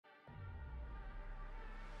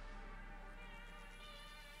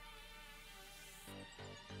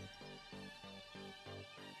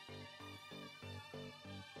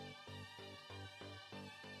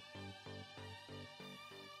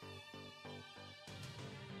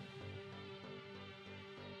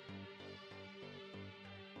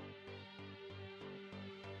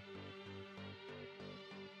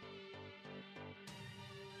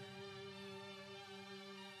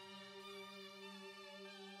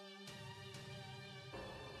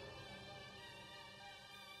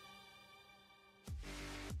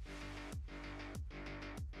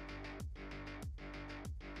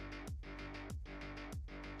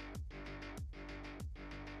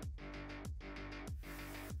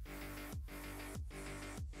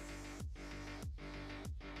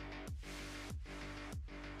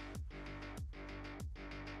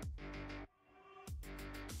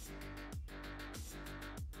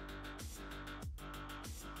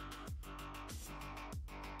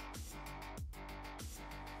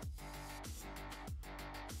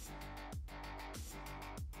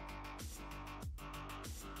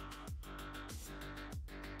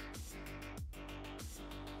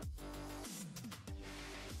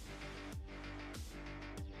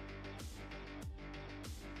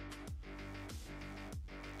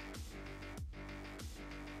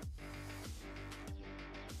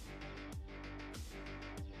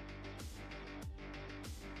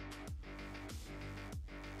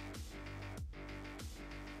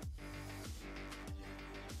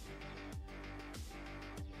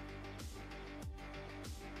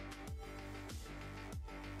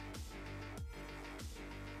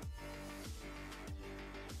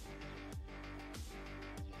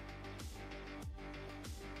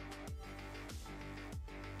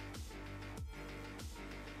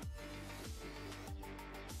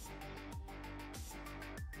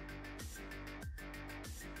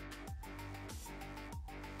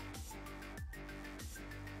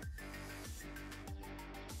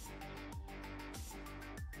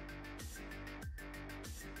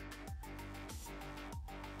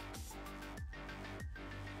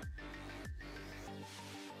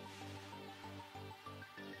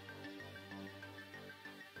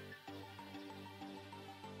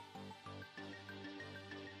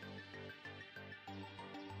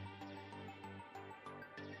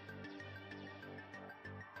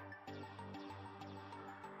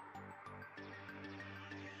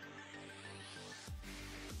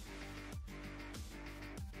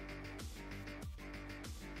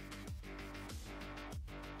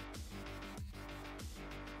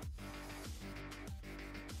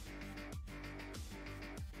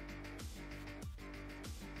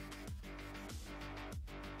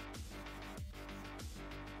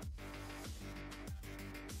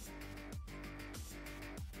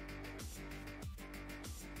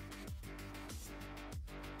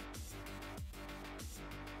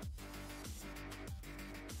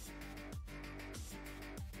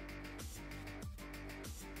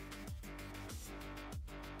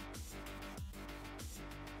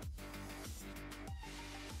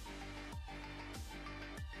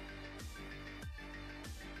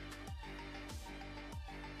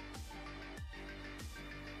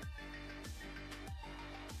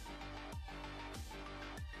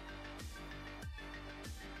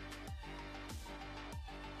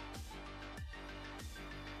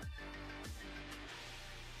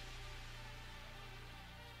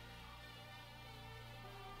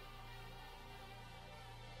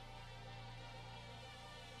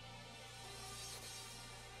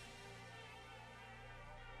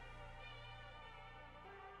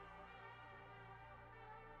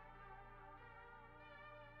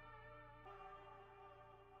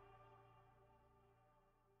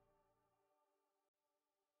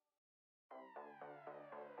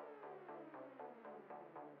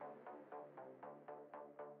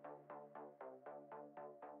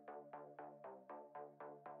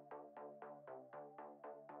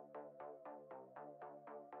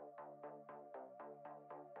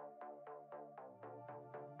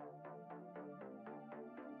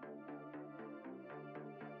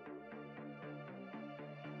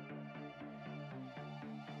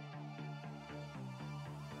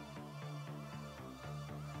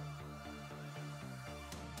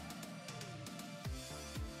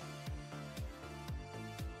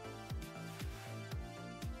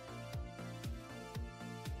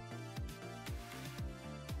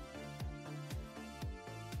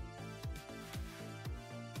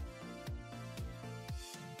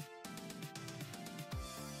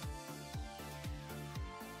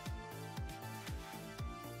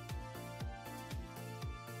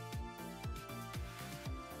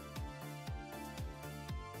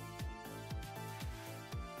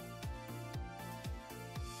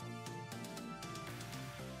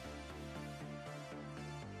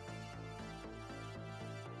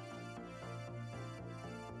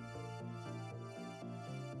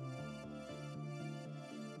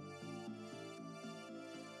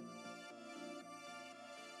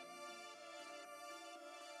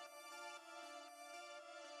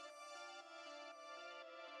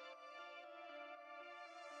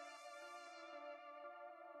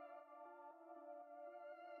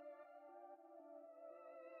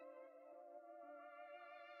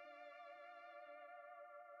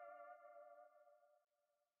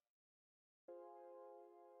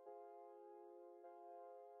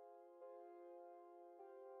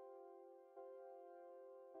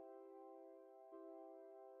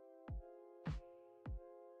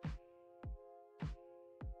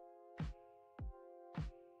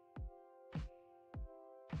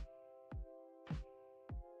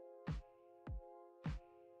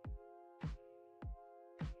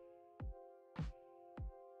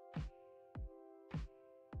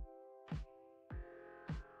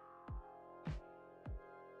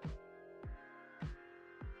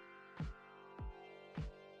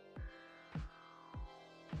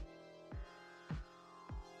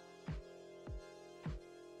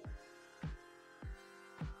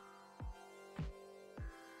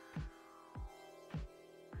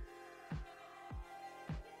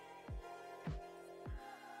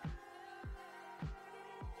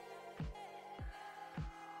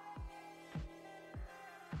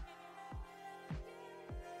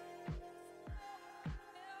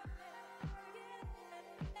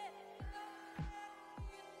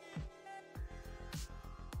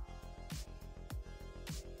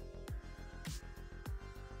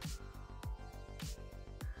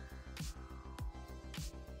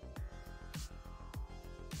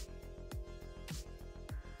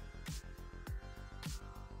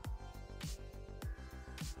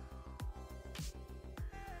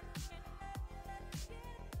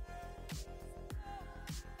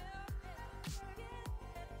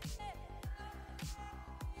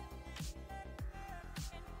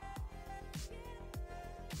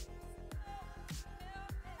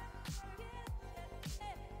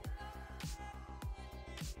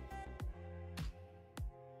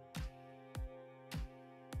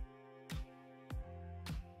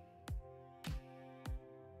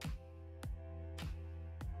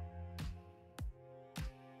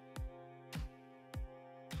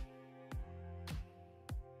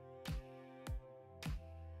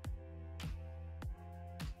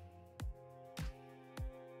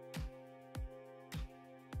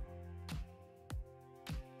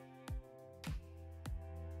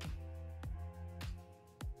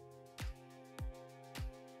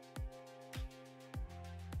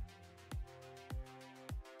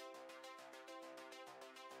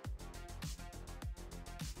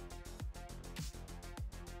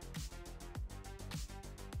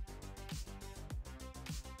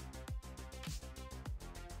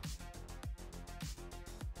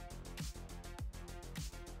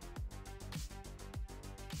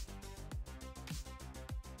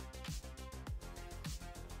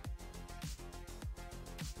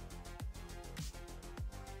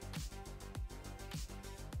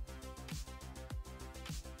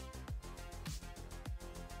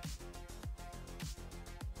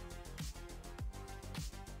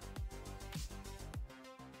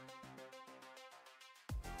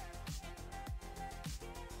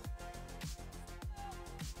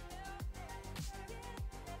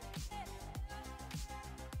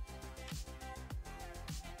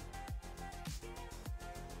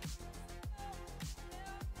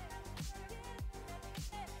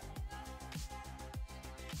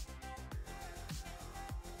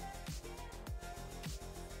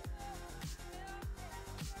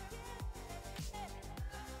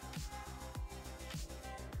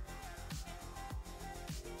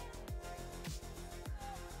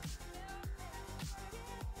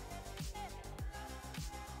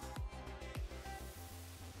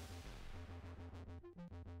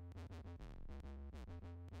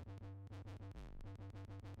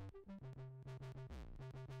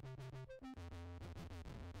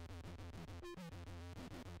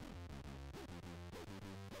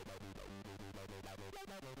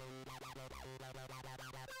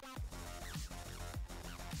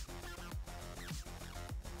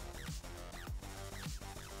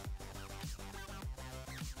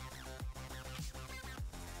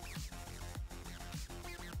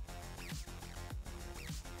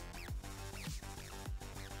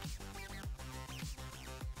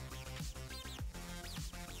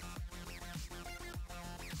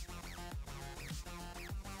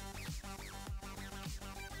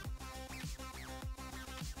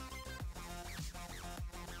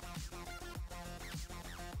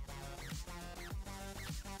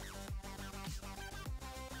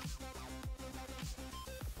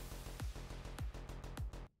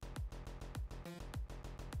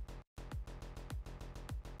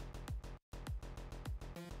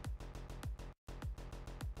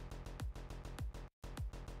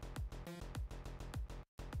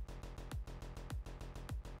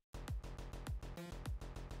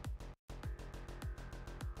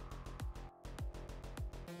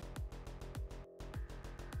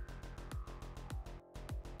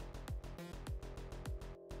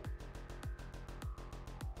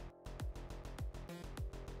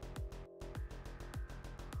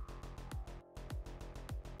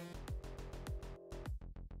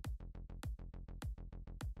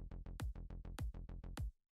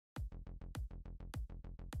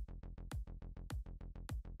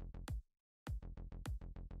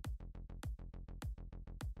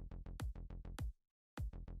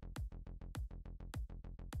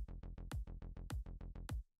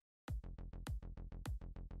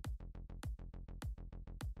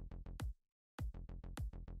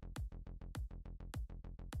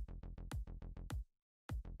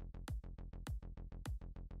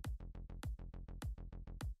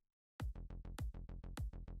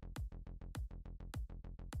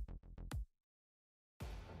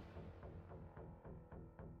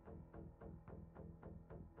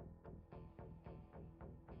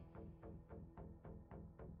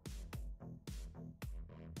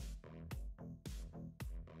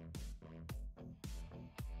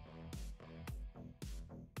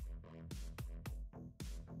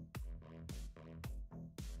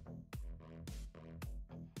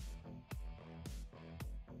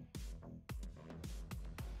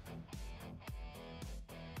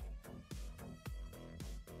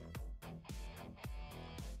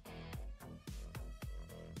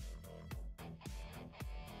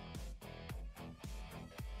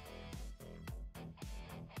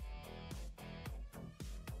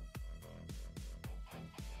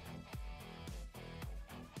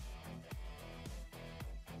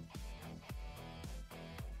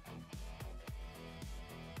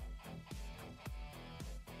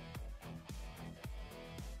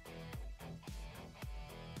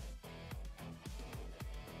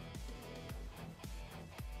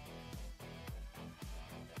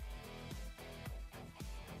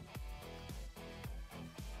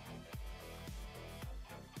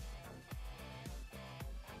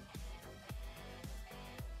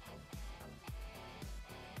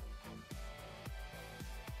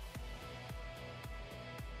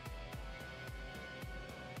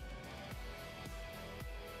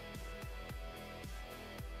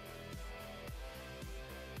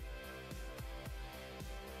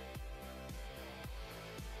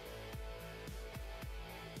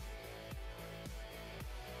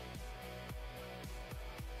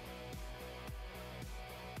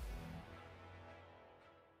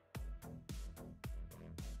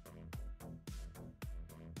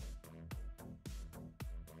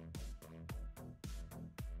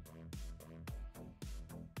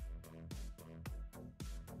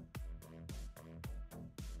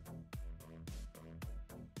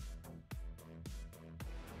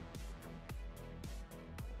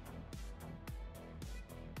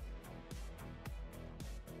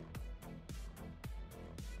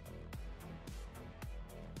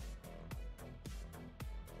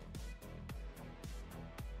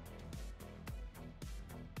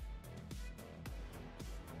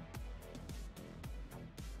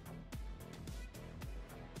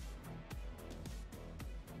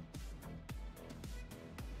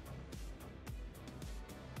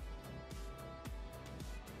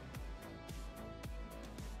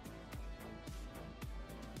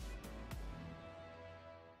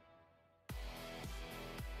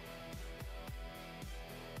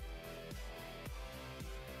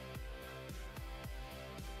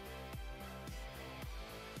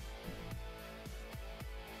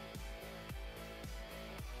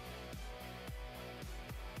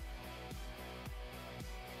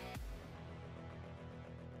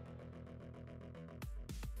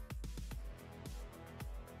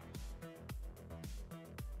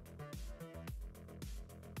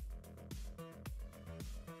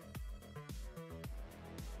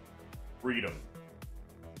freedom,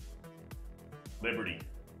 liberty,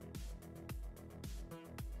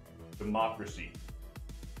 democracy,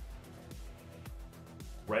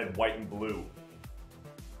 red, white, and blue,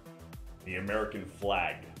 the American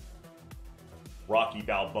flag, Rocky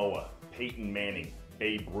Balboa, Peyton Manning,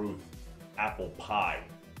 Babe Ruth, apple pie,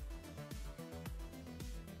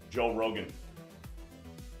 Joe Rogan,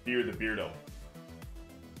 FearTheBeardo.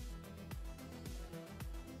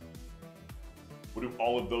 What do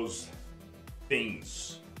all of those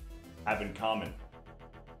things have in common?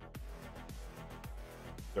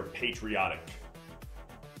 They're patriotic.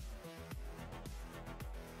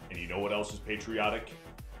 And you know what else is patriotic?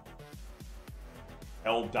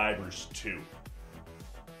 HELLDIVERS 2.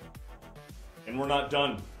 And we're not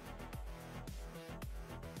done.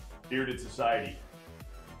 Bearded society.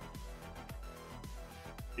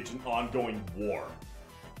 It's an ongoing war.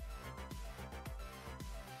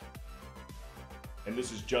 And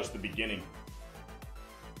this is just the beginning.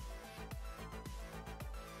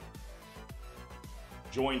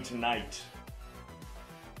 Join tonight.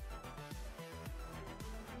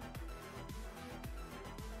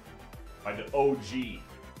 By the OG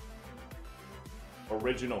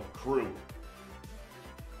original crew.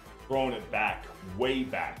 Throwing it back, way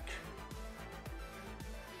back.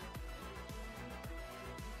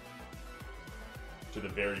 To the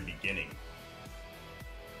very beginning.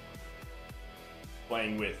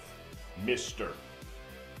 Playing with Mr.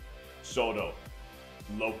 Soto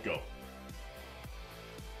Loco.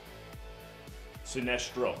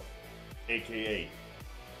 Sinestro, aka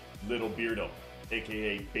Little Beardo,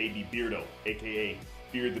 aka Baby Beardo, aka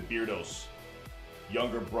FearTheBeardo's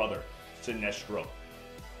younger brother, Sinestro.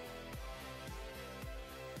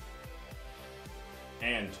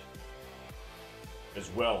 And as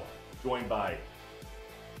well, joined by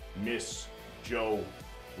Miss Joe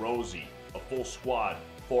Rosie, a full squad,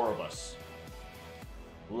 4 of us,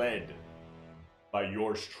 led by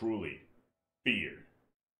yours truly,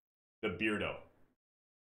 FearTheBeardo,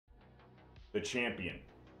 the champion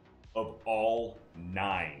of all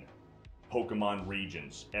 9 Pokemon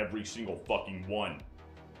regions, every single fucking one.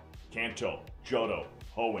 Kanto, Johto,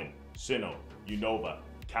 Hoenn, Sinnoh, Unova,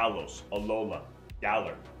 Kalos, Alola,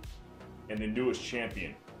 Galar, and the newest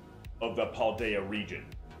champion of the Paldea region,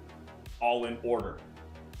 all in order.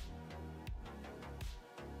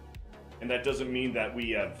 And that doesn't mean that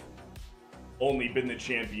we have only been the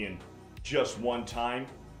champion just one time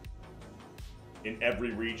in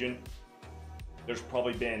every region. There's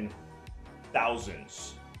probably been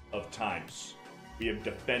thousands of times we have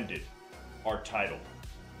defended our title.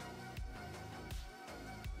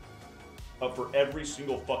 But for every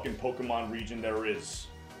single fucking Pokemon region there is,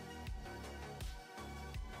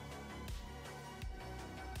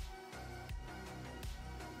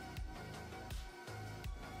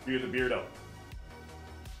 FearTheBeardo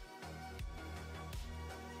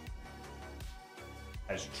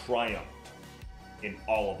has triumphed in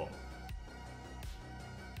all of them.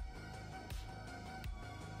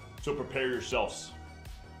 So prepare yourselves,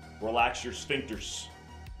 relax your sphincters,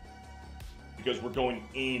 because we're going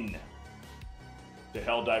in to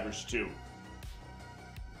HELLDIVERS 2.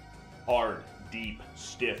 Hard, deep,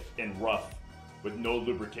 stiff, and rough, with no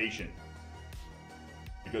lubrication.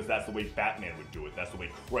 Because that's the way Batman would do it, that's the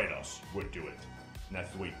way Kratos would do it, and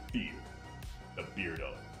that's the way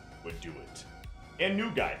FearTheBeardo would do it. And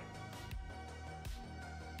new guy.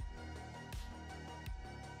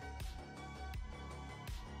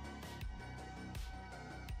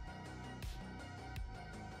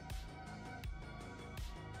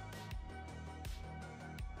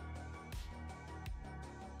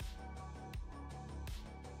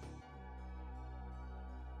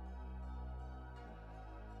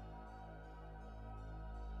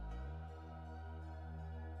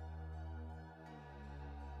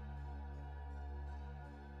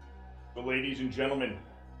 So ladies and gentlemen,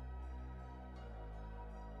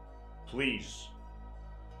 please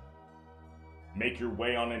make your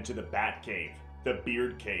way on into the Bat Cave, the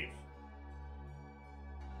Beard Cave,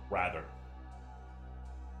 rather.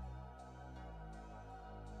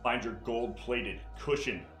 Find your gold-plated,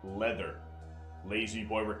 cushioned leather lazy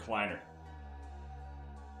boy recliner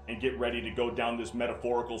and get ready to go down this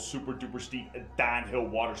metaphorical super duper steep downhill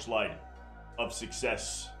water slide of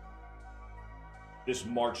success. This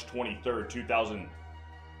March 23rd,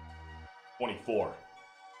 2024.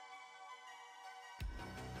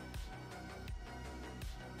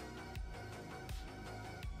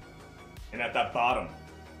 And at the bottom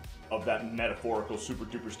of that metaphorical super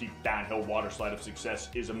duper steep downhill water slide of success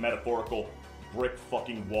is a metaphorical brick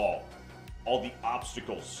fucking wall. All the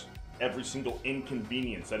obstacles every single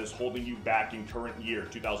inconvenience that is holding you back in current year,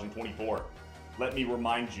 2024. Let me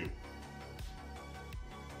remind you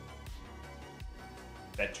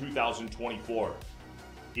that 2024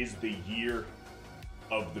 is the year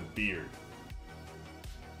of the beard.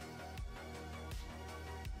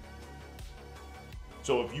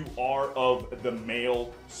 So if you are of the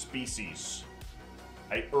male species,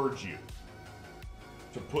 I urge you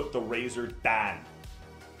to put the razor down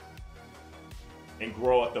and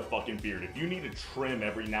grow out the fucking beard. If you need to trim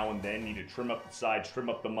every now and then, need to trim up the sides, trim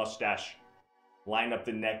up the mustache, line up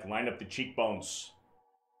the neck, line up the cheekbones,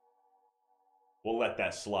 we'll let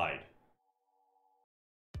that slide.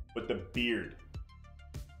 But the beard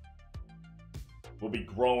will be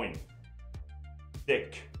growing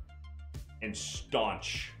thick and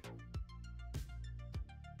staunch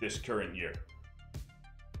this current year.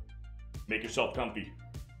 Make yourself comfy.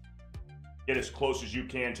 Get as close as you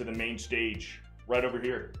can to the main stage, right over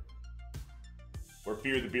here, where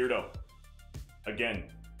FearTheBeardo, again,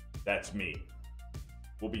 that's me,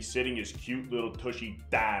 will be sitting his cute little tushy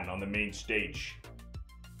Dan on the main stage,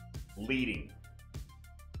 leading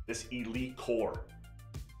this elite corps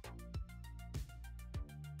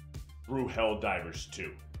through Helldivers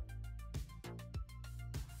 2.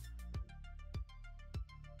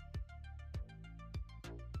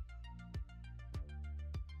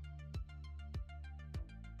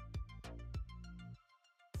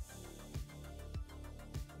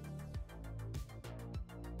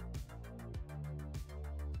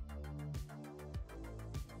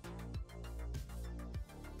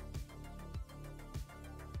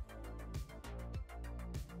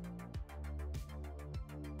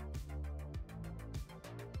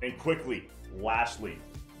 And quickly, lastly,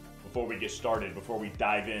 before we get started, before we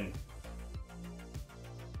dive in,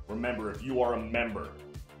 remember, if you are a member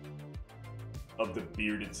of the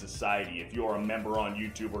Bearded Society, if you are a member on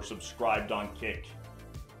YouTube or subscribed on Kick,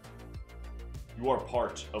 you are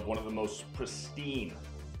part of one of the most pristine,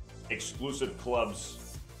 exclusive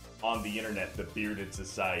clubs on the internet, the Bearded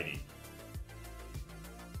Society.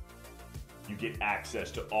 You get access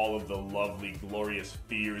to all of the lovely, glorious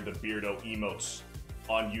FearTheBeardo emotes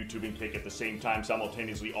on YouTube and Kick at the same time,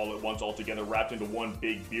 simultaneously, all at once, all together, wrapped into one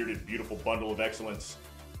big, bearded, beautiful bundle of excellence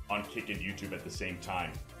on Kick and YouTube at the same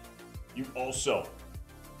time. You also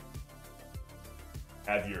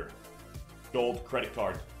have your gold credit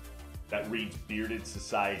card that reads Bearded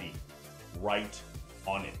Society right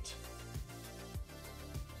on it.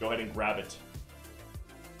 Go ahead and grab it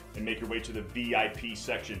and make your way to the VIP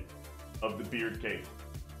section of the Beard Cave,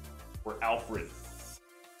 where Alfred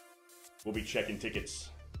will be checking tickets.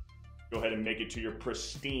 Go ahead and make it to your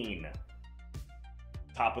pristine,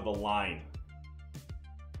 top of the line,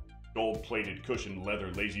 gold-plated cushion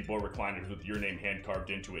leather lazy boy recliners with your name hand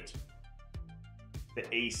carved into it. The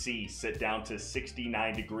AC set down to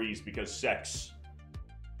 69 degrees because sex.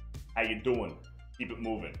 How you doing? Keep it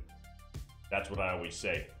moving. That's what I always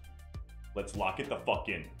say. Let's lock it the fuck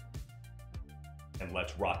in. And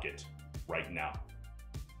let's rock it right now.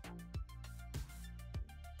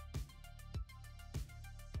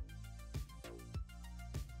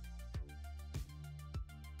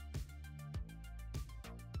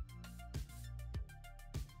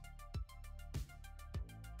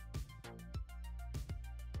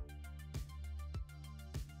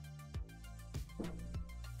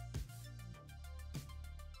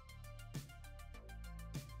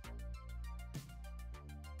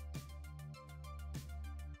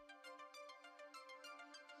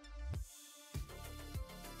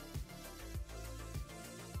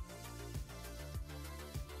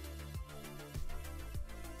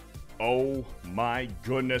 Oh my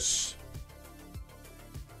goodness.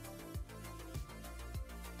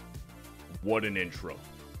 What an intro.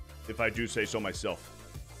 If I do say so myself.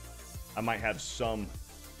 I might have some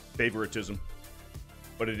favoritism,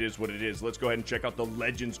 but it is what it is. Let's go ahead and check out the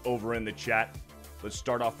legends over in the chat. Let's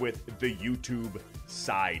start off with the YouTube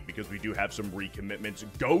side, because we do have some recommitments.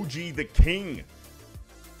 Goji the King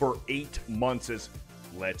for 8 months says,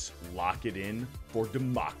 let's lock it in for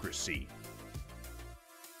democracy.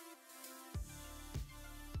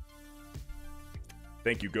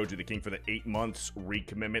 Thank you, Goji the King, for the 8 months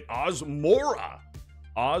recommitment.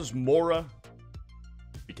 Osmora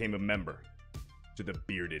became a member to the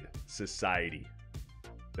Bearded Society.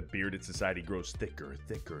 The Bearded Society grows thicker,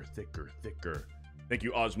 thicker, thicker, thicker. Thank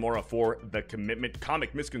you, Osmora, for the commitment.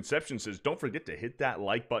 Comic Misconception says, don't forget to hit that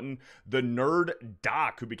like button. The Nerd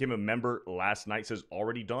Doc, who became a member last night, says,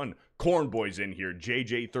 already done. Cornboy's in here.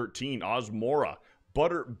 JJ13, Osmora,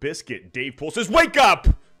 Butter Biscuit. Dave Poole says, wake up!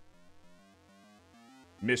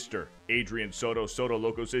 Mr. Adrian Soto. Soto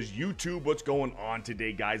Loco says, YouTube, what's going on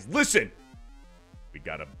today, guys? Listen, we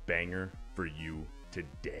got a banger for you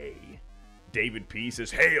today. David P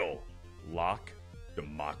says, hail, lock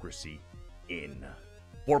democracy in.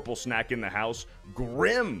 Vorpal Snack in the house.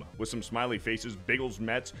 Grim with some smiley faces. Biggles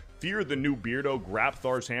Mets. Fear the new Beardo.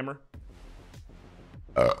 Grapthar's Hammer.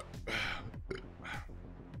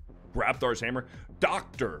 Grapthar's Hammer.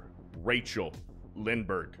 Dr. Rachel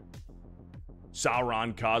Lindbergh.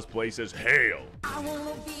 Sauron Cosplay says, hail. How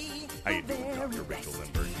you doing, Dr. Rachel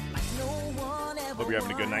Lindbergh? Hope you're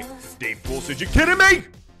having a good night. Dave Poole says, you kidding me?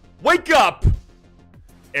 Wake up!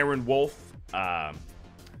 Aaron Wolf.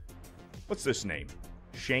 What's this name?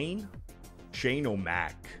 Shane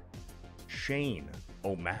O'Mac. Shane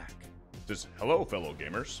O'Mac says, hello, fellow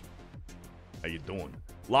gamers. How you doing?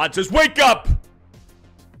 Lod says, wake up!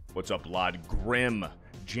 What's up, Lod? Grim.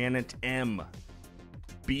 Janet M.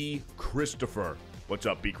 B. Christopher. What's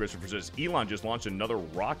up, B. Christopher says, Elon just launched another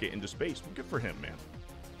rocket into space. Well, good for him, man.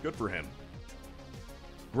 Good for him.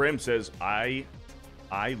 Grim says, I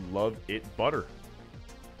love it butter.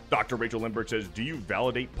 Dr. Rachel Lindbergh says, do you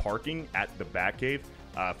validate parking at the Batcave?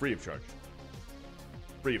 Free of charge.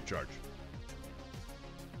 Free of charge.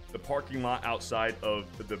 The parking lot outside of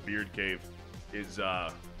the Beard Cave is,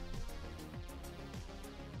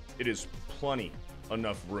 it is plenty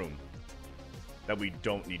enough room that we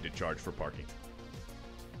don't need to charge for parking.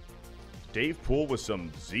 Dave Poole with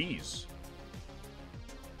some Z's.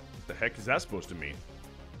 What the heck is that supposed to mean?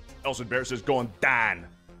 Elson Bear says, going down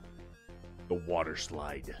the water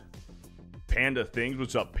slide. Panda Things,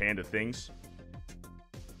 what's up, Panda Things?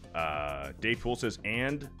 Dave Poole says,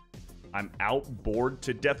 and I'm out bored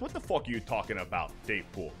to death. What the fuck are you talking about, Dave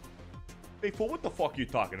Poole? Dave Poole, what the fuck are you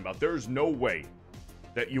talking about? There's no way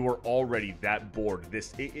that you are already that bored.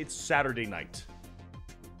 It's Saturday night.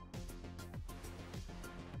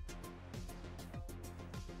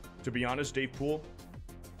 To be honest, Dave Poole,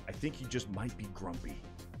 I think you just might be grumpy.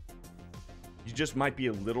 You just might be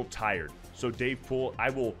a little tired. So, Dave Poole,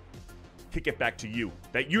 I will kick it back to you.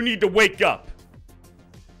 That you need to wake up.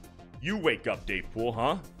 You wake up, Dave Poole,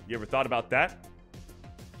 huh? You ever thought about that?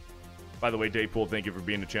 By the way, Dave Poole, thank you for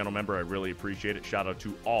being a channel member. I really appreciate it. Shout out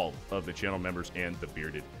to all of the channel members and the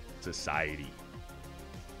Bearded Society.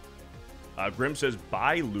 Grim says,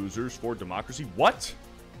 bye, losers, for democracy. What?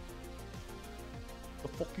 The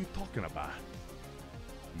fuck are you talking about?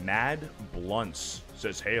 Mad Blunts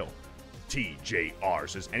says, hail. TJR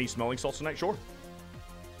says, any smelling salts tonight? Sure.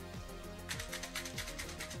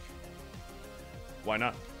 Why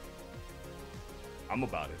not? I'm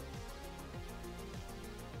about it.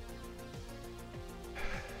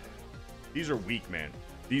 These are weak, man.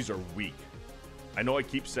 These are weak. I know I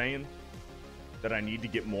keep saying that I need to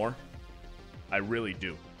get more. I really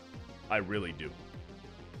do. I really do.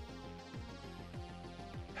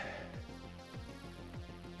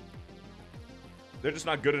 They're just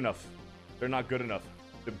not good enough. They're not good enough.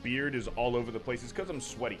 The beard is all over the place. It's because I'm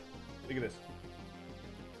sweaty. Look at this.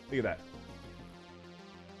 Look at that.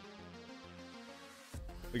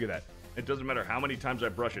 Look at that. It doesn't matter how many times I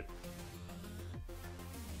brush it.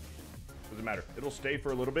 Doesn't matter. It'll stay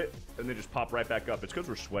for a little bit and then just pop right back up. It's because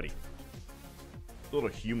we're sweaty. It's a little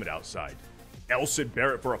humid outside. Elson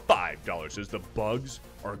Barrett for a $5 says the bugs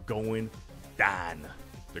are going down.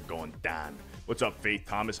 They're going down. What's up, Faith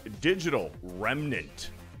Thomas? Digital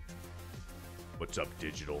Remnant. What's up,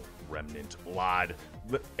 Digital Remnant? Lod.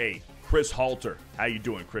 Hey, Chris Halter. How you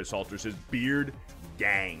doing, Chris Halter? Says Beard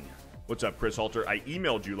Gang. What's up, Chris Halter? I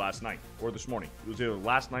emailed you last night or this morning. It was either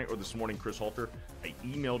last night or this morning, Chris Halter. I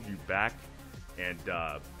emailed you back. And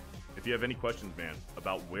if you have any questions, man,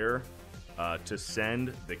 about where to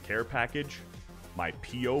send the care package, my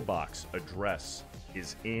P.O. Box address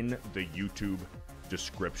is in the YouTube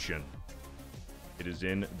description. It is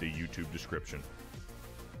in the YouTube description.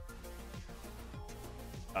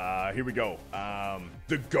 Here we go.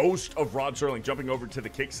 The ghost of Rod Serling jumping over to the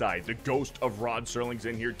kick side. The ghost of Rod Serling's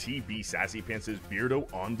in here. TB Sassy Pants says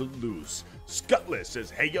Beardo on the loose. Scutless says,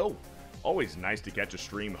 hey yo. Always nice to catch a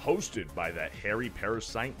stream hosted by that hairy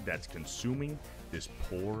parasite that's consuming this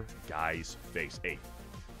poor guy's face. Hey,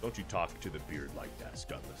 don't you talk to the beard like that,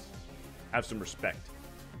 Scutless. Have some respect.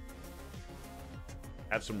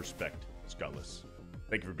 Have some respect, Scutless.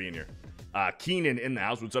 Thank you for being here. Keenan in the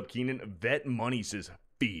house. What's up, Keenan? Vet Money says,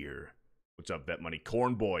 fear. What's up, Vet Money?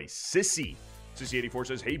 Cornboy. Sissy84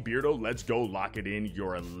 says, hey, Beardo, let's go. Lock it in.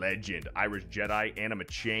 You're a legend. Irish Jedi. Anima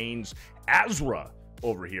Chains. Azra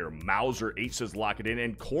over here. Mauser8 says, lock it in.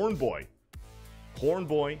 And Cornboy.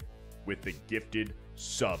 Cornboy with the gifted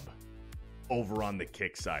sub over on the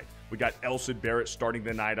kick side. We got Elson Barrett starting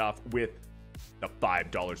the night off with the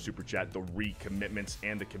 $5 super chat, the recommitments,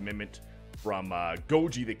 and the commitment from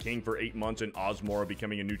Goji the King for 8 months, and Osmora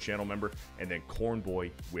becoming a new channel member, and then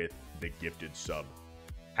Cornboy with the gifted sub.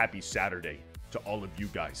 Happy Saturday to all of you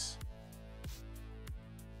guys.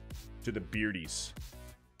 To the Beardies,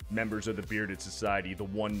 members of the Bearded Society, the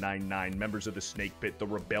 199, members of the Snake Pit, the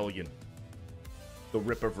Rebellion, the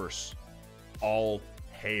Rippaverse, all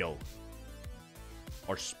hail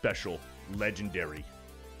our special, legendary,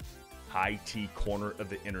 high tea corner of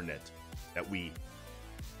the internet that we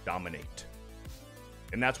dominate.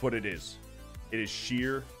 And that's what it is. It is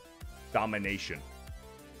sheer domination.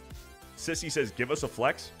 Sissy says, give us a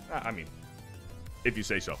flex? I mean, if you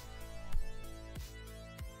say so.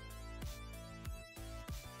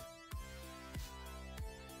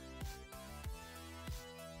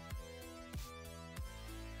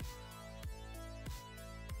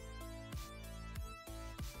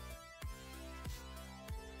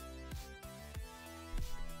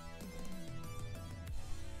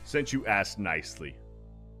 Since you asked nicely.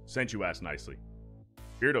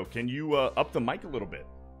 Beardo, can you up the mic a little bit?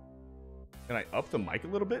 Can I up the mic a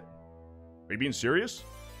little bit? Are you being serious?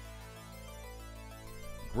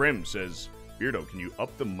 Grim says, Beardo, can you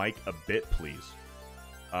up the mic a bit, please?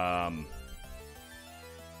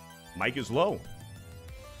 Mic is low.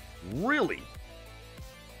 Really?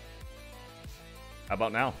 How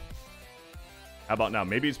about now?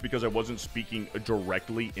 Maybe it's because I wasn't speaking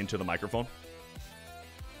directly into the microphone.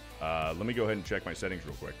 Let me go ahead and check my settings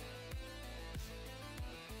real quick.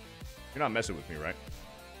 You're not messing with me, right?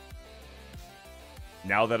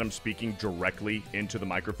 Now that I'm speaking directly into the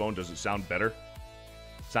microphone, does it sound better?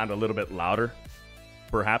 Sound a little bit louder,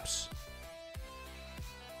 perhaps?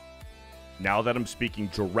 Now that I'm speaking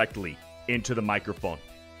directly into the microphone,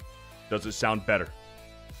 does it sound better?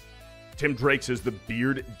 Tim Drake says, the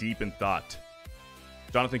beard deep in thought.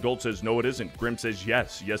 Jonathan Gold says, no, it isn't. Grim says,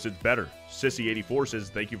 yes. Yes, it's better. Sissy84 says,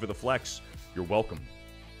 thank you for the flex. You're welcome.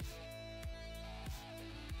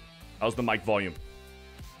 How's the mic volume?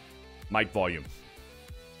 Mic volume.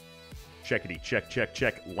 Checkity,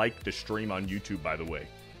 check. Like the stream on YouTube, by the way.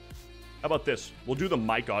 How about this? We'll do the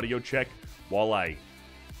mic audio check while I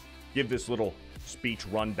give this little speech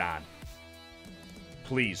rundown.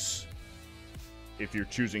 Please, if you're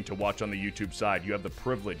choosing to watch on the YouTube side, you have the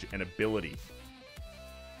privilege and ability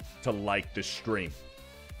to like the stream,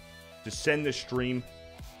 to send the stream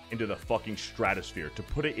into the fucking stratosphere, to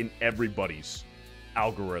put it in everybody's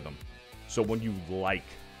algorithm. So when you like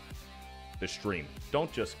the stream,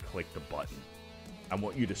 don't just click the button. I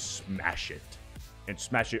want you to smash it, and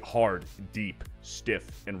smash it hard, deep, stiff,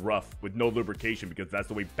 and rough with no lubrication, because that's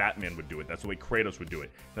the way Batman would do it. That's the way Kratos would do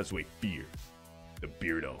it. That's the way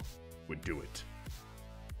FearTheBeardo would do it.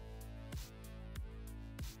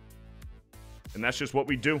 And that's just what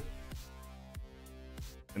we do.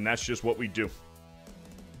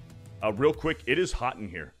 Real quick, it is hot in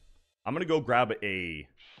here. I'm going to go grab a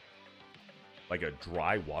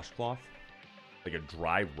dry washcloth, like a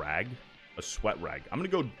dry rag, a sweat rag. I'm going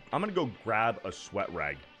to go grab a sweat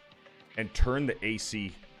rag and turn the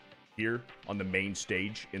AC here on the main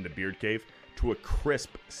stage in the Beard Cave to a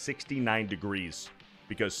crisp 69 degrees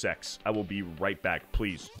because sex. I will be right back.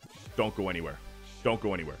 Please don't go anywhere.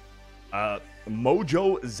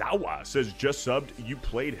 Mojo Zawa says, just subbed. You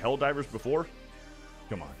played Helldivers before?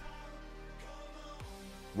 Come on.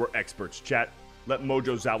 We're experts. Chat, let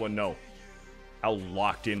Mojo Zawa know how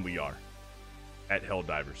locked in we are at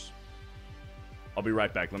Helldivers. I'll be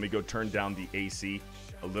right back. Let me go turn down the AC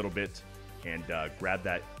a little bit and grab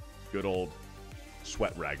that good old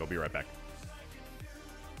sweat rag. I'll be right back.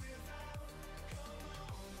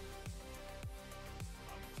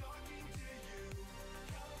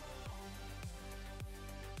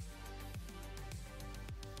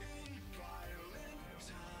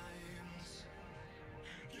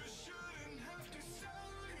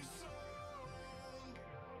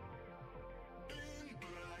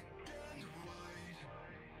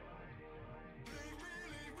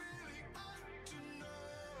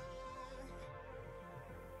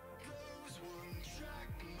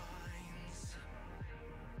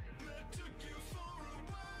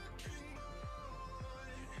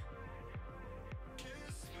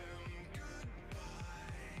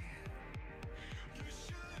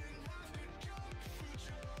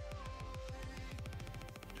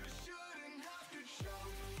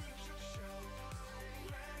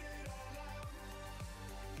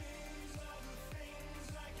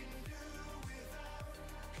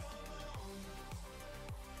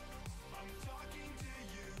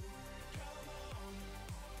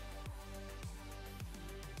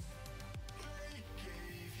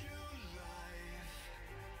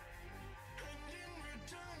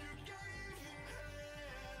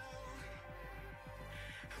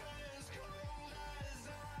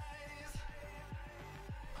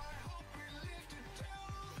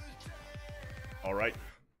 All right.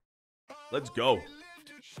 Let's go.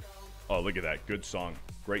 Oh, look at that. Good song.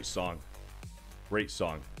 Great song. Great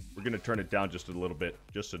song. We're going to turn it down just a little bit.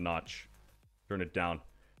 Just a notch. Turn it down.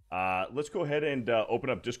 Let's go ahead and open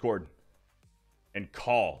up Discord and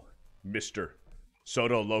call Mr.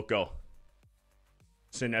 Soto Loco,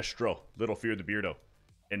 Sinestro, Little Fear the Beardo,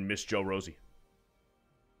 and Miss Joe Rosie.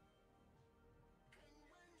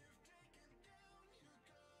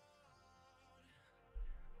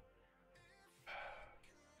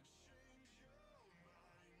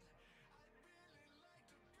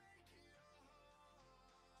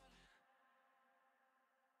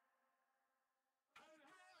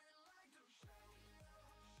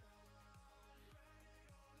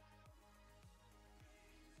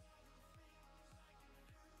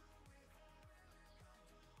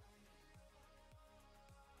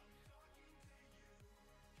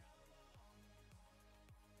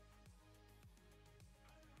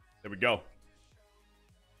 There we go.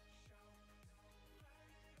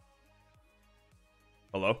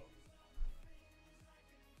 Hello?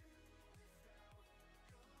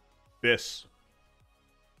 Biss.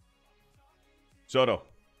 Soto.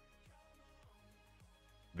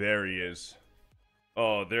 There he is.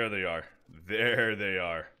 Oh, there they are. There they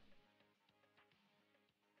are.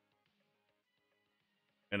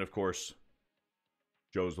 And of course,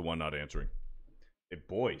 Joe's the one not answering. Hey,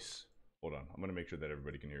 boys. Hold on. I'm going to make sure that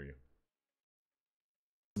everybody can hear you.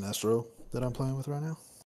 Sinestro that I'm playing with right now?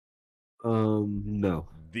 No.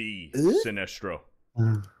 The Sinestro.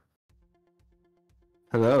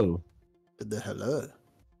 Hello. Hello.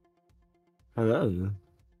 Hello.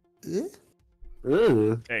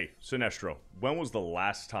 Hey, Sinestro, when was the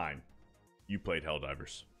last time you played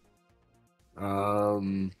Helldivers?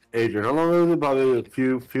 Adrian, how long was it? Probably like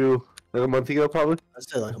a month ago, probably? I'd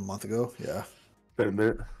say like a month ago, yeah. Been a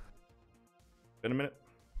minute. Been a minute?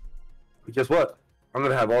 But guess what? I'm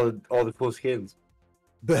gonna have all the cool skins.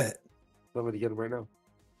 Bet. I'm gonna get them right now.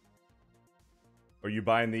 Are you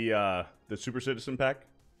buying the Super Citizen pack?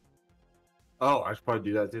 Oh, I should probably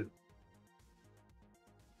do that too.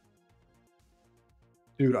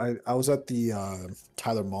 Dude, I was at the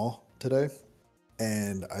Tyler Mall today,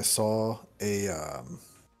 and I saw a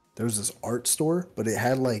there was this art store, but it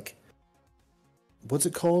had like, what's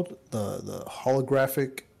it called? The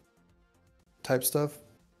holographic type stuff,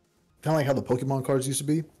 kind of like how the Pokemon cards used to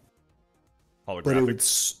be.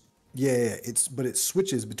 Holographic. But it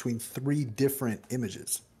switches between 3 different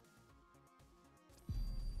images.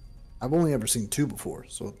 I've only ever seen 2 before,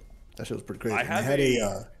 so that shit was pretty crazy. I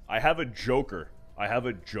have a Joker. I have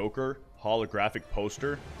a Joker holographic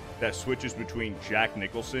poster that switches between Jack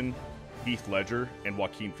Nicholson, Heath Ledger, and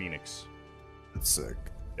Joaquin Phoenix. That's sick.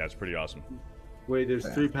 That's pretty awesome. Wait, there's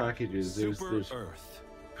 3 packages. There's Earth.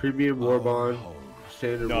 Premium Warbond,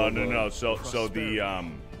 Standard Warbond. No. So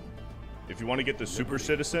the if you want to get the Super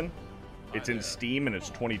Citizen, it's in Steam and it's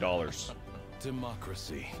 $20.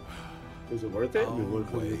 Democracy. Is it worth it?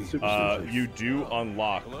 You do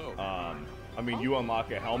unlock. I mean, you unlock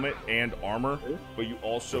a helmet and armor, but you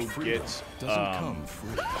also get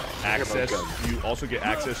access. You also get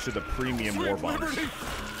access to the premium Warbonds.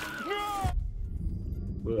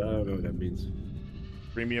 Well, I don't know what that means.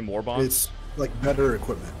 Premium Warbonds. It's like better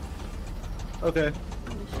equipment. Okay.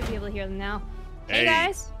 You should be able to hear them now. Hey, Hey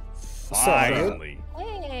guys. Finally.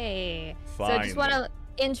 Hey. Finally. So I just want to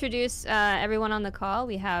introduce everyone on the call.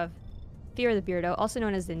 We have FearTheBeardo, also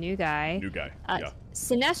known as the new guy. New guy. Yeah.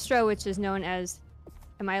 Sinestro, which is known as,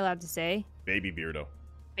 am I allowed to say? Baby Beardo.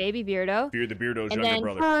 Baby Beardo. FearTheBeardo's And younger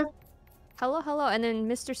then, brother. Hello. And then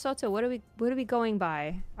Mr. Soto, what are we going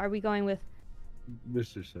by? Are we going with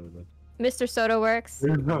Mr. Soda. Mr. Soto works?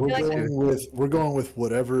 We're going with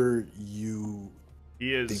whatever you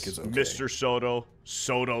He is think is okay. Mr. Soto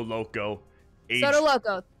Loco. Soto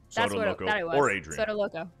Loco. That's Soto what Loco, that it was. or Adrian. Soto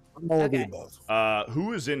Loco. I'm all of the Okay. above.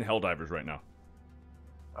 Who is in Helldivers right now?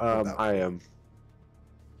 I am.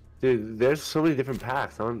 Dude, there's so many different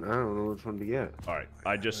packs. I don't know which one to get. All right,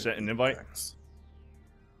 I just sent an invite.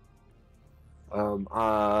 I don't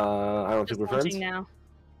Just think we're launching friends. now.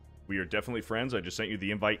 We are definitely friends. I just sent you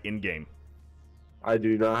the invite in game. I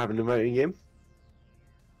do not have an invite in game.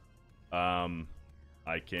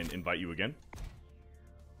 I can invite you again.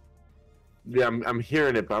 Yeah, I'm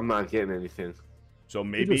hearing it, but I'm not getting anything. So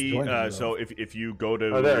maybe joined, so if you go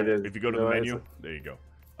to Oh, there it is. if you go to No, the it's menu, there you go.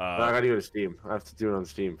 I gotta go to Steam. I have to do it on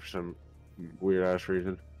Steam for some weird ass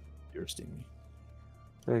reason. You're steamy.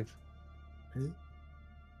 Thanks.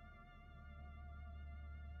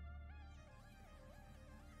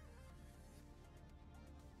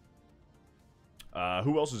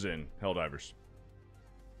 Who else is in Helldivers?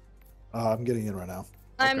 I'm getting in right now.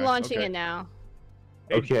 I'm Okay, launching okay. it now.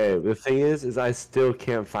 Okay, the thing is I still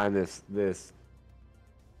can't find this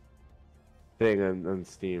thing on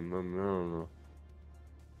Steam. I don't know.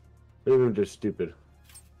 Maybe I'm just stupid.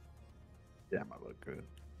 Yeah, might look good.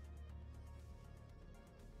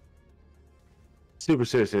 Super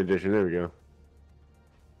Citizen Edition. There we go.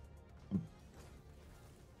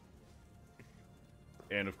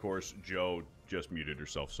 And of course, Joe just muted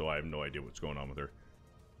herself, so I have no idea what's going on with her.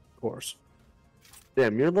 Of course.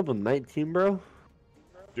 Damn, you're level 19, bro.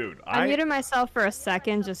 Dude, I muted myself for a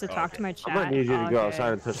second just to talk to my chat. I might need you to go Okay.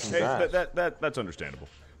 outside and touch some Hey, grass. that's understandable.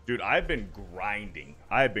 Dude, I've been grinding.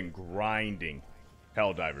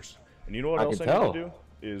 Helldivers. And you know what I else can I tell. need to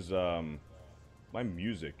do? Is my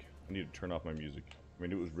music. I need to turn off my music. I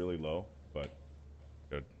mean, it was really low, but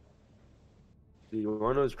good. You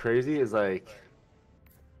want to know what's crazy? Is like,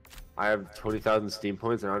 I have 20,000 Steam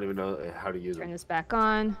points and I don't even know how to use Turn them. this back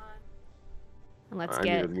on. And let's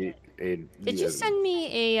get. Did you send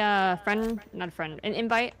me a an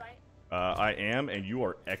invite? I am, and you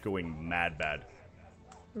are echoing mad bad.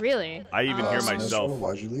 Really? I even hear Sinestro, myself.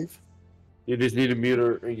 Why'd you leave? You just need a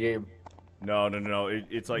muter in game. No.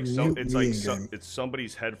 It's like Mute me in game. it's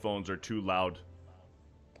somebody's headphones are too loud.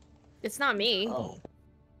 It's not me. Oh.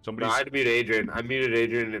 No, I had to mute Adrian. I muted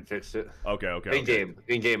Adrian and it fixed it. Okay. In game,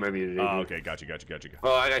 I muted Adrian. Okay, gotcha.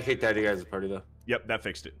 Oh, I got kicked out of you guys' party though. Yep, that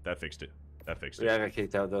fixed it. Yeah, I got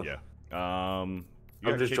kicked out though. Yeah. You I'm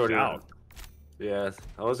got just kicked joining out. Yeah,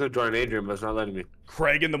 I was gonna join Adrian, but it's not letting me.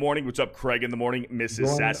 Craig in the morning. What's up, Craig in the morning? Mrs.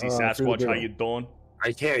 Join, Sassy Sasquatch, how you doing?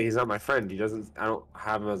 I can't. He's not my friend. He doesn't. I don't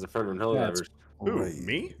have him as a friend on Helldivers. Who? Right.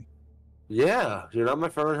 Me? Yeah, you're not my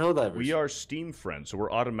friend on Helldivers. We are Steam friends, so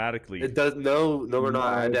we're automatically. It does. No, we're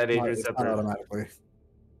not. I had Adrian it's not separate. automatically.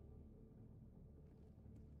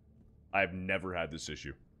 I've never had this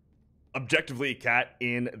issue. Objectively, cat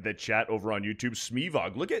in the chat over on YouTube.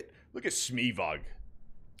 Smeevog, look at Smeevog.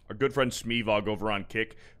 Our good friend Smeevog over on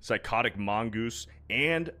Kick, Psychotic Mongoose,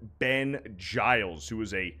 and Ben Giles, who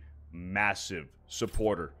is a massive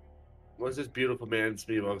supporter. What's this beautiful man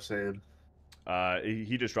Speedwalk saying?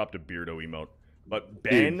 He just dropped a Beardo emote. But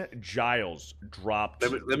Ben Giles dropped.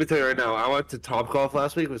 Let me tell you right now. I went to Topgolf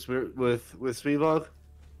last week with Speedwalk,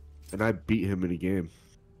 and I beat him in a game.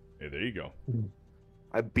 Hey, there you go.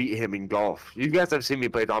 I beat him in golf. You guys have seen me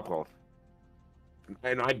play Topgolf,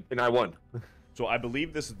 and I won. So I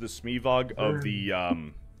believe this is the Smeevog of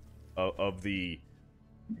the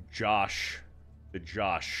Josh.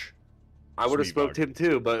 I would have spoke Smeevog. to him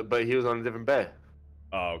too, but he was on a different bet.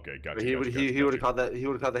 Oh, okay, gotcha. He would have caught that. He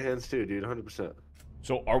would have caught the hands too, dude. 100%.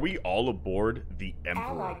 So are we all aboard the Emperor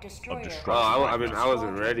Allied of destroyer. Destruction? Oh, I mean, I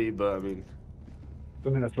wasn't ready, but I mean,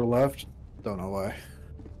 2 minutes were left. Don't know why.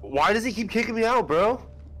 why does he keep kicking me out, bro?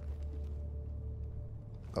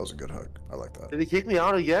 That was a good hug. I like that. Did he kick me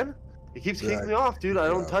out again? He keeps Yeah, kicking me off, dude. I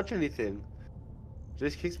don't yeah. touch anything.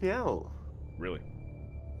 Just kicks me out. Really?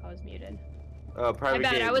 I was muted. Private My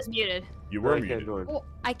bad, game. I was muted. You were I can't muted. join. Oh,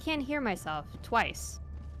 I can't hear myself twice.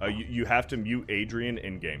 You have to mute Adrian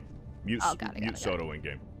in game. Mute got it. Soto in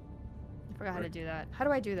game. I forgot how to do that. How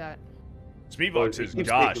do I do that? Smeevog says, keeps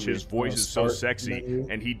Josh, kicking me. his voice is so Start sexy, menu.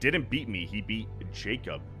 and he didn't beat me. He beat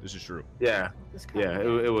Jacob. This is true. Yeah, This kind yeah.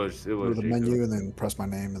 of- It was. Go to the Jacob. menu and then press my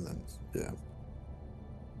name and then yeah.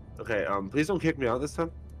 Okay. Please don't kick me out this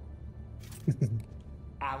time.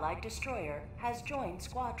 Allied destroyer has joined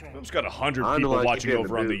squadron. We've got 100 I don't know people why I watching keep getting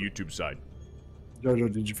over the on the boot. YouTube side.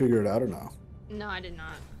 Jojo, did you figure it out or no? No, I did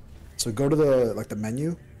not. So go to the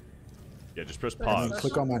menu Yeah, just press But and pause. then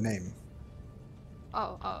click on my name.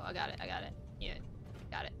 Oh, I got it. Yeah,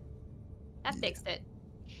 got it. That fixed it.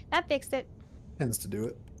 That fixed it. Tends to do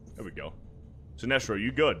it. There we go. Sinestro,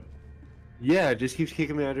 you good? Yeah, it just keeps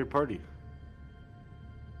kicking me out of your party.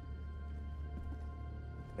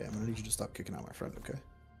 Hey, I'm gonna need you to stop kicking out my friend, okay?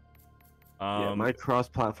 Yeah, my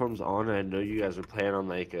cross-platform's on. And I know you guys are playing on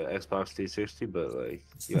like Xbox 360, but like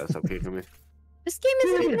you gotta stop kicking me. This game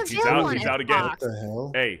isn't even He's available out- on he's out again. What Xbox. the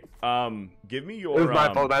hell? Hey, give me It your. was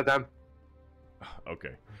my fault that time.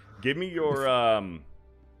 Okay, give me your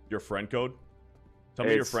friend code. Tell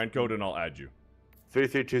me your It's- friend code and I'll add you.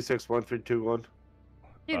 33261321.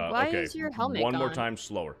 Dude, why okay. is your helmet One more gone? time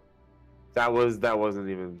slower. That wasn't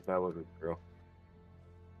real.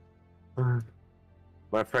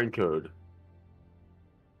 My friend code.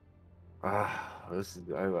 This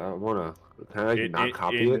is. I wanna. Can I not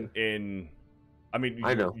copy it? I mean,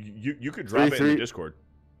 I know. You could drop it in the Discord.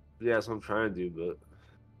 Yeah, that's what I'm trying to do, but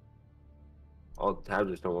all the tabs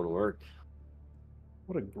just don't want to work.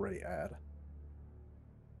 What a great ad.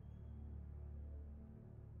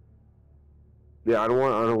 Yeah, I don't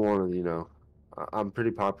want to. I'm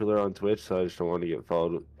pretty popular on Twitch, so I just don't want to get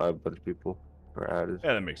followed by a bunch of people. Or added.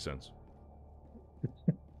 Yeah, that makes sense.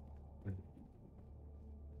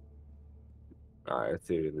 Alright, I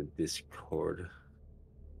think in the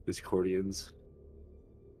Discordians.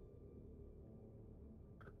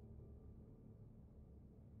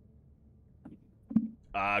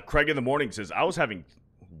 Craig in the morning says, I was having...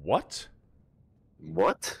 What?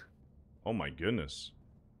 What? Oh my goodness.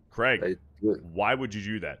 Craig, why would you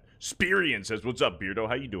do that? Spirian says, what's up, Beardo?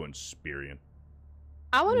 How you doing, Spirian?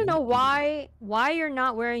 I want to know why you're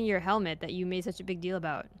not wearing your helmet that you made such a big deal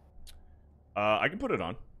about. I can put it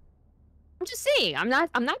on. I'm just saying. I'm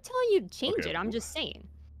not telling you to change it. I'm just saying.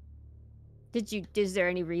 Is there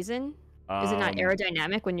any reason? Is it not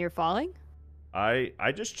aerodynamic when you're falling?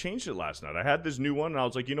 I just changed it last night. I had this new one, and I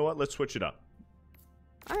was like, you know what? Let's switch it up.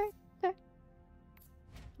 All right.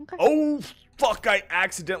 Okay. Oh, fuck. I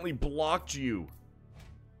accidentally blocked you.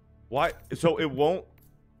 Why? So it won't...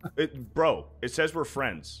 Bro, it says we're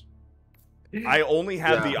friends. I only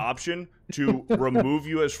have the option to remove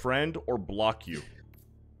you as friend or block you.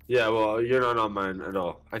 Yeah, well, you're not on mine at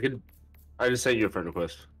all. I just sent you a friend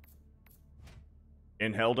request.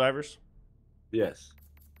 In Helldivers? Yes.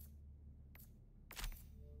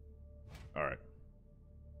 All right.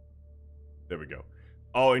 There we go.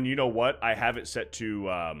 Oh, and you know what? I have it set to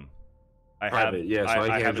private. Yeah,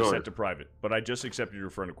 so I have it set to private, but I just accepted your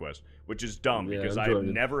friend request, which is dumb because I've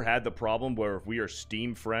never had the problem where if we are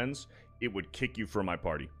Steam friends, it would kick you from my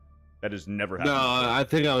party. That has never happened. No, I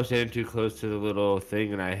think I was standing too close to the little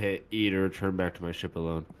thing, and I hit E to return back to my ship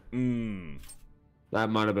alone. That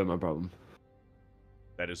might have been my problem.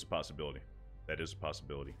 That is a possibility. That is a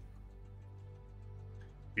possibility.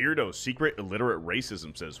 Beardo's Secret Illiterate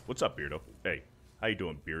Racism says, what's up, Beardo? Hey, how you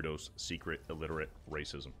doing, Beardo's Secret Illiterate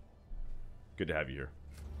Racism? Good to have you here.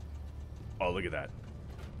 Oh, look at that.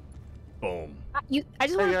 Boom. I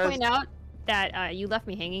just want to point out that you left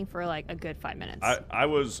me hanging for like a good 5 minutes. I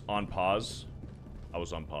was on pause.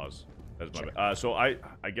 That's my bad. So I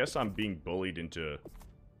guess I'm being bullied into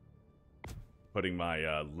putting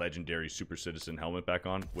my legendary Super Citizen helmet back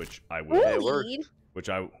on, which I will which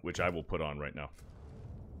I will put on right now.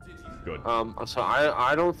 Good. So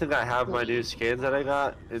I don't think I have my new skins that I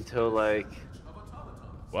got until like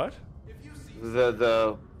what?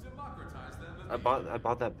 I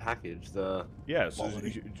bought that package. So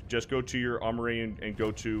just go to your armory and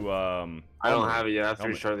go to I don't have it yet. I have to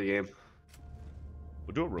restart the game.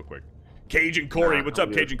 We'll do it real quick. Cajun Corey, what's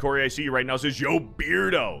up, Cajun Corey? I see you right now. Says Yo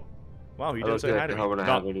Beardo. Wow, he didn't say hi to me.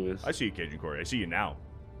 I see you, Cajun Corey. I see you now.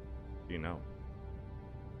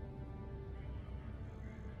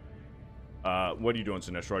 What are you doing,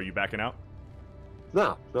 Sinestro? Are you backing out?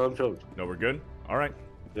 No, I'm chilling. No, we're good. All right.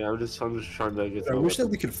 Yeah, I'm just trying to get. I wish that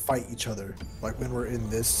we could fight each other, like when we're in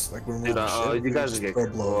this, like when we're on ship. You guys would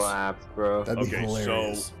get clapped, bro. That'd be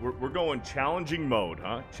hilarious. So we're going challenging mode,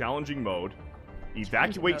 huh? Challenging mode.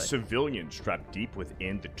 Evacuate civilians trapped deep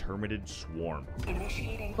within the terminated swarm.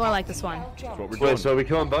 Well, I like this one. That's what we're doing. Wait, so are we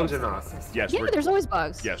killing bugs or not? Yes. Yeah, there's always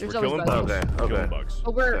bugs. Yes, there's we're killing bugs. Okay. Killing bugs.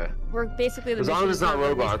 But we're basically the. As long as it's not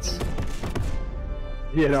robots.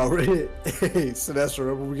 You know, hey, Sinestro,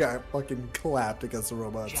 remember we got fucking clapped against the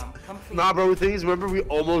robots. Nah, bro, the thing is, remember we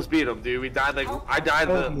almost beat them, dude. We died like, I died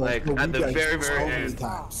at the very end.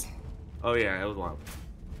 Times. Oh yeah, it was wild.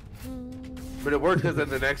 But it worked because in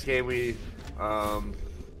the next game we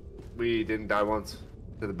didn't die once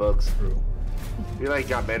to the bugs. True. We like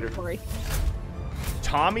got better. Sorry.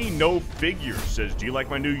 Tommy No Figure says, do you like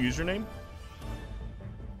my new username?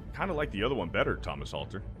 Kind of like the other one better, Thomas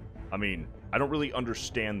Halter. I mean, I don't really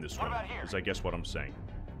understand this one, is I guess what I'm saying.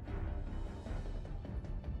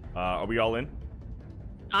 Are we all in?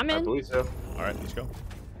 I'm in. I believe so. All right, let's go.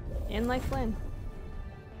 In like Flynn.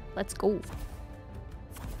 Let's go.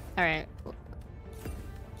 All right.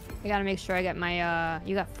 I gotta make sure I get my,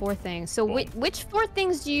 you got 4 things. So which 4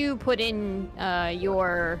 things do you put in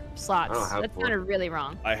your slots? That's kind of really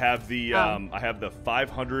wrong. I have the, I have the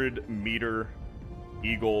 500-meter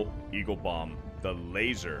Eagle bomb, the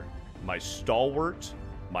laser, my stalwart,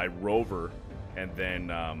 my rover, and then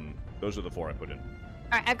those are the 4 I put in. All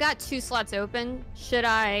right, I've got 2 slots open. Should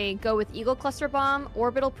I go with Eagle Cluster Bomb,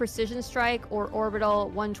 Orbital Precision Strike, or Orbital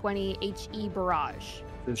 120 HE Barrage?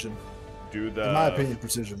 Precision. Do the. In my opinion,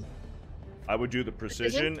 precision. I would do the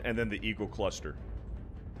precision and then the Eagle Cluster.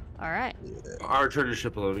 All right. I'll return to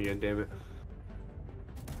ship alone again, damn it.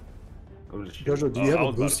 Jojo, do you have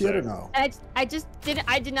a boost yet or no? I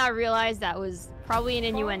did not realize that was probably an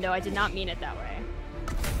innuendo. I did not mean it that way.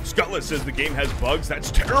 Scutlet says the game has bugs.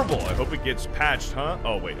 That's terrible. I hope it gets patched, huh?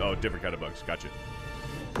 Oh, wait. Oh, different kind of bugs. Gotcha.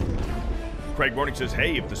 Craig Morning says,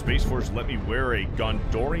 hey, if the Space Force let me wear a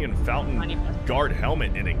Gondorian Fountain Guard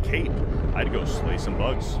helmet and a cape, I'd go slay some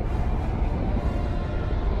bugs.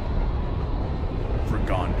 For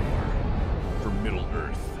Gondor. For Middle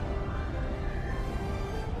Earth.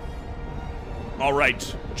 All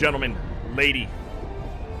right, gentlemen, lady.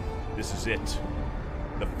 This is it.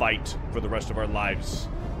 The fight for the rest of our lives.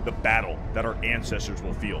 The battle that our ancestors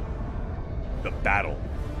will feel. The battle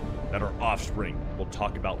that our offspring will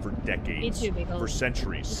talk about for decades, for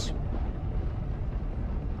centuries.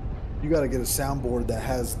 You gotta get a soundboard that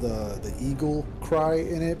has the eagle cry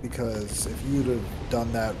in it, because if you'd have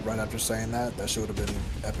done that right after saying that, that shit would have been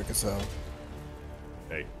epic as hell.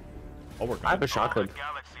 Hey, I'll work on it. I have a shotgun. The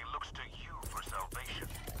galaxy looks to you for salvation.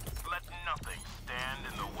 Let nothing stand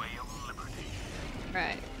in the way of liberty.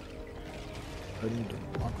 Right. I need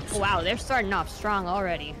democracy. Wow, they're starting off strong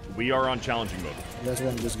already. We are on challenging mode. You guys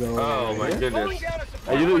want to just go? Oh my goodness.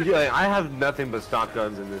 I have nothing but stock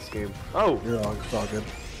guns in this game. Oh. You're all, it's all good.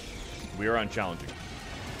 We are on challenging.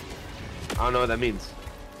 I don't know what that means.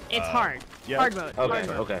 It's hard. yeah. Hard mode. Okay, Hard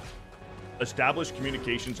mode. okay. Establish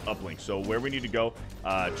communications uplink. So where we need to go,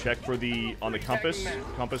 check for the, on the compass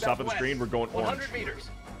top of the screen, we're going orange.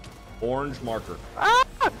 Orange marker.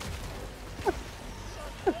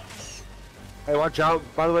 Hey, watch out.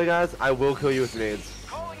 By the way, guys, I will kill you with nades.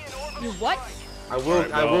 You what? I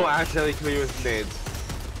will accidentally kill you with nades.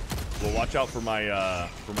 Well, watch out for my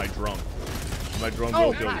drone. My drone Oh,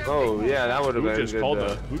 will kill you. God. Oh, yeah, that would have been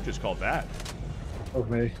good. Who just called that?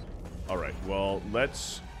 Okay. All right, well,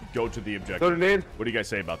 let's go to the objective. Go to nade. What do you guys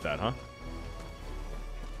say about that, huh?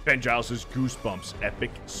 Ben Giles says goosebumps,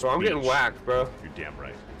 epic speech. Bro, I'm getting whacked, bro. You're damn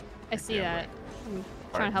right. I see Damn that. right. I'm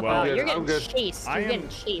trying to help well, out. good, You're I'm getting good. chased. You're getting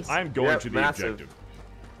chased. I'm going to the massive. objective.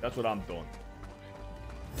 That's what I'm doing.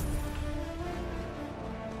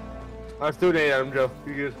 Let's do a nade at him, Joe.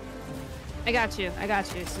 You good? I got you,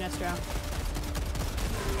 Sinestro.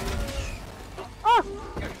 Oh!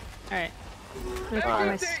 Alright. I'm gonna call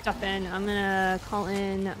my stuff in. I'm gonna call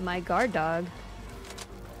in my guard dog.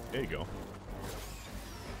 There you go.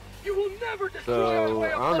 So, I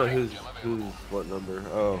don't know who's what number.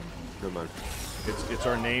 Oh, never mind. It's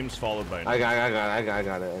our names followed by. I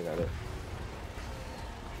got it.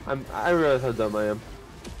 I realize how dumb I am.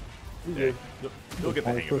 Yeah. You'll get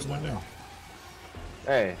the hang of it one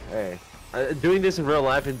day. Hey. Doing this in real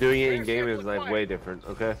life and doing it in game is like way different,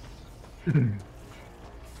 okay?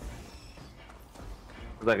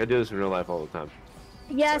 Like I do this in real life all the time.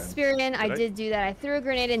 Yes, Spirian, I Did I? did do that. I threw a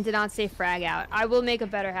grenade and did not say frag out. I will make a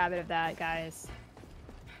better habit of that, guys.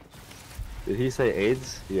 Did he say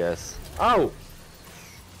AIDS? Yes. Oh!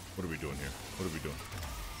 What are we doing here? What are we doing?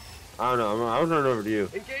 I don't know. I was running over to you.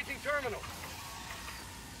 Engaging terminal.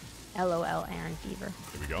 LOL, Aaron Fever.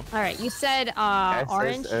 Here we go. All right, you said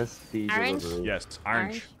orange. SSD Orange? delivery. Yes,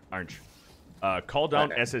 orange. Call down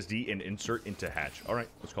SSD and insert into hatch. All right,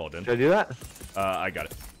 let's call it in. Should I do that? I got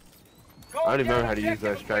it. I don't even remember how to use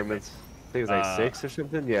those fragments. I think it's like 6 or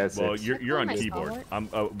something. Yeah, it's Well, 6. you're on Oh my keyboard.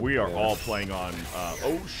 God. We are all playing on.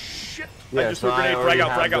 Oh shit! Yeah, I just so threw a grenade.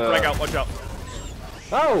 I Frag already out! have Watch out!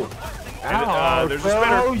 Oh! And, Ow, there's a bro,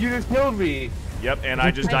 spinner. you just killed me. Yep, and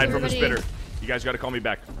I just Hi, died from a everybody. spitter. You guys got to call me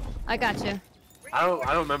back. I got you. I don't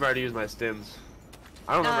remember how to use my stims.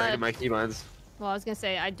 I don't remember any of my keybinds. Well, I was gonna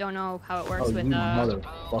say I don't know how it works Oh, with you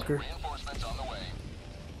motherfucker.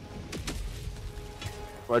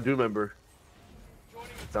 Well, I do remember.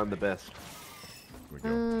 It's on the best. Here we go.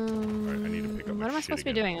 All right, I need to pick up my What am I shit supposed to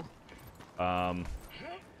be again. doing?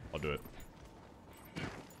 I'll do it.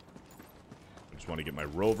 I just want to get my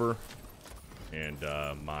rover and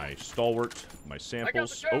my stalwart, my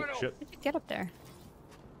samples. Oh shit! Get up there.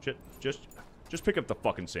 Shit! Just pick up the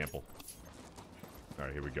fucking sample. All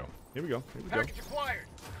right, here we go. Package acquired.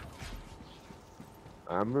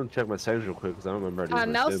 I'm gonna check my settings real quick because I don't remember how to use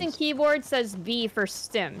my Mouse stims. and keyboard says B for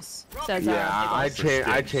stims. Says, Yeah, I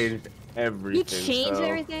stims. changed everything. You changed so-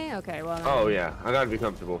 everything? Okay, well. Oh yeah, I gotta be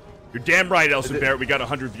comfortable. You're damn right, Elson Barrett. We got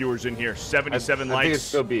 100 viewers in here. 77 I think it's likes.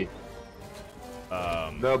 still B.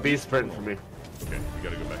 No, B's sprinting for me. Okay, we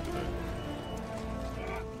gotta go back to that.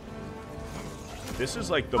 This is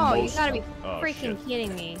like the Oh, most. you gotta be Oh, freaking shit.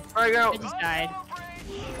 kidding me. I I go. just died.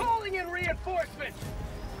 Calling in reinforcements.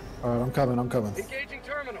 Alright, I'm coming. Engaging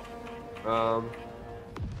terminal.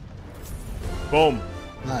 Boom.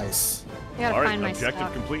 Nice. I gotta All right, find my objective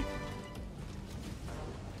stuff. complete.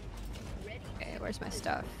 Okay, where's my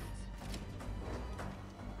stuff?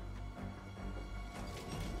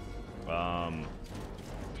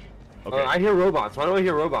 Okay. I hear robots. Why do I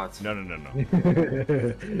hear robots? No.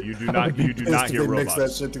 You do not. You do not hear They mix that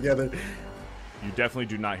robots. shit together. You definitely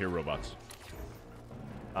do not hear robots.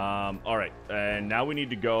 All right, and now we need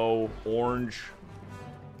to go orange.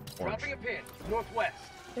 Dropping a pin. Northwest.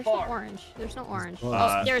 There's no orange. There's no orange.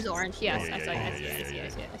 There's orange. Yes, I saw.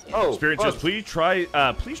 Yes. Oh, Spirian says,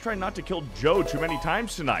 please try not to kill Joe too many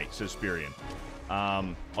times tonight, says Spirian.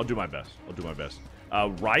 I'll do my best.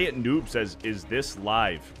 Riot Noob says, is this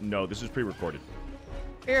live? No, this is pre-recorded.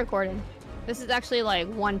 Pre-recorded. This is actually like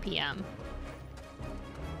 1 p.m.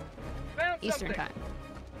 Eastern time.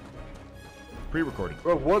 Pre-recorded.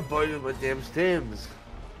 Bro, what button with damn stems?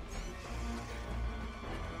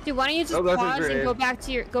 Dude, why don't you just pause and go back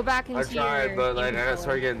into your I tried, but like I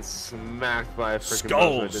started getting smacked by a freaking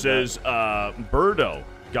Skull says, Birdo,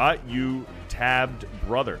 got you tabbed,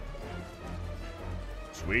 brother.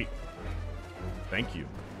 Sweet. Thank you.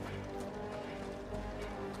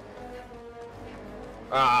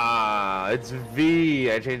 It's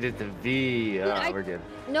V. I changed it to V. We're good.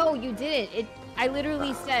 No, you didn't. I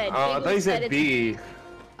literally said. Oh, I thought you said B.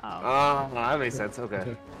 Oh. That makes sense.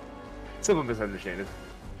 Okay. Simple misunderstanding.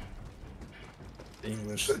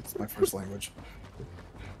 English. It's my first language.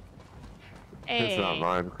 Hey. It's not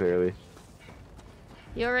mine, clearly.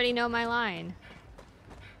 You already know my line.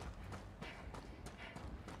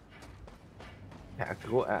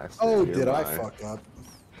 Tactical ass. Oh, did I fuck up?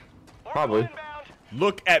 Probably.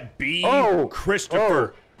 Look at B.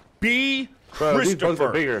 Christopher. B. Bro,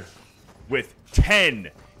 Christopher. Bigger. With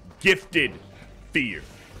 10 gifted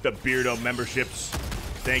FearTheBeardo memberships.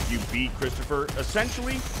 Thank you, B. Christopher.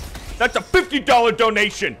 Essentially, that's a $50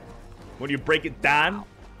 donation. When you break it down,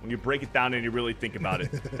 and you really think about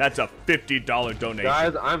it, that's a $50 donation.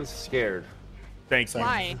 Guys, I'm scared. Thank you.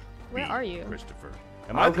 Why? Where B. are you? Christopher.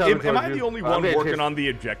 Am I the only one working on the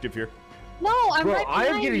objective here? No, I'm Bro, right behind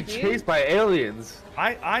I am getting you, chased by aliens.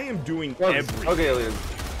 I am doing everything. Okay, aliens.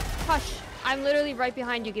 Hush. I'm literally right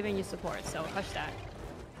behind you giving you support, so hush that.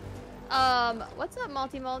 What's up,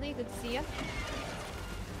 Malty? Good to see ya.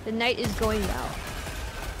 The night is going well.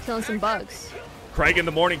 Killing some bugs. Craig in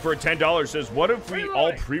the morning for $10 says, what if we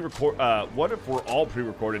all pre-record? What if we're all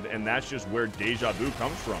pre-recorded and that's just where deja vu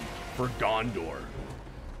comes from for Gondor?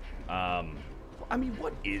 I mean,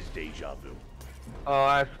 what is deja vu? Oh,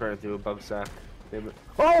 I ran through a bug sack. Damn it.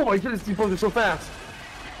 Oh my goodness, these bugs are so fast.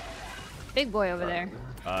 Big boy over there.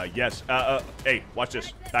 Yes. Hey, watch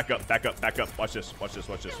this. Back up. Watch this.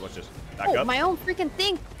 Back up. My own freaking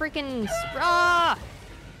thing. Freaking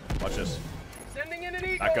Watch this. Sending in an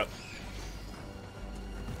eagle. Back up.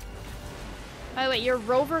 By the way, your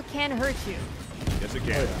rover can hurt you. Yes, it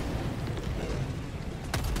can.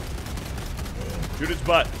 Shoot its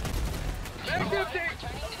butt.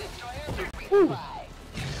 Woo. There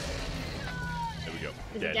we go.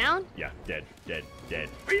 Is Dead. it down? Yeah, dead.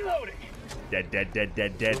 Reloading.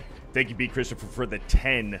 Dead. Thank you, B. Christopher, for the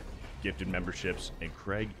 10 gifted memberships, and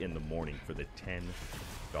Craig in the morning for the $10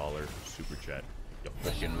 super chat. You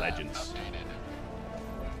freaking legends.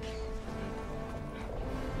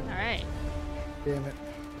 All right. Damn it.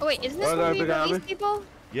 Oh wait, isn't this when we release people?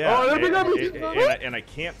 Yeah, Oh, and I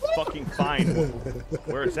can't fucking find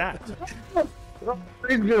where it's at.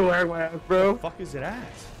 He's gonna whack my ass, bro. Where the fuck is it at?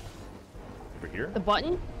 Over here? The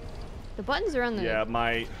button? The buttons are on the. Yeah,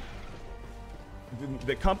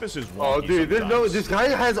 the compass is wonky. Oh, dude, this guy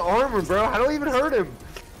has armor, bro. I don't even hurt him.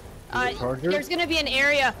 There's gonna be an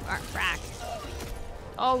area. Frack.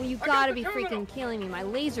 Oh, you gotta be freaking killing me. My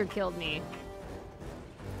laser killed me.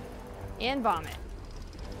 And vomit.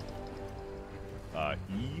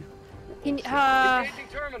 E. Can, Engaging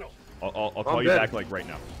terminal. I'll call you back like right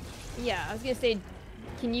now. Yeah, I was gonna say,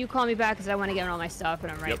 can you call me back because I want to get all my stuff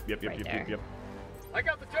and I'm right. Yep. I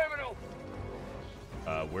got the terminal.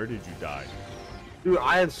 Where did you die? Dude,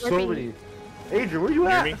 I have so many. Adrian, where you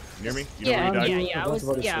at? Near me? You know where you died? I was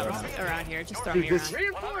around here. Just throw me around.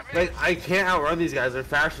 Like, I can't outrun these guys. They're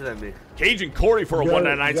faster than me. Cajun Corey for a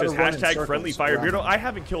 199 says run in hashtag circles friendly FireBeardo. I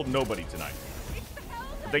haven't killed nobody tonight.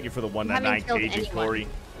 Thank you for the 199, Cajun Corey.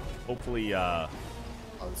 Hopefully, I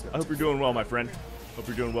hope you're doing well, my friend. Hope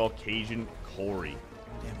you're doing well, Cajun Corey.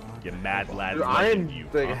 You mad lad. Dude, I am you,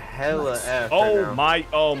 like hella F.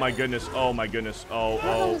 Oh my goodness. Oh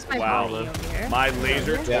wow. My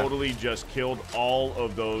laser totally just killed all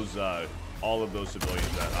of those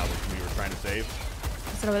civilians that we were trying to save.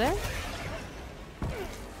 Is it over there?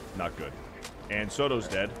 Not good. And Soto's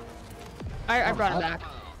dead. I brought him back.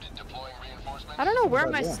 I don't know where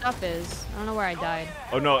my stuff is. I don't know where I died.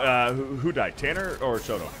 Oh no, who died? Tanner or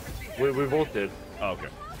Soto? We both did. Oh, okay.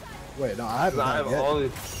 Wait, no, I haven't yet. all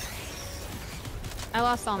these. I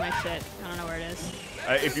lost all my shit. I don't know where it is.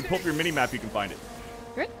 If you pull up your mini map, you can find it.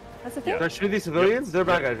 Really? That's the thing? Can I shoot these civilians? They're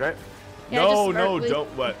bad guys, right? Yeah, no, just don't.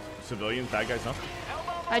 What? Civilians, bad guys, no?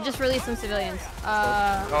 I just released some civilians.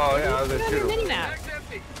 Oh yeah, I was gonna shoot him. Minimap.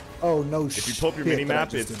 Oh no! If you pull up your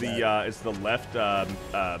minimap, it's the left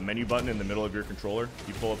menu button in the middle of your controller.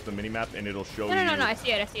 You pull up the minimap and it'll show you. No, I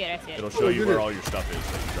see it. It'll show you where all your stuff is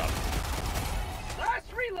that you dropped.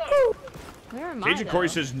 Last reload. Where am I? Agent Corey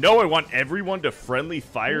says, "No, I want everyone to friendly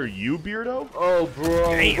fire you, Beardo." Oh,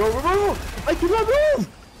 bro. Damn. Bro. I cannot move.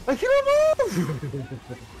 I cannot move.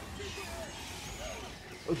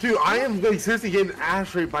 Dude, I am like seriously getting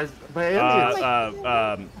ass raped by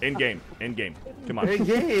aliens. In game. Come on. In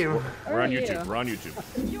game. We're on YouTube. We're on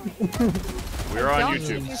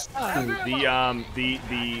YouTube.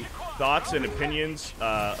 The thoughts and opinions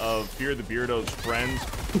of FearTheBeardo's friends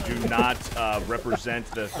do not represent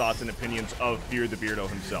the thoughts and opinions of FearTheBeardo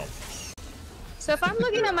himself. So if I'm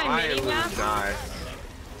looking at my mini map,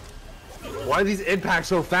 why are these impacts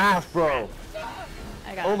so fast, bro?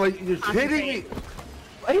 I got Oh my, you're kidding me!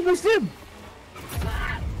 I missed him!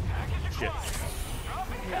 Shit.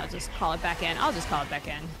 Yeah, I'll just call it back in.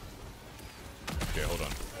 Okay, hold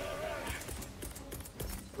on.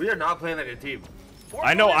 We are not playing like a team.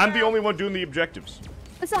 I know, I'm the only one doing the objectives.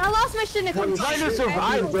 Listen, I lost my shit in a I'm trying to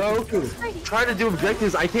survive, bro. Trying to do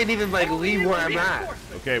objectives. I can't even like leave where I'm at.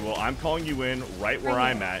 Okay, well, I'm calling you in right where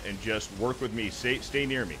I'm at and just work with me. Stay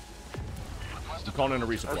near me. I'm calling in a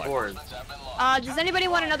resupply. Does anybody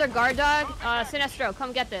want another guard dog? Sinestro,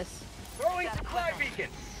 come get this. Throwing supply beacon.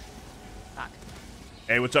 Fuck.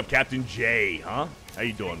 Hey, what's up, Captain J, huh? How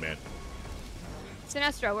you doing, man?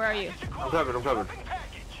 Sinestro, where are you? I'm coming.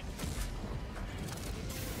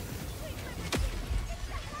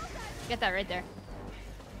 Get that right there.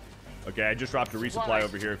 Okay, I just dropped a resupply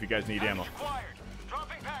over here if you guys need ammo.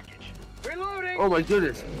 Dropping package. Reloading. Oh my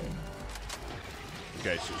goodness.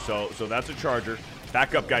 Okay, so that's a charger.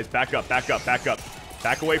 Back up, guys. Back up.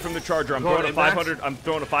 Back away from the charger. I'm throwing a 500. I'm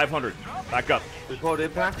throwing a 500. Back up. We called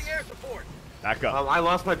impact. Back up. I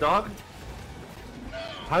lost my dog.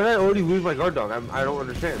 How did I already lose my guard dog? I don't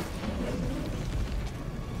understand.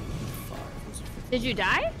 Did you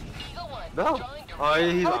die? No. Oh,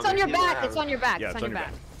 It's on your back. It's on your back. Yeah, It's on your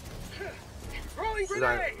back.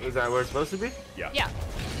 Is that where it's supposed to be? Yeah. Yeah.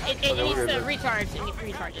 It needs to recharge and it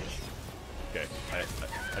recharges. Okay.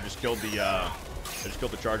 I just killed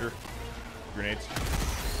the charger. Grenades.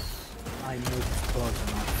 I know these bugs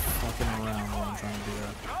are not fucking around while I'm trying to do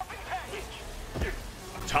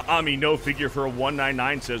that. Tommy, no figure for a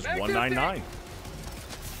 199 says 199.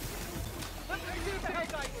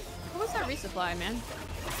 What was that resupply, man?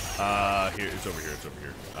 Here, it's over here.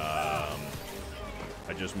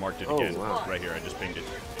 I just marked it again. Wow. Right here. I just pinged it.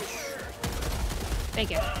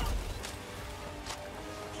 Thank you.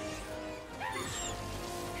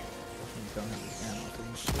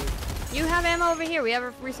 You have ammo over here. We have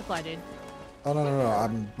a resupply, dude. Oh no!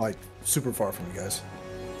 I'm like super far from you guys.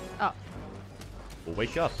 Oh. Well,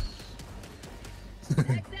 wake up.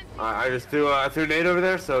 I just threw a nade over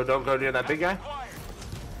there, so don't go near that big guy.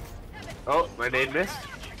 Oh, my nade missed.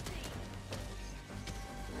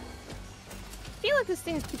 I feel like this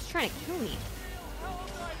thing keeps trying to kill me.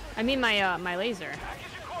 I mean my laser.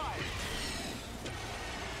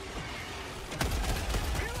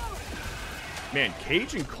 Man,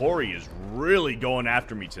 Cajun Corey is really going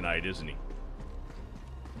after me tonight, isn't he?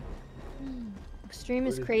 Extreme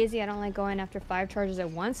is crazy. I don't like going after 5 charges at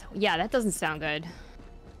once. Yeah, that doesn't sound good.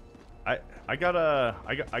 I got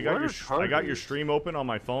your stream open on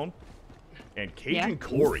my phone, and Cajun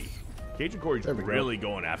Corey's really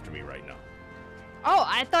going after me right now. Oh,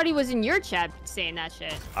 I thought he was in your chat saying that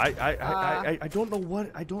shit. I don't know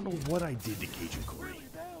what I did to Cajun Corey.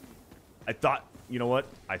 I thought, you know what?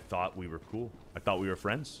 I thought we were cool. I thought we were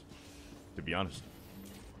friends, to be honest.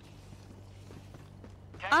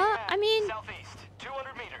 I mean, Southeast,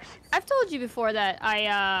 200 meters. I've told you before that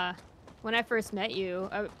when I first met you,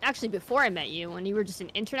 actually before I met you, when you were just an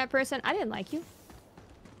internet person, I didn't like you.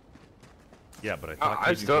 Yeah, but I thought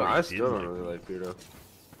I still don't really like Beardo.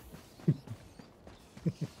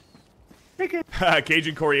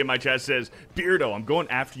 Cajun Corey in my chat says, Beardo, I'm going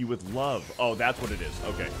after you with love. Oh, that's what it is.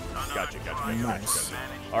 Okay. Gotcha. Nice.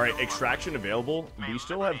 All right, extraction available. We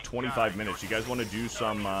still have 25 minutes. You guys want to do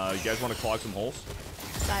some, you guys want to clog some holes?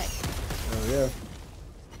 Oh yeah.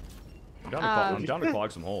 I'm down to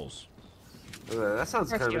clog some holes. That sounds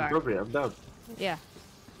kind of appropriate. I'm down. Yeah.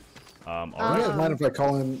 All Do right. you guys mind if I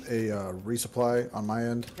call in a resupply on my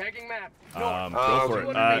end? Tagging map. Go for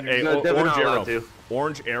it. Hey, no, definitely Orange not allowed Arrow. to.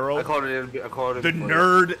 Orange Arrow. I called it in. The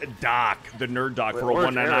Nerd Doc. The Nerd Doc for a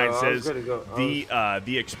Orange 199 Arrow, I was says gonna go-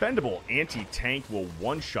 the expendable anti-tank will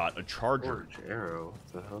one-shot a charger. Orange Arrow.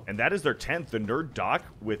 What the hell? And that is their 10th. The Nerd Doc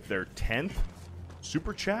with their 10th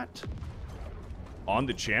super chat on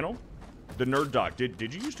the channel? The Nerd Doc. Did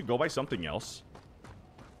you used to go by something else?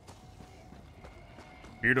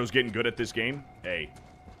 Beardo's getting good at this game? Hey.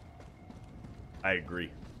 I agree.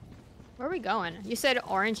 Where are we going? You said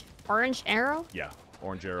orange arrow? Yeah,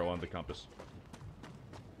 orange arrow on the compass.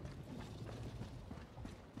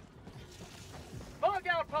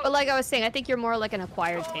 But like I was saying, I think you're more like an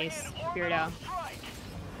acquired taste, Beardo.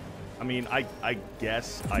 I mean, I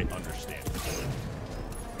guess I understand.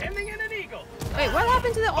 Wait, what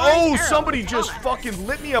happened to the orange arrow? Somebody just fucking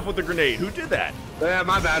lit me up with a grenade. Who did that? Yeah,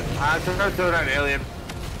 my bad. I tried to throw it at an alien.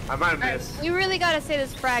 I might have missed. You really gotta say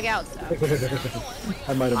this frag out stuff.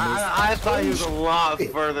 I might have missed. I thought he was a lot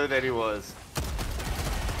further than he was.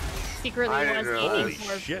 Secretly I was didn't aiming realize.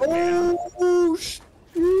 for. Shit, man. Oh, shit.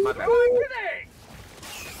 My bad.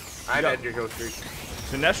 I did your go streak.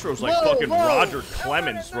 Sinestro's like Whoa, fucking whoa. Roger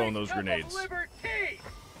Clemens throwing those grenades.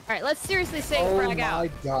 Alright, let's seriously say Oh frag my out.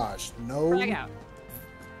 gosh. No. Frag out.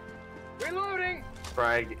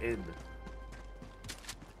 Frag in.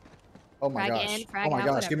 Oh my Frag gosh. in, frag Oh my out,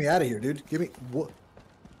 gosh. whatever. Get me out of here, dude. Give me. What?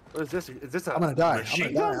 What is this? Is this a I'm gonna die. I'm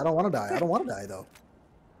machine gonna die. gun? I don't want to die. I don't want to die though.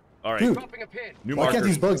 All right. Dude. New Why marker. can't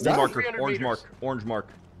these bugs New die? marker. Orange mark. Orange mark.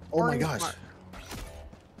 Oh my Orange gosh. mark.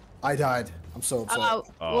 I died. I'm so upset. Oh,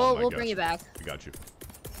 Oh my we'll gosh. bring you back. I got you.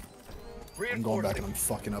 I'm going back and I'm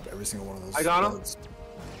fucking up every single one of those. I got him. bugs.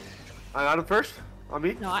 I got him first. On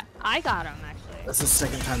me. No, I got him actually. That's the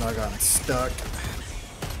second time that I got stuck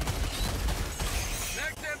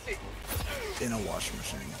in a washing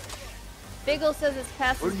machine. Biggles says it's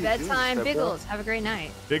past What his are you doing, bedtime. step bro? Biggles, have a great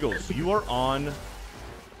night. Biggles, you are on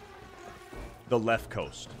the left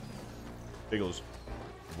coast. Biggles,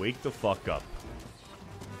 wake the fuck up.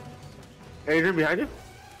 Adrian behind you.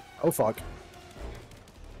 Oh fuck.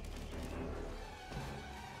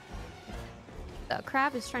 The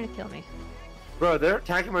crab is trying to kill me. Bro, they're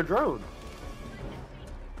attacking my drone.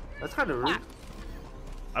 That's kind of rude.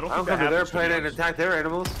 I don't I think don't that come to their happens. planet and attack their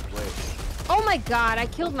animals. Wait. Oh my god, I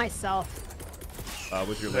killed myself.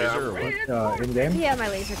 With your Yeah. laser or what? In game? Yeah, my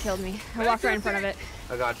laser killed me. I walked right in front of it.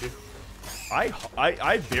 I got you.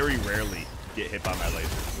 I very rarely get hit by my laser.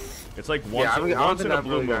 It's like once, Yeah, I don't once think in a I've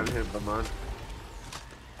blue really moon. gotten hit by mine.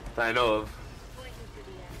 That I know of.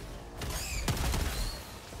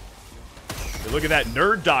 Hey, look at that.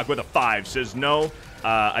 Nerd Doc with a 5 says no.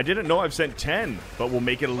 I didn't know I've sent 10, but we'll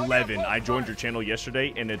make it 11. I joined your channel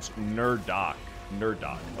yesterday, and it's Nerd Doc. Nerd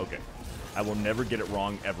Doc. Okay. I will never get it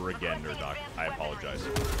wrong ever again, Nerd Doc. I apologize.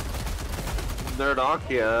 Nerdoc?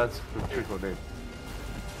 Yeah, that's a pretty cool name.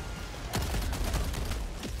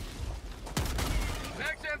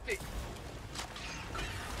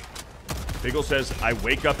 Biggle says, I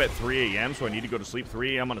wake up at 3 a.m., so I need to go to sleep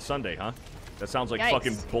 3 a.m. on a Sunday, huh? That sounds like Yikes.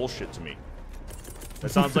 fucking bullshit to me. That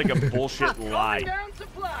sounds like a bullshit lie.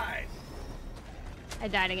 I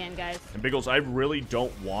died again, guys. And Biggles, I really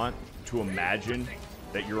don't want to imagine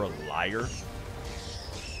that you're a liar,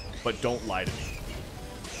 but don't lie to me.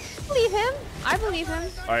 Believe him. I believe him.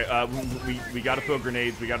 All right, we gotta throw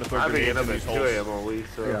grenades. We gotta throw I've been grenades getting in up these at 2 holes. a.m. all week,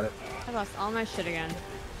 Got so. it. I lost all my shit again.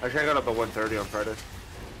 Actually, I got up at 1:30 on Friday.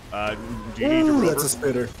 Do you need your Ooh, rover? that's a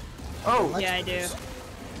spitter. Oh! Yeah, I do.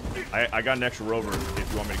 I got an extra rover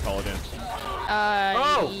if you want me to call it in.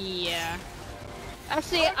 Oh! Yeah.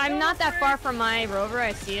 Actually, I'm not that far from my rover.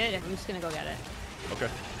 I see it. I'm just gonna go get it. Okay.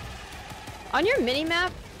 On your mini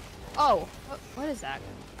map. Oh, what is that?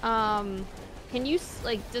 Can you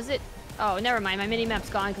like? Does it? Oh, never mind. My mini map's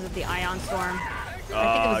gone because of the ion storm. I think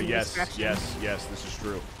it was a Yes, distraction. yes, this is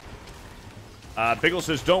true. Biggle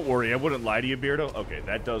says, don't worry, I wouldn't lie to you, Beardo. Okay,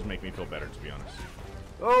 that does make me feel better, to be honest.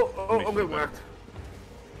 Oh, Makes I'm me getting better. whacked.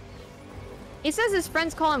 He says his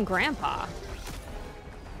friends call him Grandpa.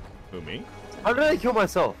 Who, me? How did I kill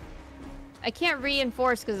myself? I can't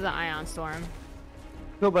reinforce because of the ion storm.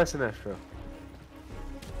 Killed by Sinestro.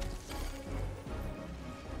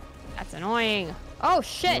 That's annoying. Oh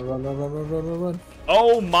shit! Run, run, run, run, run, run, run.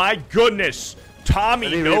 Oh my goodness! Tommy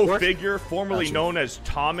Any No reinforce? Figure, formerly Gotcha. known as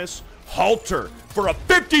Thomas Halter, for a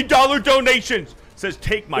 $50 donation, says,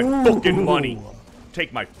 take my fucking money.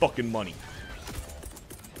 Take my fucking money.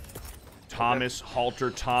 Thomas Halter,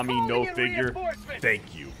 Tommy No Figure,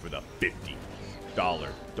 thank you for the $50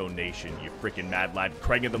 donation, you freaking mad lad.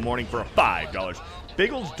 Craig in the morning for a $5.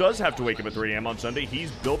 Biggles does have to wake up at 3 a.m. on Sunday.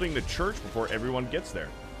 He's building the church before everyone gets there.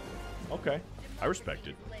 Okay. I respect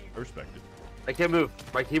it. I respect it. I can't move.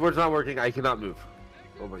 My keyboard's not working. I cannot move.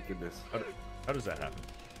 Oh my goodness. How does that happen?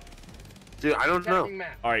 Dude, I don't know.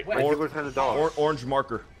 All right, My keyboard's kind of dull. orange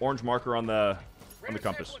marker on the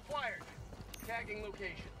compass.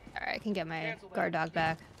 Alright, I can get my guard dog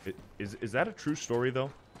back. Is that a true story though?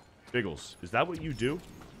 Biggles, is that what you do?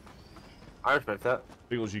 I respect that.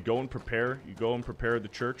 Biggles, you go and prepare the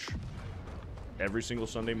church every single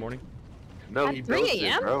Sunday morning? No, At he 3 builds it,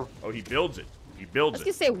 a.m.? bro. Oh, he builds it. He I builds was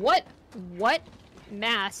it. gonna say, what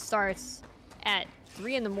mass starts at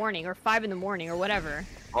 3 in the morning or 5 in the morning or whatever?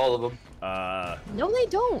 All of them. No, they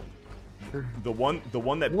don't. The one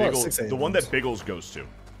that Well, Biggles 6 a.m. the one that Biggles goes to.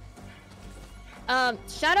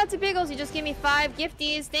 Shout out to Biggles. He just gave me 5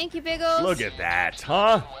 gifties. Thank you, Biggles. Look at that,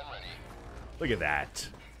 huh? Look at that.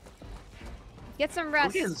 Get some I'm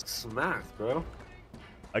rest. getting smacked, bro.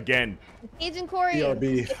 Again, Cajun Corey.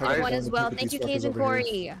 BRB. Get I one got as one well. to Thank you, put these Cajun fuckers over Corey.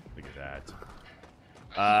 here. look at that.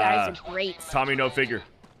 You guys are great. Tommy No Figure.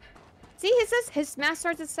 See, he says his mass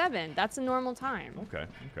starts at 7. That's a normal time. Okay.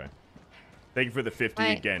 Thank you for the 50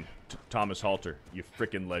 Right. again, Thomas Halter. You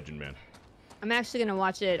freaking legend, man. I'm actually gonna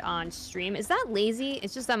watch it on stream. Is that lazy?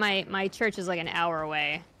 It's just that my church is like an hour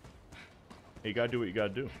away. Hey, you gotta do what you gotta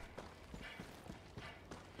do.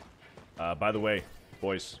 By the way,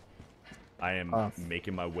 boys, I am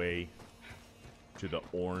making my way to the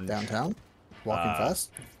orange. Downtown? Walking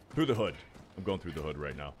fast? Through the hood. I'm going through the hood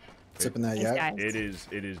right now. Sipping that Thanks, yak? guys.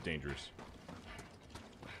 It is dangerous.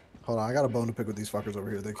 Hold on, I got a bone to pick with these fuckers over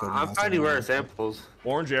here. They killed me I'm last finding time. rare samples.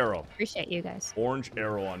 Orange arrow. Appreciate you guys. Orange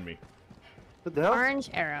arrow on me. What the hell?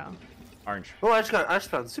 Orange arrow. Orange. Oh, I just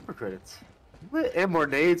found super credits. And more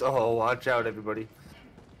nades. Oh, watch out, everybody.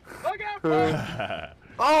 Look out,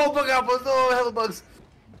 Oh, bug out, bugs. Oh, hella bugs.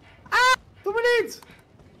 Ah, too many nades.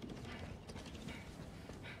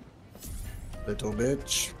 Little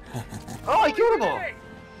bitch. Oh, I killed them all.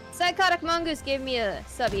 Psychotic Mongoose gave me a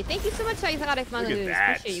subby. Thank you so much, Psychotic Mongoose.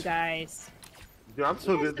 that. Appreciate you guys. Dude, I'm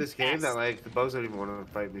so You guys good at the this game that best. like the bugs don't even want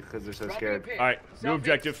to fight me because they're so scared. All right, new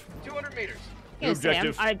objective. 200 meters. New Gonna say,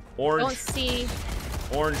 objective. I Orange. don't see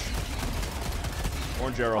Orange.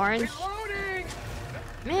 Orange arrow. orange. Loading.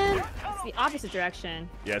 Man, it's the opposite direction.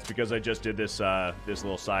 Yeah, it's because I just did this this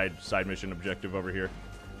little side mission objective over here.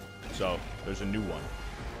 So there's a new one.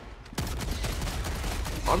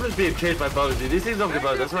 I'm just being chased by bugs, dude. These things don't get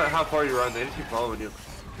bugs. That's not how far you run. They just keep following you.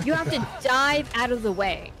 You have to dive out of the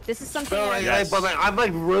way. This is something But, that like, Yes. but like, I'm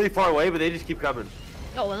like really far away, but they just keep coming.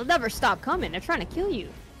 oh, well, they'll never stop coming. They're trying to kill you.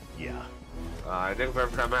 Yeah. I think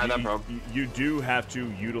every time I had that problem. You do have to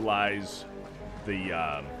utilize the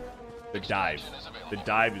dive. The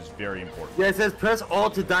dive is very important. Yeah, it says press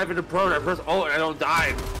alt to dive into prone. I press alt and I don't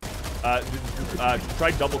dive.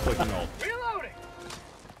 Try double clicking alt. Reloading.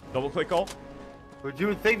 Double click alt. But you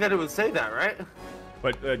would think that it would say that, right?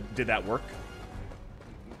 But did that work?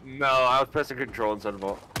 No, I was pressing control instead of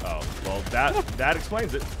alt. Oh, well that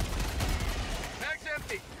explains it. Mag's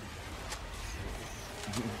empty.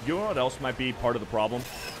 You know what else might be part of the problem?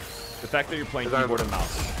 The fact that you're playing keyboard and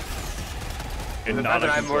mouse. And The not fact that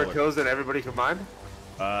a I have more controller. kills than everybody combined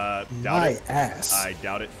Doubt My it. ass. I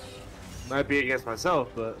doubt it. might be against myself,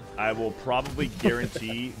 but I will probably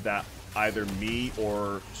guarantee that either me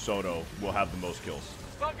or Soto will have the most kills.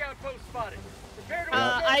 Bug outpost spotted. Prepare to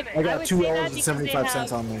I exterminate. I got would 2 say that L's and because 75 they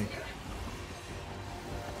cents have- on me.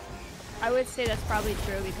 I would say that's probably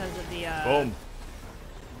true because of the Boom.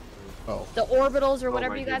 Oh. the orbitals or oh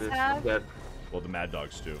whatever my you guys goodness, have. I'm dead. Well, the Mad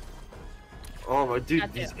Dogs too. Oh my dude,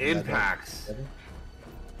 Got these you. impacts.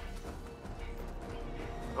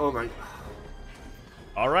 Oh my,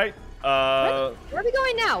 All right. Where are we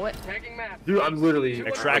going now? What? Tagging map. dude, I'm literally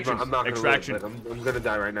Extraction. I'm not gonna Extraction. Live, but I'm gonna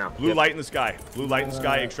die right now. Blue Yep. light in the sky. Blue light in the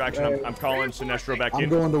sky. Extraction. I'm calling Sinestro back I'm in.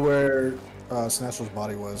 going to where Sinestro's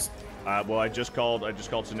body was. Well, I just called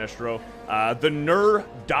Sinestro. The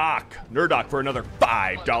Nerdoc for another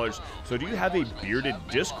 $5. So do you have a bearded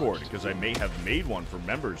Discord? Because I may have made one for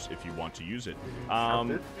members if you want to use it.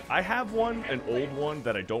 I have one, an old one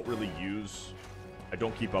that I don't really use. I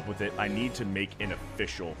don't keep up with it. I need to make an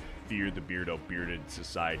official FearTheBeardo Bearded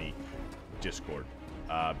Society Discord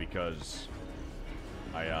because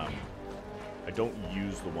I don't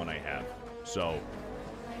use the one I have. So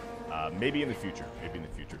maybe in the future. Maybe in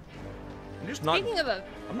the future. I'm just not. Speaking of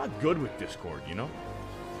I'm not good with Discord, you know.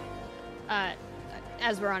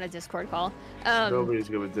 as we're on a Discord call. Nobody's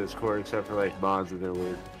good with Discord except for like mods and they're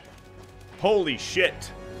weird. Holy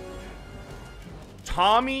shit!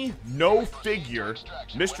 Tommy No Figure,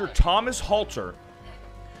 Mr. Thomas Halter,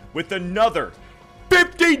 with another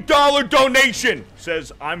 $50 donation,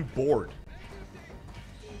 says I'm bored.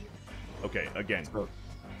 Okay, again,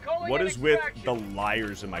 Calling what in is with extraction. the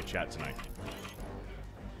liars in my chat tonight?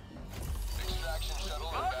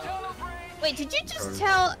 Wait, did you just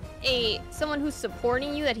tell someone who's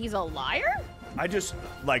supporting you that he's a liar? I just,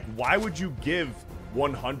 like, why would you give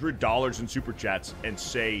 $100 in super chats and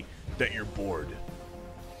say that you're bored?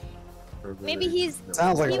 Maybe he's.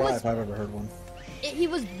 Sounds like he a lie was- if I've ever heard one. he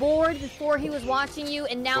was bored before he was watching you,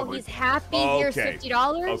 and now he's happy. Here's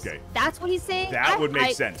 $50. Okay. That's what he's saying. That would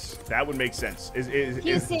make sense. That would make sense.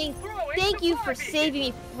 He's saying, "Thank you for saving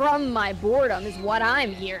me from my boredom," is what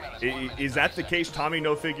I'm hearing. Is that the case, Tommy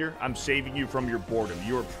No Figure? I'm saving you from your boredom.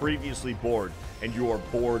 You were previously bored, and you are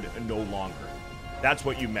bored no longer. That's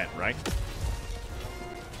what you meant, right?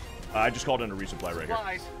 I just called in a resupply right here.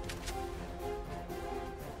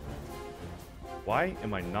 Why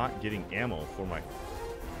am I not getting ammo for my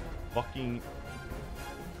fucking...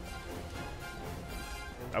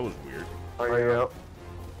 That was weird. Oh,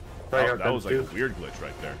 that was like a weird glitch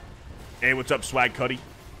right there. Hey, what's up, Swag Cuddy?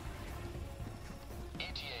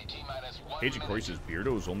 Agent Corey says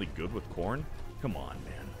Beardo is only good with corn? Come on,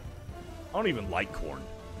 man. I don't even like corn.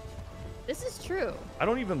 This is true. I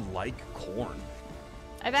don't even like corn.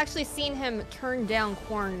 I've actually seen him turn down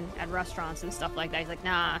corn at restaurants and stuff like that. He's like,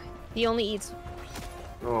 nah, he only eats...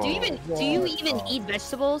 Do you even eat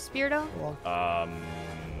vegetables, Beardo? I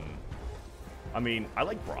mean, I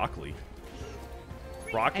like broccoli.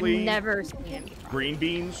 Broccoli. I've never seen him eat broccoli. Green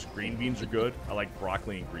beans. Green beans are good. I like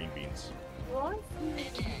broccoli and green beans.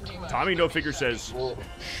 Tommy No Figure says,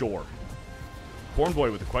 sure. Corn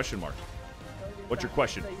Boy with a question mark. What's your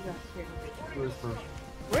question?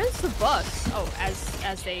 Where's the bus? Oh,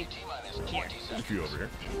 as they here. There's a few over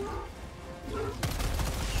here.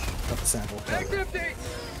 Got the sample.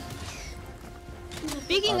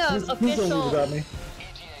 Speaking of official,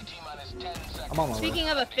 I'm on my way. speaking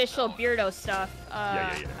of official Beardo stuff,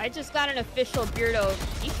 I just got an official Beardo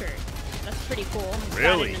T-shirt. That's pretty cool. Just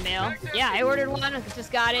got it in the mail. Yeah, I ordered one.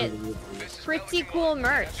 Just got it. Pretty cool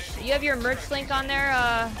merch. You have your merch link on there,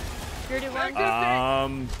 Bearded One?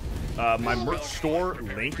 My merch store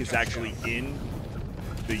link is actually in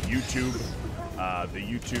the YouTube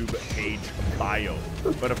page bio.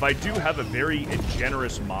 But if I do have a very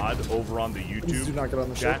generous mod over on the YouTube do not get on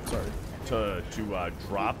the chat show. Sorry. to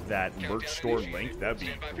drop that merch store link, that'd be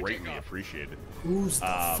greatly appreciated. Who's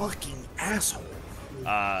the fucking asshole?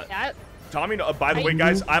 Tommy, by the way,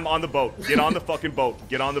 guys, I'm on the boat. Get on the fucking boat.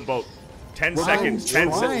 Get on the boat. 10 seconds.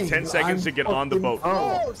 10 seconds to get on the boat.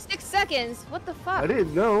 Oh, 6 seconds. What the fuck? I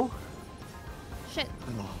didn't know. Shit.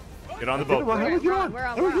 Get on the boat. How do we get on?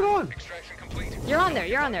 How do we get on? You're on there.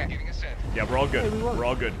 You're on there. Yeah, we're all good. We're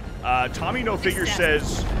all good. Tommy No Figure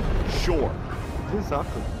says, sure. This is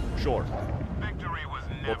awesome. Sure.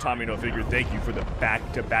 Well, Tommy No Figure, thank you for the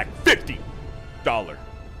back-to-back $50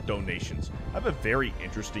 donations. I have a very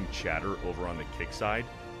interesting chatter over on the Kick side.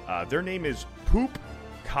 Their name is Poop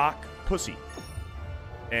Cock Pussy.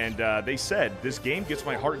 And they said, this game gets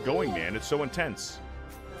my heart going, man. It's so intense.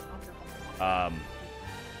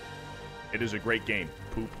 It is a great game.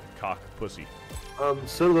 Poop Cock Pussy.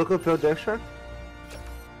 So local failed extract?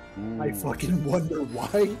 I fucking wonder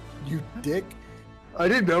why, you dick. I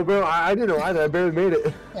didn't know, bro. I didn't know either. I barely made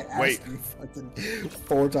it. Wait. Fucking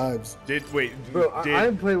 4 times. Bro,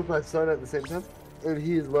 I'm playing with my son at the same time, and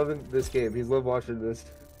he's loving this game. He's loved watching this.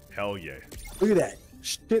 Hell yeah. Look at that.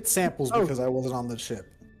 Shit samples because I wasn't on the ship.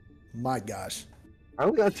 My gosh. I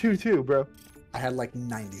only got 2 too, bro. I had like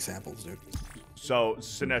 90 samples, dude. So,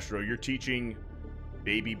 Sinestro, you're teaching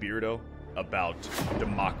baby Beardo about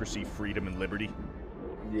democracy, freedom, and liberty?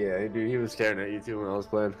 Yeah, dude, he was staring at you too when I was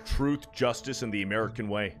playing. Truth, justice, and the American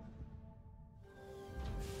way.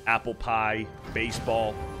 Apple pie,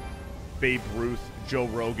 baseball, Babe Ruth, Joe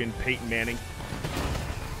Rogan, Peyton Manning.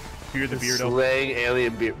 Fear the Beardo. Slaying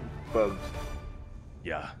alien bugs.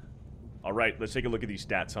 Yeah. All right, let's take a look at these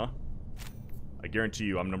stats, huh? I guarantee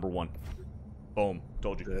you I'm number 1. Boom.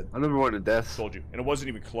 Told you. I'm number 1 in deaths. Told you. And it wasn't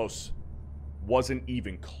even close. Wasn't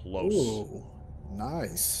even close. Ooh,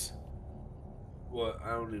 nice. What?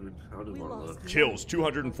 I don't even want to look. Kills,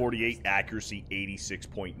 248. Accuracy,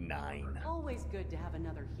 86.9. Always good to have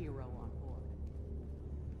another hero on board.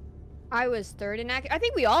 I was 3rd in accuracy. I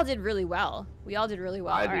think we all did really well. We all did really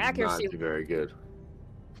well. I Our did accuracy. not do very good.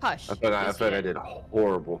 Hush. I thought I did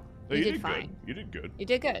horrible. No, You you did did fine. good. You did good. You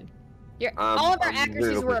did good. All of our I'm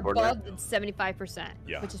accuracies gonna were go for above Fortnite. the 75%,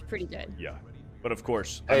 Yeah. which is pretty good. Yeah. But of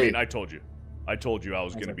course, Hey. I mean, I told you. I told you I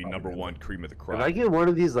was going to be number 1 cream of the If crop. I get one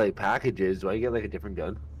of these like packages, do I get like a different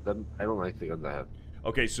gun? I don't like the guns I have.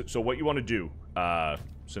 Okay, so what you want to do,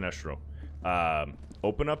 Sinestro,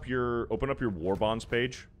 open up your War Bonds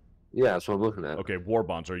page. Yeah, that's what I'm looking at. Okay, War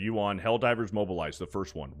Bonds. Are you on Helldivers Mobilized, the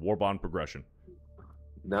first one? War Bond Progression.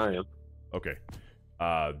 Now I am. Okay.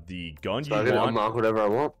 The gun So I you can want. unlock whatever I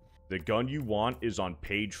want. The gun you want is on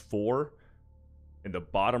page 4, in the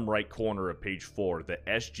bottom right corner of page 4, the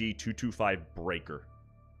SG-225 Breaker.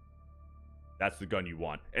 That's the gun you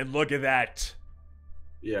want. And look at that.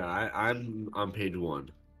 Yeah, I'm on page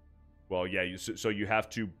 1. Well, yeah. So you have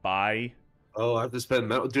to buy. Oh, I have to spend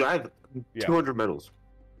metal. Dude, I have 200 medals.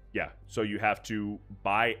 Yeah. So you have to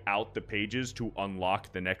buy out the pages to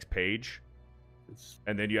unlock the next page,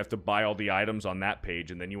 and then you have to buy all the items on that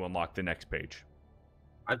page, and then you unlock the next page.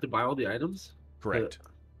 I have to buy all the items? Correct.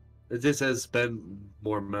 It just says spend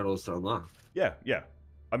more medals to unlock. Yeah, yeah.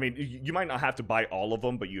 I mean, you might not have to buy all of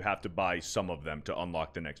them, but you have to buy some of them to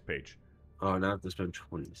unlock the next page. Oh, now I have to spend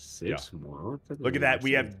 26 more. Look at that.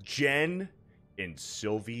 We have Jen and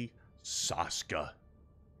Sylvie Saska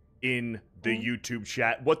in the YouTube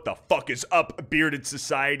chat. What the fuck is up, Bearded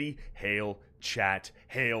Society? Hail, chat.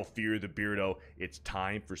 Hail, FearTheBeardo. It's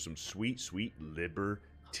time for some sweet, sweet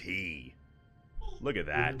liberty. Look at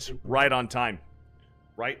that. Right on time.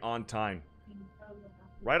 Right on time.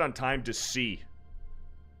 Right on time to see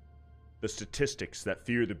the statistics that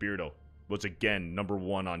FearTheBeardo was again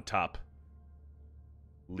 #1 on top.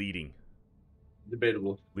 Leading.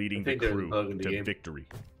 Debatable. Leading the crew to victory.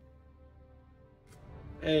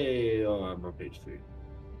 Hey, oh, I'm on page 3.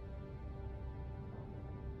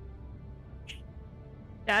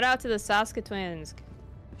 Shout out to the Saska twins.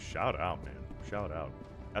 Shout out, man. Shout out.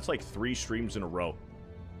 That's like 3 streams in a row.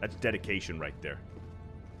 That's dedication right there.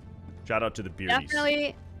 Shout out to the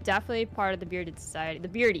Beardies. Definitely part of the Bearded Society. The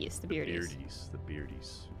Beardies. The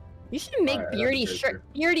Beardies. You should make Beardy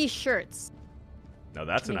shirts. Now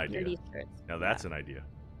that's an idea. Now that's an idea.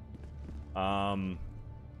 All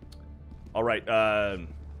right.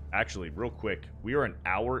 Actually, real quick, we are 1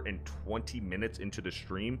 hour and 20 minutes into the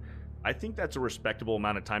stream. I think that's a respectable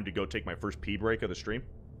amount of time to go take my first pee break of the stream.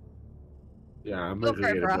 Yeah, I'm gonna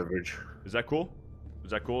get a beverage. Is that cool?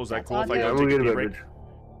 Is that cool? Is that That's cool if I awesome. go take a pee beverage.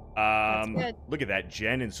 break? Look at that.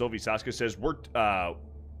 Jen and Sylvie Saska says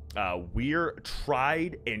we're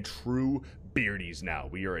tried and true beardies now.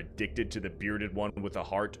 We are addicted to the bearded one with a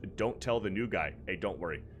heart. Don't tell the new guy. Hey, don't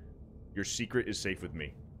worry. Your secret is safe with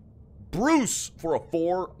me. Bruce, for a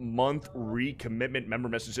 4-month recommitment member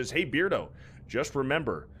message, says, hey, Beardo, just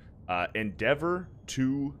remember, endeavor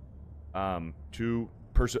to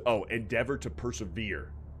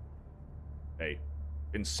persevere. Hey,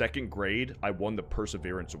 in 2nd grade, I won the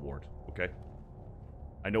Perseverance Award, okay?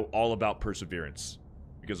 I know all about perseverance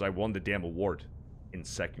because I won the damn award in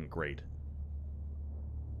 2nd grade.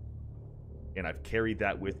 And I've carried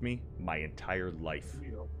that with me my entire life.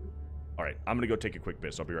 All right, I'm going to go take a quick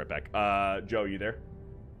piss. I'll be right back. Joe, you there?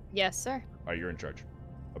 Yes, sir. All right, you're in charge.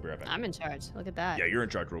 I'll be right back. I'm in charge. Look at that. Yeah, you're in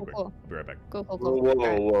charge real quick. Cool. I'll be right back. Cool.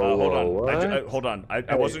 Whoa, Hold on.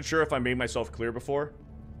 I wasn't sure if I made myself clear before.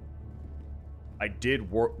 I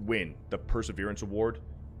did win the Perseverance Award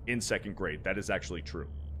in 2nd grade. That is actually true.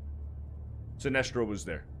 Sinestro was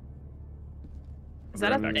there. Is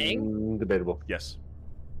that a thing? Debatable. Yes.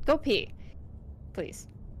 Go pee. Please.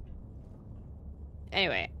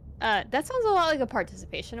 Anyway, that sounds a lot like a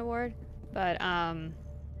participation award, but Damn.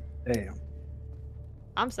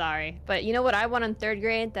 I'm sorry, but you know what I won in 3rd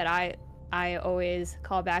grade that I always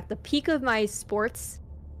call back? The peak of my sports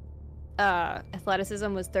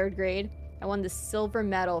athleticism was 3rd grade. I won the silver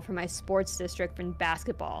medal for my sports district in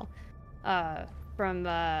basketball from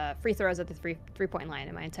free throws at the three-point line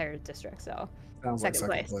in my entire district. So Sounds like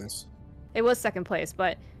second place. It was 2nd place,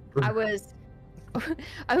 but I was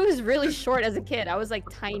really short as a kid. I was like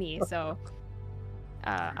tiny, so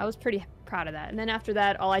I was pretty proud of that. And then after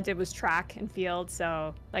that, all I did was track and field.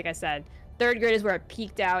 So like I said, 3rd grade is where I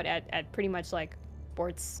peaked out at pretty much like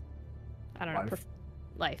sports. I don't know,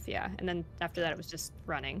 life, yeah. And then after that, it was just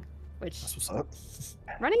running, which That's what's up.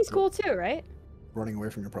 running's cool too, right? Running away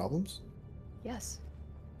from your problems? Yes,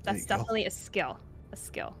 There that's you go. definitely a skill. A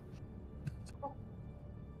skill.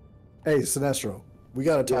 Hey, Sinestro, we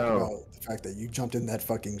gotta talk Yo. about the fact that you jumped in that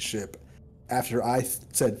fucking ship after I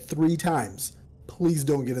said 3 times, please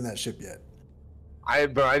don't get in that ship yet. I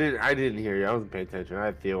didn't hear you. I wasn't paying attention. I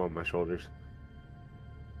had Theo on my shoulders.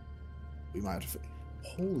 We might have to...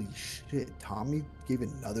 Holy shit, Tommy gave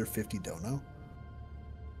another 50 dono?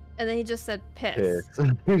 And then he just said piss.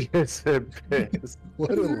 He just said piss.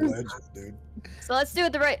 What a legend, dude. So let's do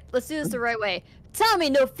this the right way. Tommy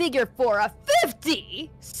No Figure for a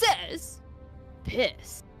 50 says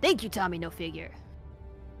piss. Thank you, Tommy No Figure.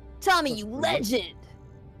 Tommy, you legend.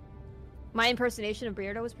 My impersonation of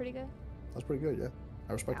Beardo was pretty good. That's pretty good, yeah.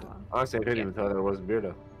 I respect it. well, Honestly, I couldn't Yeah. even tell that it wasn't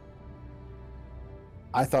Beardo.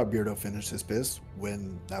 I thought Beardo finished his piss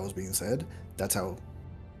when that was being said. That's how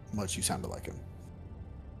much you sounded like him.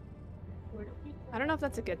 I don't know if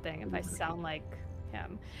that's a good thing if I sound like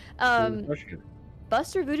him. Question.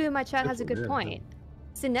 Buster Voodoo in my chat has a good Yeah. point.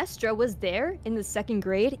 Sinestro was there in the 2nd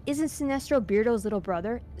grade. Isn't Sinestro Beardo's little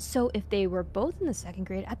brother? So if they were both in the 2nd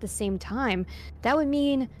grade at the same time, that would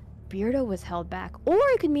mean Beardo was held back. Or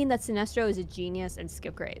it could mean that Sinestro is a genius and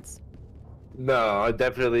skip grades. No, I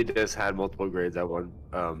definitely just had multiple grades at one.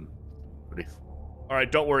 All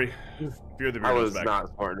right, don't worry. Fear the I Beardo's was back.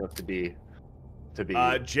 not smart enough to be.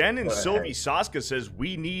 Jen and Sylvie Saska says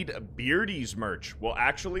we need Beardy's merch. Well,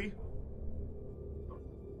 actually,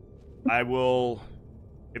 I will.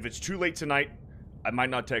 If it's too late tonight, I might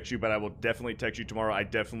not text you, but I will definitely text you tomorrow. I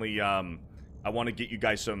definitely I want to get you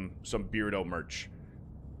guys some Beardo merch.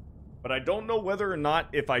 But I don't know whether or not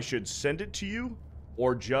if I should send it to you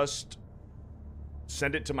or just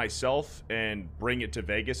send it to myself and bring it to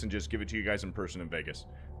Vegas and just give it to you guys in person in Vegas.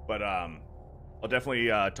 But I'll definitely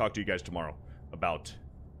talk to you guys tomorrow about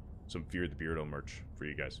some Fear the Beardo merch for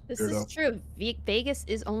you guys. This is true. Vegas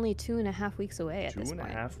is only 2.5 weeks away at this point.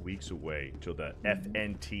 2.5 weeks away till the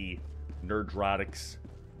FNT Nerdrotics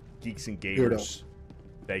Geeks and Gamers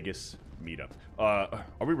Vegas meetup. Are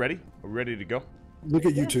we ready? Are we ready to go? Look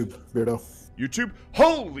at YouTube, Beardo. YouTube?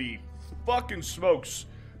 Holy fucking smokes.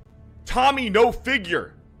 Tommy No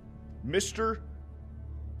Figure. Mr.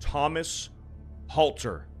 Thomas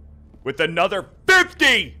Halter with another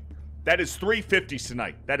 50. That is 3 50s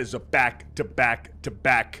tonight. That is a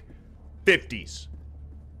back-to-back-to-back 50s.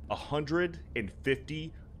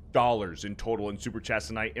 $150 in total in Super Chats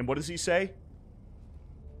tonight. And what does he say?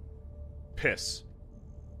 Piss.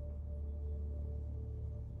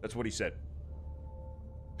 That's what he said.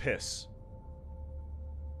 Piss.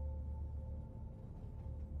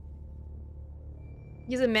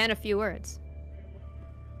 He's a man of few words.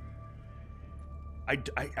 I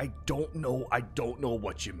don't know. I don't know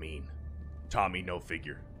what you mean, Tommy No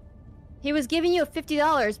Figure. He was giving you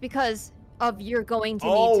 $50 because of you're going to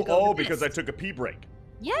need to go to because I this. took a pee break.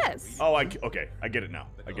 Yes. Oh, okay. I get it now.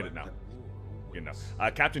 I get it now. You know.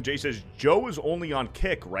 Captain J says Joe is only on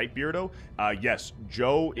Kick, right, Beardo? Yes,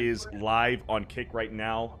 Joe is live on Kick right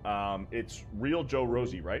now. It's Real Joe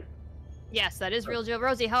Rosie, right? Yes, that is Real Joe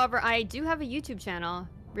Rosie. However, I do have a YouTube channel,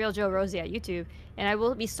 Real Joe Rosie at YouTube, and I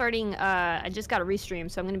will be starting. I just got a restream,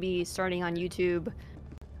 so I'm going to be starting on YouTube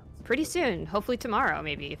pretty soon. Hopefully tomorrow,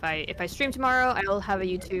 maybe. If I stream tomorrow, I'll have a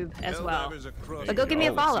YouTube as well. But go give me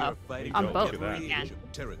a follow on both. If you can.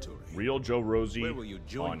 Real Joe Rosie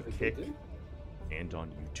on Kick and on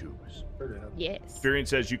YouTube. Yes. Experience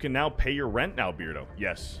says you can now pay your rent now, Beardo.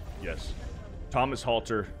 Yes. Thomas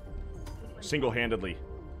Halter, single-handedly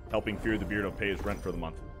helping Fear the Beardo pay his rent for the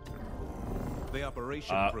month. The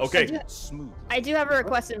operation okay. Smooth. I do have a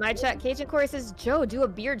request in my chat. Cajun Corey says, Joe, do a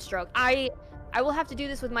beard stroke. I will have to do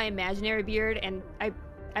this with my imaginary beard, and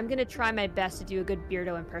I'm gonna try my best to do a good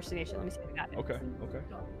Beardo impersonation. Let me see if I got it. Okay.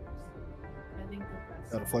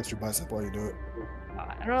 Gotta flex your bicep while you do it.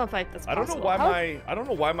 I don't know if that's possible. I don't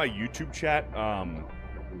know why my YouTube chat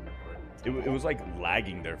it was like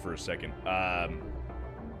lagging there for a second.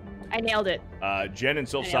 I nailed it. Jen and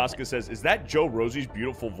Sil Saska says, is that Joe Rosie's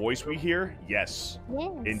beautiful voice we hear? Yes.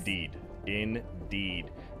 Indeed. And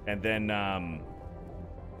then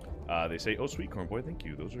they say, oh, sweet corn boy, thank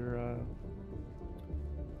you. Those are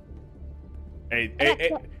Hey,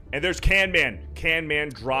 and there's Can Man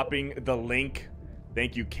dropping the link.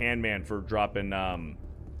 Thank you, Can Man, for dropping the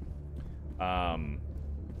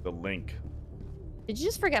link. Did you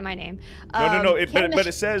just forget my name? No. But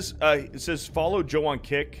it says follow Joe on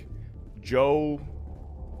Kick. Joe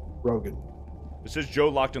Rogan. It says Joe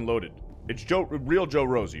Locked and Loaded. It's Real Joe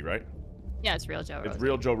Rosie, right? Yeah, it's Real Joe Rosie. It's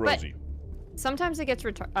Real Joe Rosie. But sometimes it gets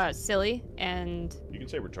silly, and you can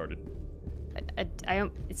say retarded. I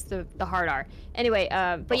don't. It's the hard R. Anyway,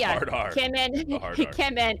 but yeah, Can Man,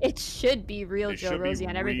 it should be Real Joe Rosie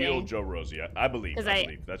on everything. Real Joe Rosie, I believe.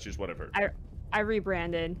 That's just what I've heard. I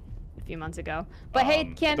rebranded a few months ago. But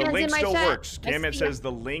hey, Can Man's in my chat. The link still works. Can Man says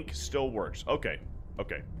the link still works. Okay.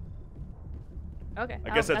 I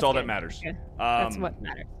guess that's all that matters. Okay. That's what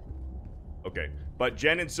matters. Okay, but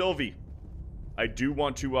Jen and Sylvie, I do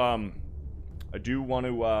want to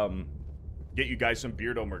get you guys some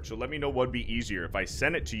Beardo merch. So let me know what'd be easier, if I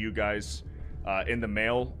send it to you guys in the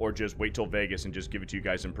mail, or just wait till Vegas and just give it to you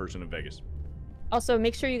guys in person in Vegas. Also,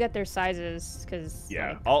 make sure you get their sizes, because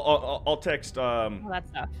yeah, I'll text all that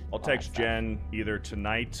stuff. I'll text Jen either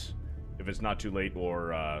tonight, if it's not too late,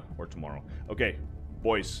 or tomorrow. Okay,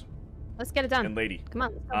 boys. Let's get it done. And lady. Come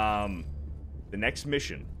on. The next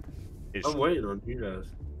mission is. I'm waiting on you guys.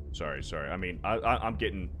 Sorry. I mean, I'm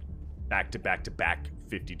getting back to back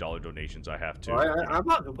 $50 donations. I have to. I'm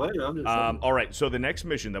not complaining. I'm just saying. All right. So the next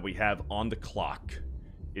mission that we have on the clock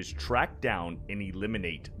is track down and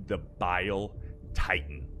eliminate the Bile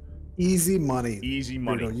Titan. Easy money.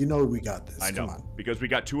 Bruno, you know we got this. I know. Come on. Because we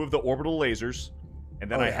got 2 of the orbital lasers,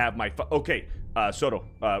 and then I have my. Okay. Soto,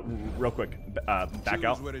 real quick, back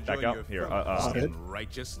out. Back out. Here,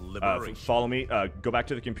 righteous liberation. follow me. Go back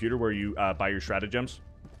to the computer where you buy your stratagems.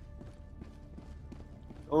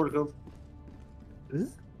 I want to go.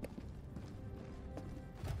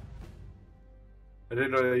 I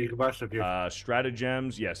didn't know you could buy stuff here.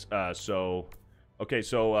 Stratagems, yes. Okay,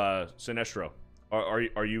 so Sinestro,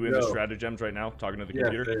 are you in the stratagems right now, talking to the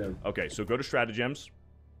computer? I am. Okay, so go to stratagems.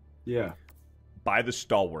 Yeah. Buy the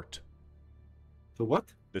stalwart. The what?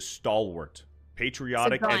 The stalwart.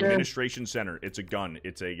 Patriotic gun. Administration Center. It's a gun.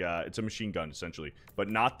 It's a machine gun essentially, but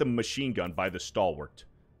not the machine gun. Buy the stalwart.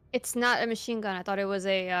 It's not a machine gun. I thought it was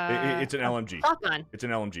a. It's an LMG. Shotgun. It's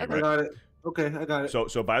an LMG, Okay. right? I got it. Okay, I got it.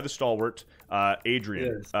 So buy the stalwart.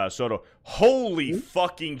 Adrian, Yes. Soto. Holy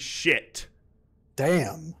fucking shit!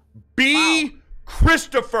 Damn. B.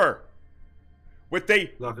 Christopher with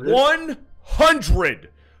a Lock it in. $100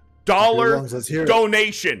 lungs, let's hear it.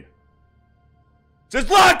 donation. Says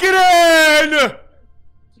lock it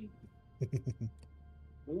in.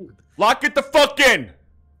 Lock it the fuck in.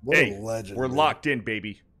 What Hey, a legend. we're dude. locked in,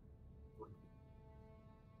 baby.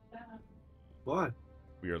 Why?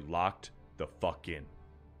 We are locked the fuck in.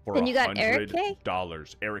 For And you got Eric K?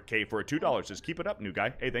 $100. Eric K for $2 says, keep it up, new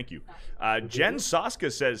guy. Hey, thank you. Jen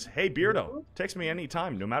Saska says, hey, Beardo, text me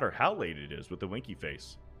anytime, no matter how late it is, with the winky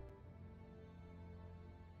face.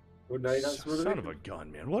 What night? Son of a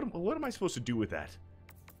gun, man. What am I supposed to do with that?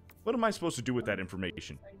 What am I supposed to do with that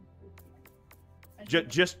information?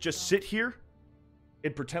 Just sit here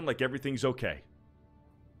and pretend like everything's okay.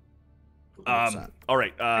 All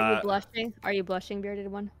right. Are you blushing? Are you blushing, bearded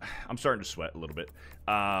one? I'm starting to sweat a little bit.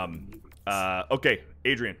 Okay,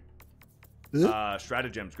 Adrian.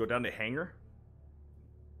 Stratagems. Go down to hangar.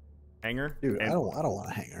 Hangar. Dude, I don't want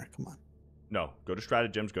a hanger. Come on. No, go to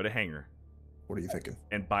stratagems. Go to hangar. What are you thinking?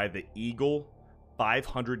 And buy the Eagle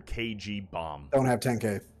 500 kg bomb. Don't have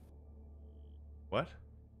 10K. What?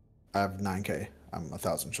 I have 9K. I'm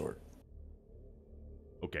 1,000 short.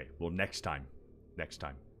 Okay. Well, next time. Next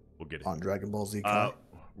time. We'll get it. On Dragon Ball Z.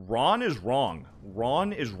 Ron is wrong.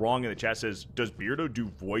 Ron is wrong in the chat. Says, does Beardo do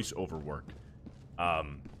voiceover work?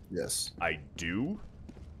 Yes. I do.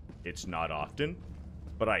 It's not often.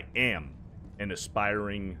 But I am an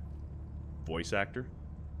aspiring voice actor.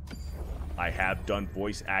 I have done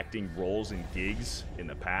voice acting roles and gigs in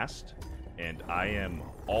the past. And I am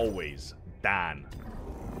always down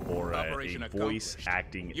for a voice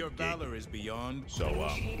acting Your gig. valor is beyond. So,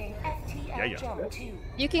 yeah.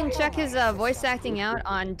 You can check his voice acting out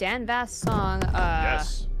on Dan Vast's song.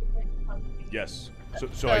 Yes.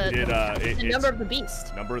 So I did. The Number of the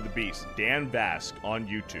Beast. Number of the Beast. Dan Vask on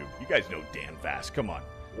YouTube. You guys know Dan Vask. Come on.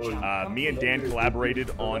 Me and Dan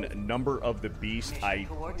collaborated on Number of the Beast. I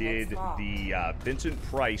did the Vincent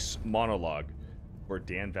Price monologue for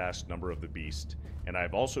Dan Vask Number of the Beast. And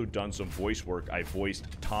I've also done some voice work. I voiced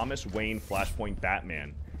Thomas Wayne Flashpoint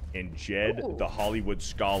Batman and Jed the Hollywood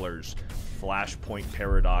Scholars Flashpoint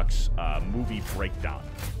Paradox movie breakdown.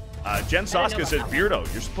 Jen Saska says, Beardo,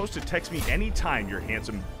 you're supposed to text me anytime your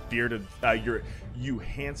handsome bearded you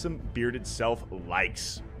handsome bearded self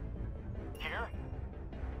likes. Here?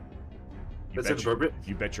 You That's bet inappropriate.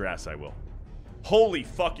 you bet your ass I will. Holy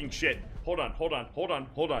fucking shit. Hold on. Damn.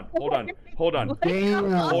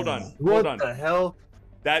 Hold on. What the hell?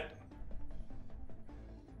 That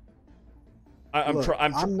I'm Look,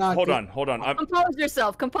 trying. I'm not Hold go- on. Compose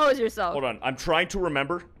yourself. Compose yourself. Hold on. I'm trying to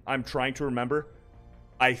remember.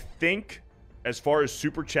 I think, as far as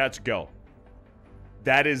super chats go,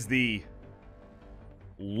 that is the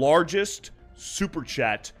largest super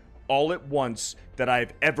chat all at once that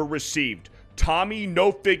I've ever received. Tommy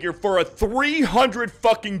No Figure for a $300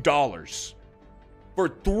 fucking dollars. For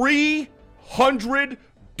 $300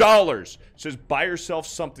 says buy yourself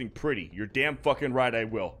something pretty. You're damn fucking right I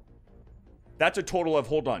will. That's a total of,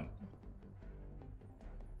 hold on,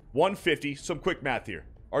 150. Some quick math here.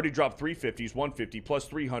 Already dropped 350s, 150 plus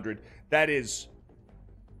 300. That is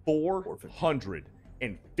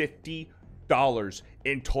 $450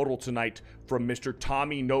 in total tonight from Mr.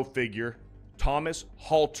 Tommy No Figure, Thomas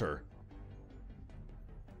Halter,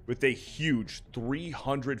 with a huge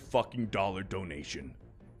 $300 fucking dollar donation.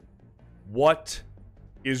 What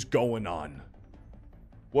is going on?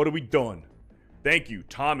 What are we doing? Thank you,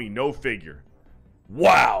 Tommy No Figure.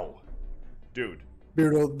 Wow, dude.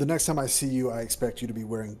 Beardo, the next time I see you, I expect you to be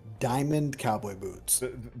wearing diamond cowboy boots.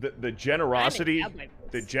 The generosity,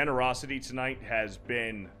 tonight has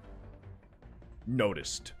been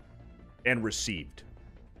noticed and received.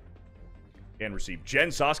 Jen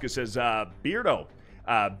Saska says, Beardo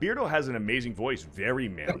has an amazing voice, very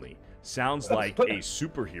manly. Sounds like a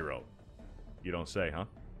superhero. You don't say, huh?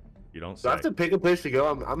 You don't Do say. I have to pick a place to go?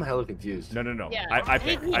 I'm hella confused. No. Yeah. I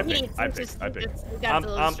pick. He I pick. needs I to pick. just- I pick. just- we got a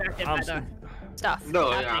little distracted by the stuff.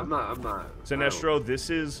 No, happening. yeah, I'm not. Sinestro, this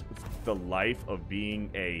is the life of being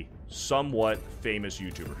a somewhat famous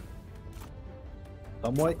YouTuber.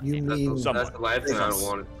 Somewhat, you mean? Somewhat. That's the life that I don't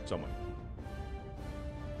want. Somewhat.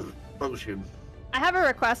 Oh shit. I have a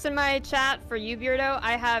request in my chat for you, Beardo.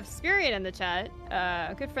 I have Spirian in the chat.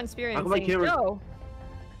 A good friend Spirian How come I saying, can't Joe,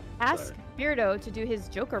 ask Beardo to do his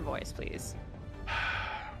Joker voice, please.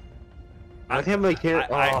 I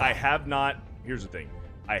can't. I have not. Here's the thing.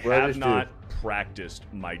 I What I have just not practiced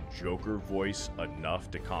my Joker voice enough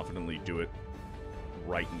to confidently do it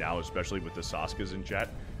right now, especially with the Saskas in chat.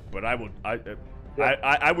 But I would.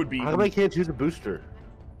 I would be. How come I can't choose a booster?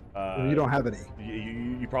 You don't have any.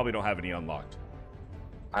 You probably don't have any unlocked.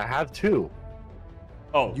 I have 2.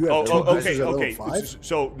 Oh, You have two okay, boosters at okay. level 5?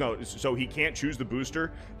 So he can't choose the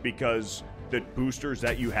booster because the boosters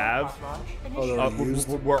that you have Oh, they're already used?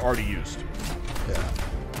 were already used. Yeah.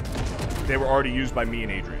 They were already used by me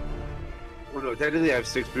and Adrian. Well, no, technically I have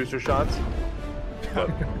 6 booster shots.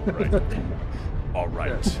 Right. All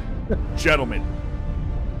right, gentlemen,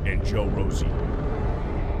 and Joe Rosie,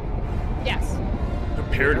 Yes.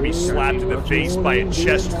 prepare to be slapped in the face by a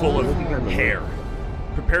chest full of hair.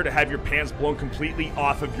 Prepare to have your pants blown completely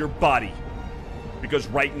off of your body. Because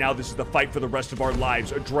right now, this is the fight for the rest of our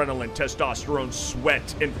lives. Adrenaline, testosterone,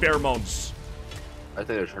 sweat, and pheromones I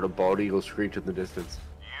think I heard a bald eagle screech in the distance.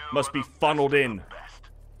 must be funneled in.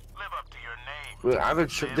 Live up to your name. Wait, I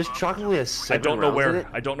haven't. This chocolate only has 7 I don't know rounds in where it?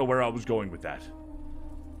 I don't know where I was going with that.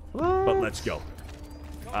 What? But let's go.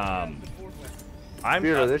 I'm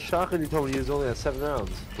Beardo, this shotgun you told me is only at 7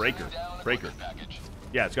 rounds. Breaker.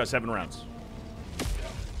 Yeah, it's got 7 rounds.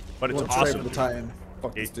 But it's Went straight awesome. for the Titan.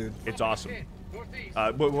 Fuck this dude. It's awesome.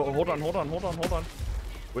 Hold on.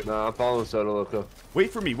 Nah, I'm following Soto Loco.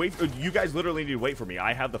 Wait for me. You guys literally need to wait for me.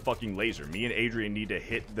 I have the fucking laser. Me and Adrian need to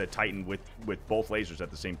hit the Titan with both lasers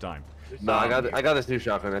at the same time. No, I got this new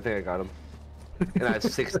shotgun. I think I got him. And I have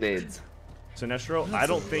 6 nades. Sinestro, I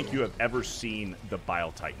don't think you have ever seen the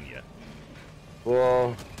Bile Titan yet.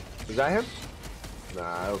 Well, is that him?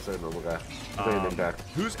 Nah, I don't say normal guy. I think him back.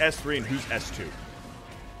 Who's S3 and who's S2?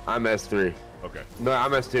 I'm S3. Okay. No,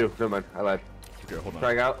 I'm S2. Never mind. I lied. Okay, hold on.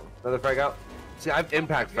 Frag out. Another frag out. See, I have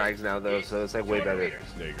impact frags now, though, so it's like way better.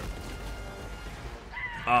 There you go.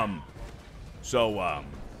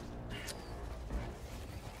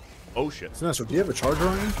 Oh shit. Sinestro, do you have a charger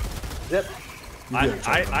on you? Yep.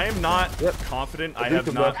 I am not Yep. confident. I do have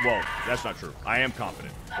come not. back. Well, that's not true. I am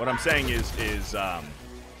confident. What I'm saying is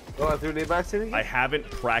Oh, I threw a nade back to me? I haven't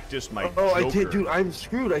practiced my Oh, Joker. I can't, dude. I'm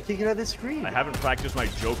screwed. I can't get out of this screen. I haven't practiced my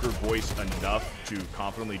Joker voice enough to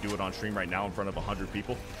confidently do it on stream right now in front of 100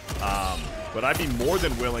 people. But I'd be more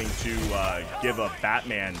than willing to give a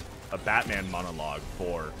Batman monologue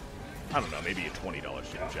for, I don't know, maybe a $20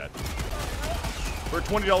 super chat. For a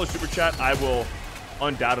 $20 super chat, I will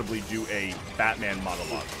undoubtedly do a Batman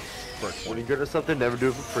monologue. When you're good at something, never do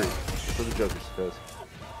it for free. That's what the Joker says.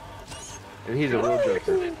 And he's a real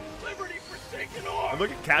Joker. And look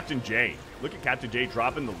at Captain J. Look at Captain J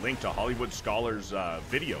dropping the link to Hollywood Scholar's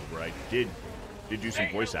video where I did do some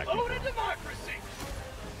voice acting for him.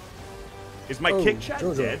 Is my kick chat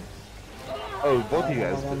Jojo. dead? Oh, both of you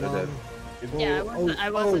guys are dead. Yeah, I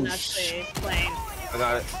wasn't actually playing. I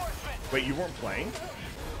got it. Wait, you weren't playing?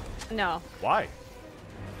 No. Why?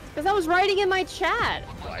 Because I was writing in my chat.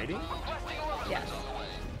 Writing? Yes.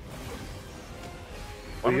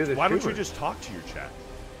 Why don't you just talk to your chat?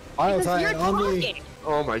 Because you're talking.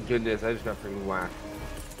 Oh my goodness, I just got freaking whacked.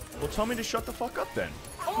 Well, tell me to shut the fuck up then.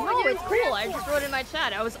 No, it's cool. I just wrote in my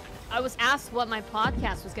chat. I was asked what my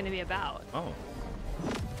podcast was going to be about. Oh.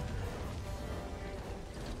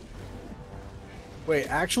 Wait,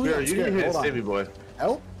 actually, Here, I'm you scared. can hit Hold on. Stevie boy.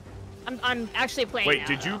 Help? I'm actually playing. Wait, now,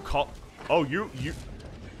 did you though. call? Oh, you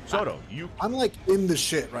Soto, I'm like in the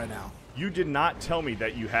shit right now. you did not tell me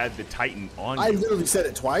that you had the Titan on I you. literally said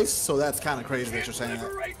it twice, so that's kind of crazy that you're saying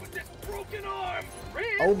that.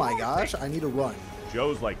 Oh my gosh, I need to run.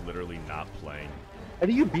 Joe's like literally not playing. How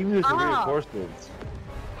do you beat me with the Oh. reinforcements?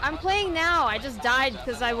 I'm playing now. I just died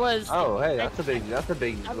because I was. Oh, hey, that's a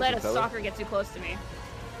big I let a fella. stalker get too close to me.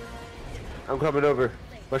 I'm coming over.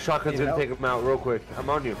 My shotgun's Need gonna help? take him out real quick. I'm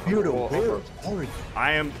on you. Beardo, I'm where on. are you?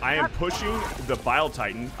 I am pushing the Bile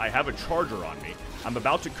Titan. I have a charger on me. I'm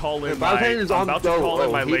about to call in Bile my. Titan is I'm on about to go. call in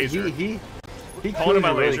Oh, my laser. He Calling kills in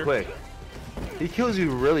my you really laser. quick. He kills you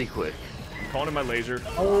really quick. Calling in my laser.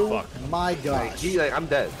 Oh Fuck. my Like, gosh. I'm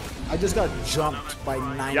dead. I just got jumped by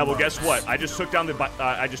 9. Yeah, well, guess what? I just took down the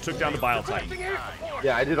Bile-Titan.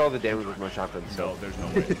 Yeah, I did all the damage with my shotgun. So there's no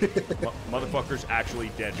way. Motherfucker's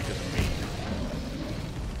actually dead because of me.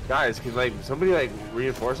 Guys, can like somebody like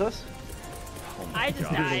reinforce us? Oh I just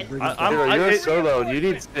died. You're solo. You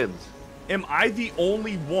need stims. Am I the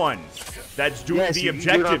only one that's doing the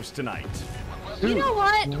objectives tonight? You know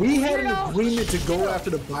what? We had an agreement to go after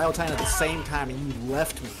the Bile-Titan at the same time, and you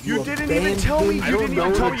left me. You didn't even tell me. You didn't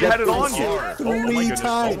even tell me you had it on yet. Oh my goodness.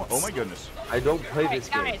 Oh my goodness. I don't play this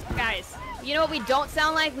game. Guys. You know what we don't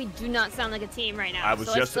sound like? We do not sound like a team right now. I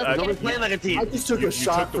was just playing like a team. I just took a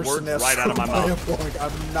shot the for words Sinestro right out of my mouth.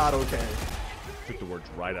 I'm not okay. Took the words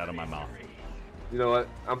right out of my mouth. You know what?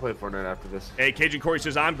 I'm playing Fortnite after this. Hey, Cajun Corey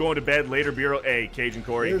says, I'm going to bed later, Bureau. Hey, Cajun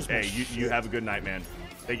Corey. There's Hey, you have a good night, man.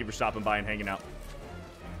 Thank you for stopping by and hanging out.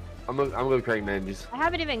 I'm gonna crank 90s. I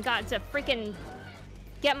haven't even gotten to freaking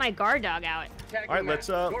get my guard dog out. All right, let's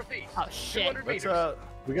Oh shit.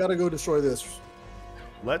 We gotta go destroy this.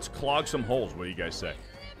 Let's clog some holes. What do you guys say?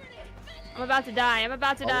 I'm about to die. I'm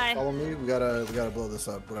about to die. Follow me. We gotta blow this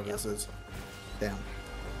up. Whatever this is. Damn.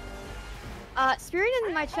 Spirit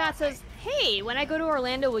in my chat says, "Hey, when I go to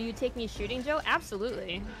Orlando, will you take me shooting, Joe?"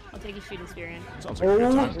 Absolutely. I'll take you shooting, Spirit. Sounds like a good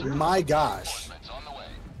Oh time. my gosh.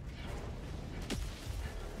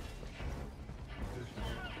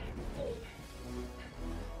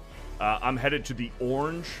 I'm headed to the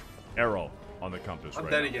orange arrow on the compass right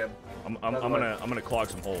dead now. again. I'm gonna clog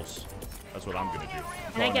some holes. That's what I'm gonna do.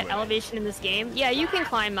 Can I get elevation in this game? Yeah, you can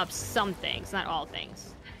climb up some things, not all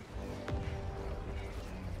things.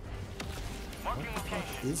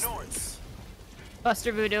 Is this?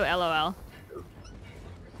 Buster Voodoo, LOL.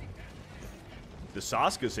 The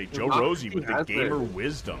Saskas say Joe Not Rosie with the accurate. gamer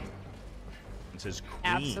wisdom. It says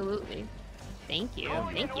queen. Absolutely. Thank you.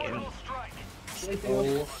 Thank you.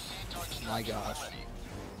 Oh my gosh.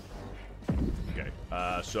 Okay.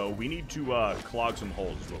 So we need to clog some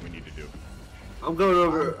holes. Is what we need to do. I'm going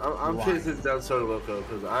over. I'm chasing this down Soda Loco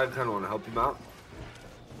because I kind of want to help him out.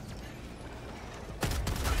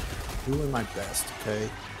 Doing my best, okay?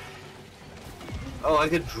 Oh, I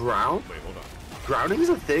could drown? Wait, hold on. Drowning is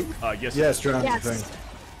a thing? Yes. Yes, drowning's Yes. the thing.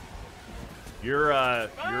 Your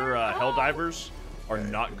Helldivers are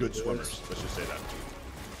not good swimmers. Let's just say that.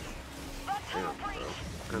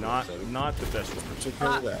 Not the best swimmers. Take care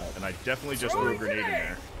of that. And I definitely just threw a grenade in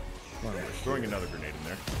there. Throwing another grenade in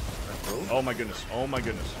there. Oh my goodness. Oh my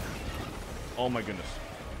goodness. Oh my goodness.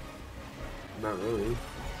 Not really.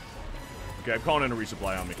 Okay, I'm calling in a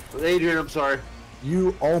resupply on me. Adrian, I'm sorry.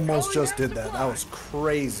 You almost just did that. That was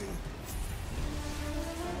crazy.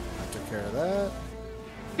 I took care of that.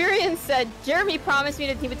 Furion said, Jeremy promised me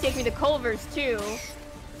that he would take me to Culver's too.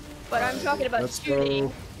 But I'm talking about Let's shooting.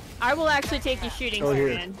 go. I will actually take you shooting, Go here.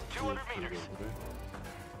 Furion.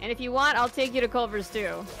 And if you want, I'll take you to Culver's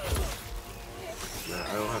too. Yeah,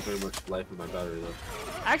 I don't have very much life in my battery though.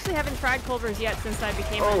 I actually haven't tried Culver's yet since I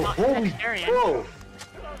became Oh, a holy vegetarian. whoa!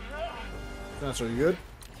 That's really good.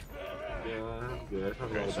 Yeah, I'm good.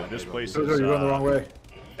 Okay, so this place You're is. going the wrong way.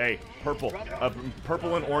 Hey, purple.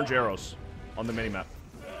 Purple and orange arrows on the minimap.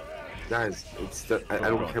 Guys, it's the, I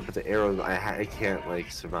don't care about the arrows. I can't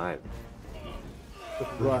like survive.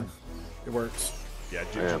 Run. It works. Yeah,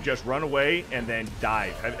 just run away and then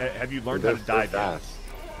dive. Have you learned how to dive yet? Fast.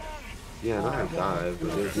 Yeah, I know how to dive,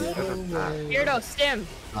 but they're just kind of fast. Beardo, stim.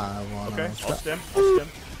 I wanna Okay, try- I'll stem. I'll stem.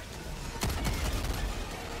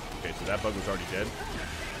 Okay, so that bug was already dead.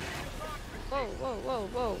 Whoa, whoa, whoa,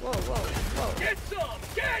 whoa, whoa, whoa, whoa. Get some!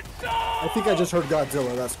 Get some! I think I just heard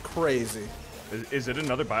Godzilla. That's crazy. Is it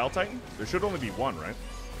another Bile-Titan? There should only be one, right?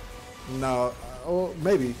 No. Oh,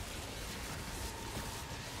 maybe.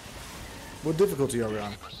 What difficulty are we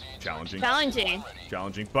on? Challenging. Challenging.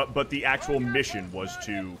 Challenging. But the actual mission was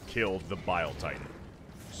to kill the Bile-Titan.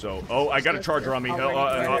 So, oh, I got a charger on me.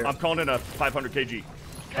 I'm calling in a 500 kg.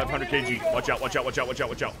 500 kg. Watch out, watch out, watch out, watch out,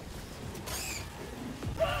 watch out.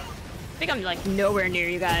 I think I'm like nowhere near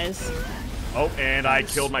you guys. Oh, and I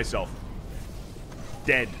killed myself.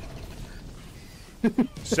 Dead.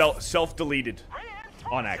 Self-deleted.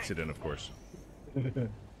 On accident, of course.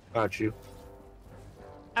 Got you.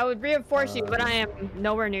 I would reinforce you, but I am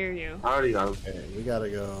nowhere near you. I already got him. Okay, we gotta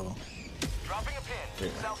go. Dropping a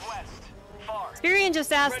pin. Southwest. Far. Spirian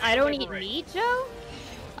just asked, I don't eat meat, Joe?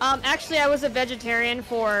 Actually, I was a vegetarian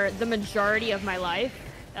for the majority of my life.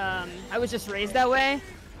 I was just raised that way.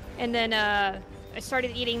 And then I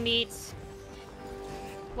started eating meat,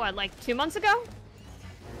 what, like 2 months ago?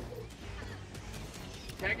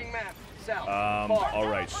 Tagging map. South.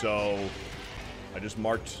 Alright, so I just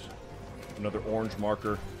marked another orange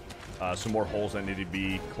marker. Some more holes that need to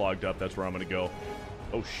be clogged up. That's where I'm gonna go.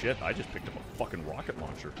 Oh shit, I just picked up a fucking rocket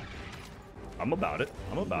launcher. I'm about it.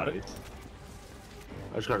 I'm about it.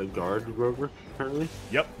 I just got a guard rover, apparently.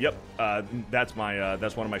 Yep. That's one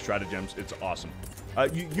of my stratagems. It's awesome.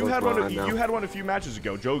 You had one a few matches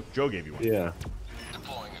ago. Joe gave you one. Yeah.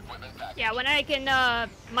 Yeah, when I can, I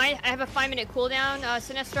have a 5-minute cooldown,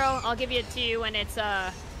 Sinestro. I'll give it to you when it's, when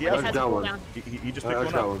it has a cooldown. He just picked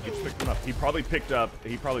one up. He just picked one up. He probably picked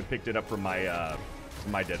it up from my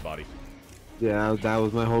dead body. Yeah, that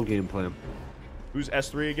was my whole game plan. Who's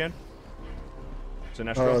S3 again?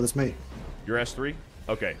 Sinestro? Oh, that's me. You're S3?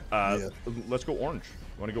 Okay. Yeah. Let's go orange.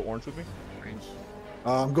 You want to go orange with me? Orange.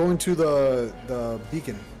 I'm going to the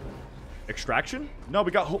beacon. Extraction? No,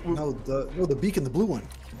 we got. No, the beacon, the blue one.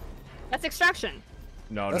 That's extraction.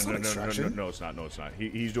 No, That's no, not extraction. no, it's not. No, it's not.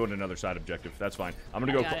 He's doing another side objective. That's fine. I'm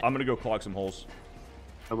gonna go clog some holes.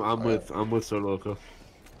 I'm with Sir Loco.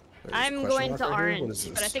 I'm going to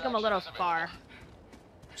orange, but I think I'm a little far.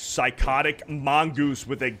 Psychotic mongoose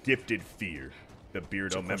with a gifted fear. The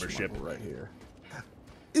Beardo membership right here.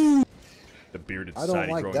 The bearded I don't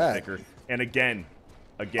society like growing that. thicker. And again.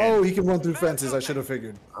 Oh, he can run through fences. I should have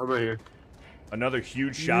figured. I'm right here. Another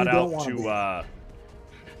huge shout out to.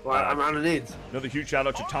 Well, I'm out of needs. Another huge shout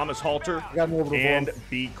out to Thomas Halter and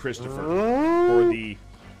B. Christopher for the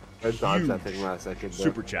I dodged that thing last second.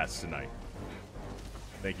 super chats tonight.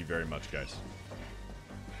 Thank you very much, guys.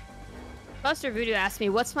 Buster Voodoo asked me,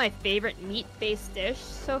 what's my favorite meat-based dish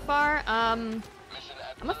so far? I'm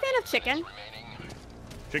a fan of chicken.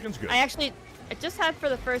 Chicken's good. I just had for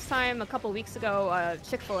the first time a couple weeks ago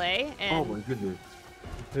Chick-fil-A, and oh my goodness.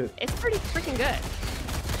 it's pretty freaking good.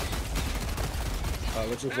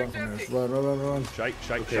 Let's just run from this. Run.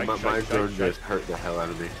 Okay, my drone just hurt the hell out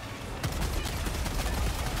of me.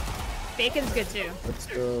 Bacon's good too. Let's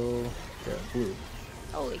go. Yeah, blue.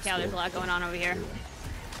 Holy cow, there's a lot going on over here.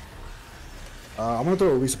 I'm gonna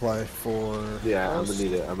throw a resupply for. Yeah, I'm gonna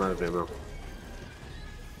need it. I'm out of ammo.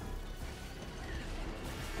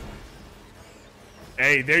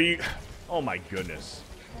 Hey, there you. Oh my goodness.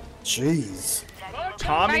 Jeez.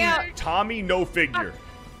 Tommy no figure.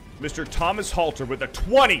 Mr. Thomas Halter with a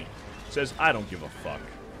 20 says, I don't give a fuck.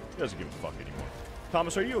 He doesn't give a fuck anymore.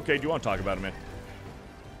 Thomas, are you okay? Do you want to talk about it, man?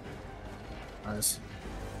 Nice.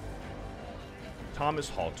 Thomas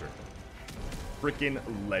Halter. Freaking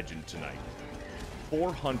legend tonight.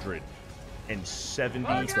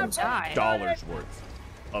 $470 worth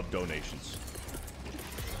of donations.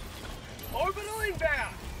 Orbital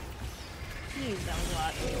inbound! Jeez, that was a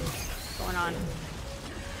lot going on.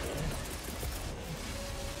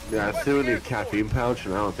 Yeah, I still need a caffeine pouch,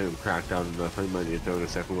 and I don't think I'm cracked down enough. I might need to throw in a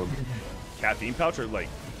second one. Caffeine pouch, or like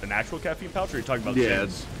an actual caffeine pouch, or are you talking about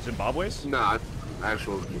Zimbabwe's? Nah,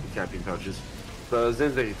 actual caffeine pouches. So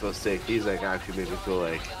Zin's making me feel sick. These like actually make me feel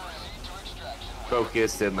like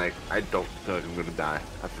focused and like I don't feel like I'm gonna die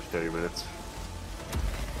after 30 minutes.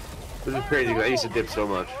 This is crazy. I used to dip so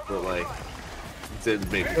much, but like Zin's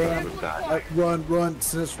made me feel like I'm gonna die. Run,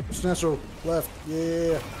 Sinestro, left,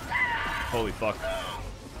 yeah. Holy fuck.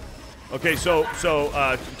 Okay, so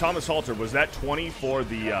Thomas Halter, was that 20 for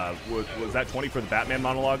the was that 20 for the Batman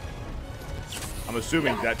monologue? I'm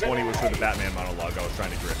assuming that 20 was for the Batman monologue I was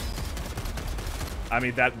trying to grip. I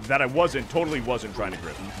mean that I totally wasn't trying to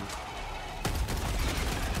grip.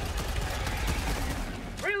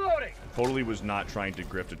 Reloading. Totally was not trying to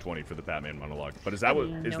grip to 20 for the Batman monologue. But is that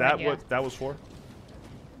what that was for?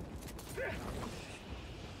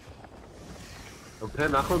 Okay,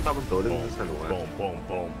 knock on top of building.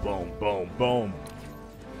 Boom.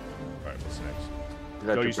 Alright, what's next?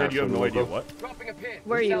 So you said you have no idea what? Dropping a pin.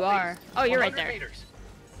 Where you are. Oh, you're right there. Meters.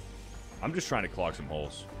 I'm just trying to clog some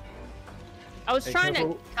holes. I was trying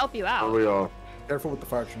to help you out. Are we all? Careful with the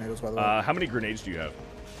fire tornadoes, by the way. How many grenades do you have?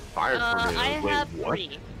 Fire tornadoes. I have what?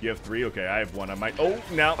 3. You have 3? Okay, I have 1. I might. Oh,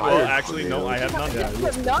 now. Well, actually, no, I have none. You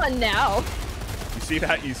have none now. You see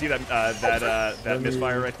that? You see that? That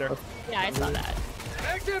misfire right there? Yeah, I saw that.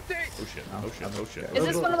 Mag's empty. Oh shit! Is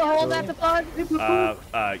this one of the holes I have to plug?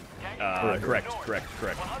 Correct.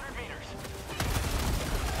 100 meters.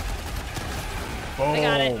 Boom! I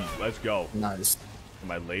got it. Let's go. Nice.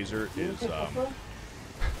 My laser is.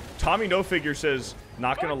 Tommy No Figure says,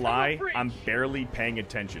 "Not gonna lie, I'm barely paying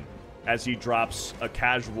attention," as he drops a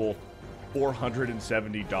casual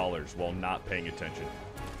 $470 while not paying attention.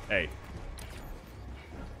 Hey.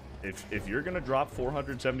 If you're gonna drop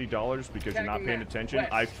 $470 because you're not paying attention,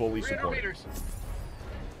 I fully support it.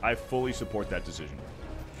 I fully support that decision.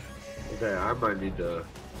 Okay, I might need to.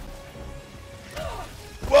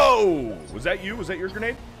 Whoa! Was that you? Was that your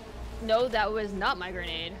grenade? No, that was not my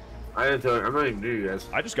grenade. I didn't tell you. I'm not even near you guys.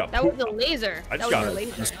 I just got That was a laser. I That just was got a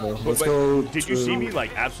laser. Let's go. But- Let's but go. Did you see me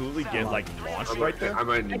like absolutely get like launched right there? I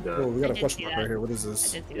might need Oh, to. we got I a did question see mark that. right here. What is I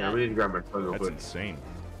this? did see Yeah, that. we need to grab my phone real That's quick. insane.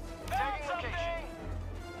 Tagging location.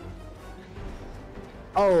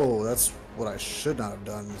 Oh, that's what I should not have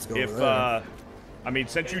done. Let's go If over there. I mean,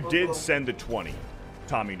 since you did send the 20,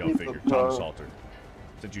 Tommy No Figure, Tom Salter.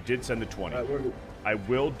 Since you did send the 20, I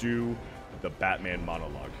will do the Batman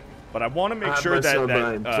monologue. But I want to make sure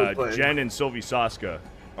that Jen and Sylvie Saska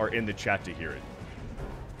are in the chat to hear it.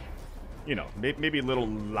 You know, maybe a little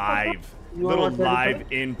live,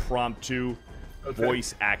 impromptu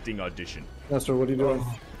voice acting audition. Nestor, what are you doing?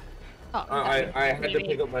 Oh, I had to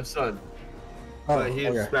pick up my son. Oh, But he's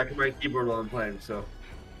okay. smacking my keyboard while I'm playing, so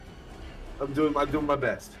I'm doing my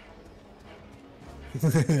best.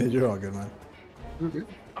 You're all good, man.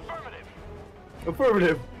 Affirmative.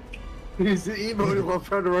 Affirmative. He's emoting while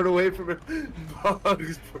trying to run away from him.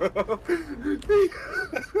 Bugs, bro.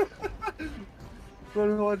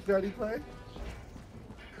 Want to watch Daddy play?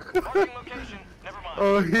 Marking location. Never mind.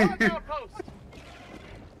 Oh, Mark outpost.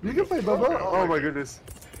 you can play Bubba? Oh my goodness.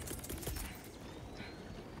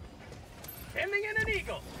 Ending in an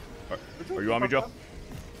eagle. Are you on me, Joe?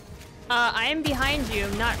 I am behind you,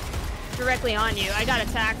 not directly on you. I got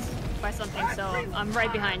attacked by something, so I'm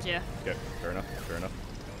right behind you. Okay, fair enough. Fair enough.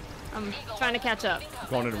 I'm trying to catch up.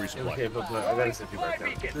 Going into resupply. Okay, but I gotta set you back Fly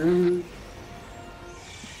down. beacon.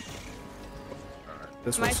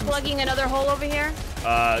 This Am I one's plugging another hole over here?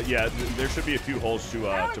 Yeah, there should be a few holes to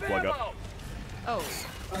plug up, Oh,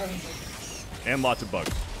 and lots of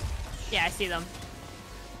bugs. yeah, I see them.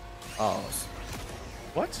 Oh,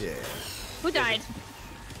 What? yeah. Who died?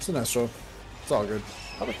 It's a Nestor. It's all good.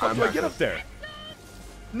 How the fuck do I get up there?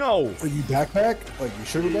 No. Are you backpack? Like you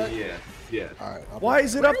should be back? Yeah. All right. Why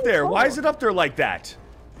is it up there? Why is it up there like that?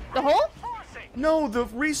 The hole? No, the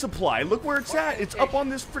resupply. Look where it's at. It's up on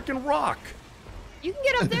this freaking rock. You can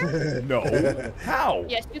get up there? No. How?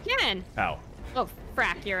 Yes, you can. How? Oh,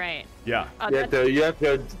 frack, you're right. Yeah. You have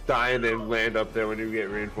to die and then land up there when you get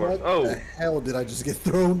reinforced. What the hell did I just get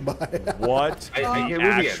thrown by? What I the can't move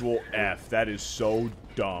again. actual F? That is so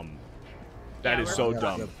dumb. That Yeah, is we're- so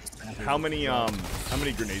dumb. How many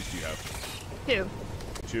grenades do you have? 2.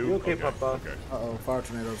 2? You okay, Papa? Okay. Uh-oh, fire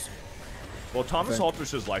tornadoes. Well, Thomas Okay. Halter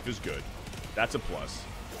says life is good. That's a plus.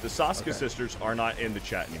 The Saska sisters are not in the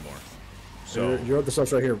chat anymore. So You're at the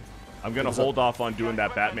stuff right here. I'm gonna hold off on doing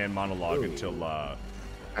that Batman monologue until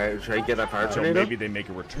Should I get that fire until tornado? maybe they make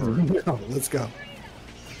a return. No, let's go.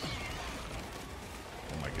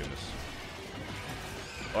 Oh my goodness.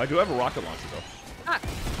 Oh, I do have a rocket launcher though.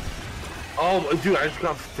 Oh, dude, I just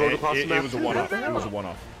got thrown across the map. It was a one-off. It was a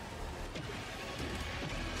one-off.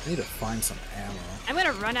 I need to find some ammo. I'm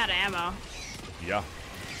gonna run out of ammo. Yeah.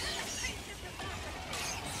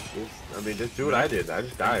 I mean, just do what I did. I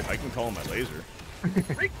just died. I can call him my laser.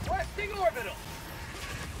 Requesting orbital.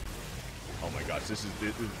 Oh my gosh, this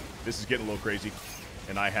is getting a little crazy,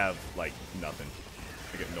 and I have like nothing.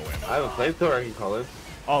 I get no ammo. I have a flamethrower I can call in.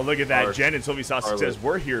 Oh, look at that. Or- Jen and Sylvie Sausage or- says,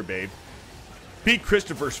 we're here, babe. Beat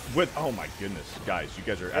Christopher's with... Oh, my goodness. Guys, you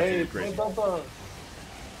guys are absolutely crazy.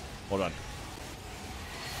 Hold on.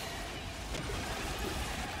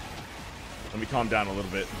 Let me calm down a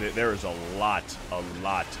little bit. There is a lot of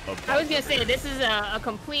bugs. I was gonna over say, here. this is a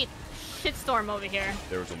complete shitstorm over here.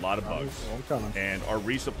 There was a lot of bugs. I'm coming. And our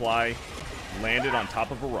resupply landed on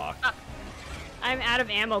top of a rock. I'm out of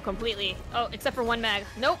ammo completely. Oh, except for 1 mag.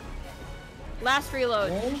 Nope. Last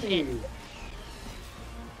reload. Shit. Is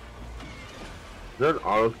there an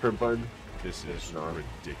auto sprint button? This is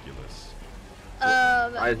ridiculous.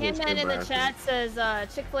 I just Handman in the embarrassing. chat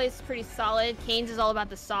says Chick-fil-A's pretty solid. Cane's is all about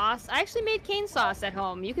the sauce. I actually made cane sauce at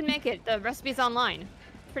home. You can make it. The recipe's online.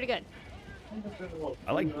 Pretty good.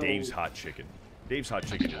 I like Dave's Hot Chicken. Dave's Hot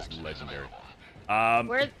Chicken is legendary.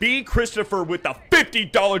 Where- B. Christopher with the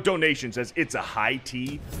 $50 donation says it's a high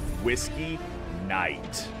tea whiskey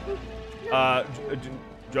night.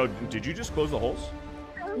 Joe, did you just close the holes?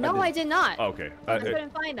 No, I did not. Oh, okay. I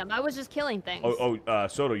couldn't find them. I was just killing things.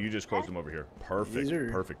 Soto, you just closed them over here. Perfect. Easier.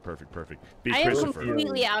 Perfect. B. I am Christopher.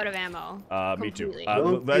 completely out of ammo. Me too.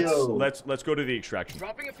 Completely. Let's go to the extraction.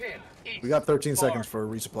 Dropping a pin. East. We got 13 Far. seconds for a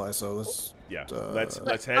resupply, so let's. Yeah.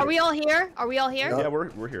 Let's head. Are we all here? Are we all here? Yeah, we're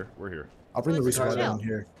here. We're here. I'll bring the Let's resupply chill. down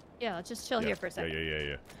here. Yeah, let's just chill here for a second.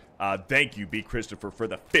 Yeah. Thank you, B. Christopher, for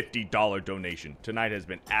the $50 donation. Tonight has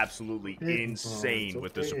been absolutely insane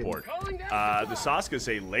with the support. The Saskas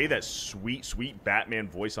say, lay that sweet Batman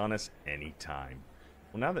voice on us anytime.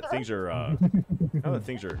 Well, now that things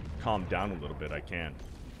are calmed down a little bit, I can.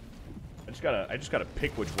 I just gotta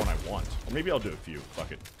pick which one I want. Or maybe I'll do a few.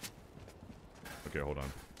 Fuck it. Okay, hold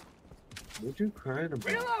on. What you crying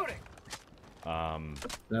about? Reloading.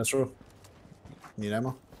 That's true. Need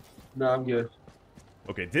ammo? No, I'm good.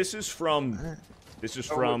 Okay, this is from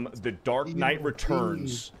the Dark Knight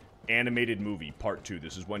Returns animated movie, Part 2.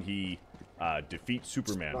 This is when he defeats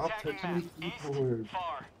Superman. Stop touching me, keyboard.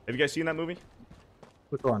 Have you guys seen that movie?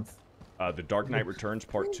 Which one? The Dark Knight Returns,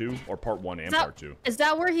 Part 2, or Part 1 and Part 2? Is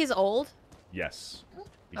that where he's old? Yes.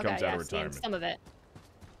 He Okay, comes out yeah, of I've seen retirement. some of it.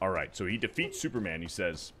 Alright, so he defeats Superman. He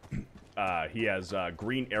says he has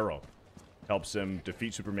Green Arrow. Helps him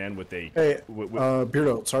defeat Superman with a... Hey,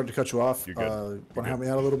 Beardo, sorry to cut you off. You're good. Want to help me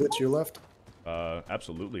out a little bit to your left?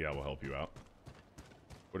 Absolutely, I will help you out.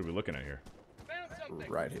 What are we looking at here? Found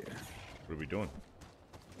something. Right here. What are we doing?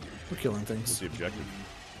 We're killing What's things. the objective?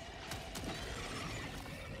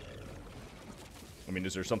 I mean,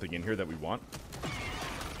 is there something in here that we want?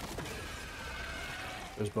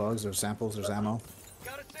 There's bugs, there's samples, there's ammo.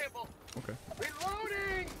 Got a sample. Okay.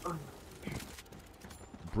 Reloading.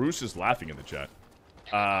 Bruce is laughing in the chat.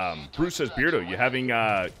 Bruce says, Beardo, you having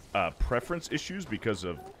preference issues because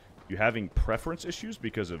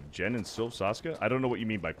of Jen and Sylv Saska? I don't know what you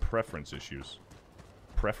mean by preference issues.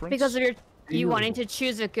 Preference? Because of you wanting to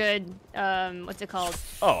choose a good, what's it called?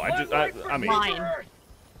 Oh, I mean, line.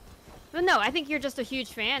 But no, I think you're just a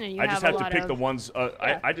huge fan, and you I just have have a to lot pick of... the ones.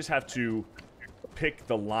 Yeah. I just have to pick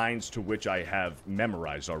the lines to which I have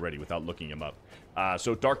memorized already without looking them up.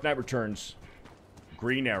 So Dark Knight Returns,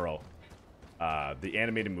 Green Arrow, the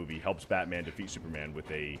animated movie helps Batman defeat Superman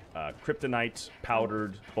with a kryptonite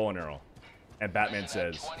powdered bow and arrow, and Batman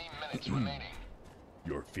says,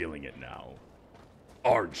 "You're feeling it now,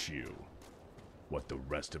 aren't you? What the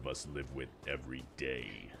rest of us live with every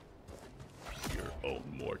day." Your own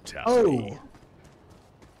mortality. Oh!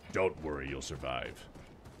 Don't worry, you'll survive.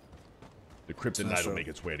 The kryptonite will make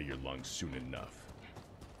its way to your lungs soon enough.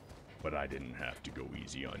 But I didn't have to go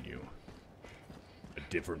easy on you. A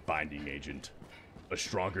different binding agent. A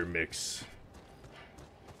stronger mix.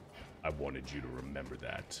 I wanted you to remember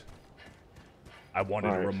that. I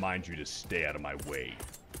wanted to remind you to stay out of my way.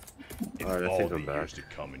 In all the years to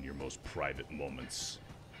come in your most private moments.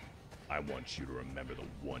 I want you to remember the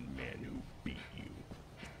one man who beat you.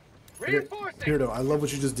 Reinforcing. Beardo, I love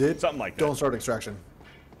what you just did. Something like that. Don't start extraction.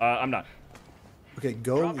 I'm not. Okay,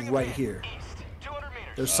 go right here.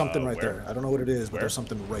 There's something right where? there. I don't know what it is, but Where? there's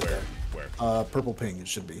something right there. Where? Purple ping, it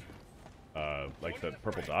should be. Like the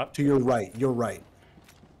purple dot? To your right. Your right.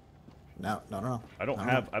 No. I don't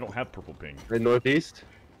have purple ping. In northeast?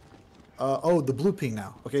 Oh, the blue ping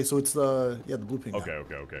now. Okay, so it's the blue ping. Okay,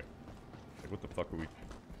 now. okay. Like, what the fuck are we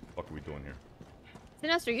doing here?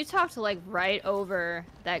 Sinestro, you talked like right over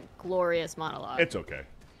that glorious monologue. It's okay.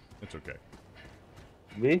 It's okay.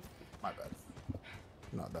 Me? My bad.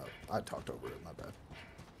 Not that. I talked over it. My bad.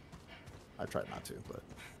 I tried not to, but.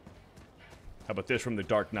 How about this from the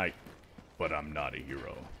Dark Knight? But I'm not a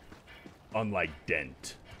hero. Unlike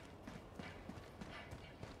Dent.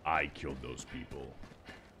 I killed those people.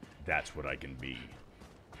 That's what I can be.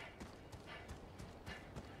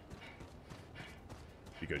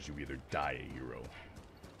 Because you either die a hero,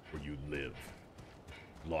 or you live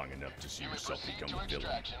long enough to see yourself become a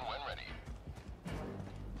villain.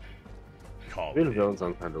 Call Being a it. villain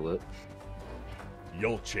sounds kind of lit.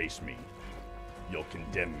 You'll chase me. You'll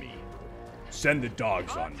condemn me. Send the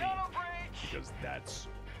dogs on me. Because that's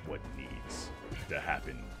what needs to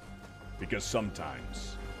happen. Because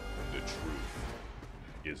sometimes the truth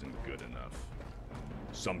isn't good enough.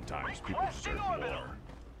 Sometimes people deserve more.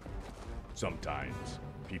 Sometimes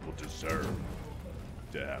people deserve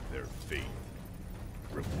to have their fate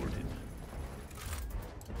rewarded.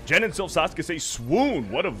 Jen and Sylv Saska say, swoon,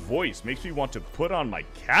 what a voice. Makes me want to put on my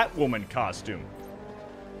Catwoman costume.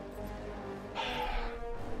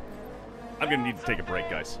 I'm gonna need to take a break,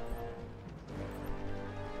 guys.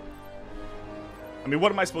 I mean,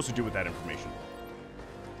 what am I supposed to do with that information?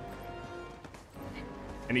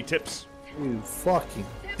 Any tips? You fucking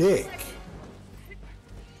dick.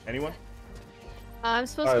 Anyone? I'm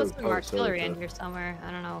supposed to put some sorry, artillery in sorry. here somewhere.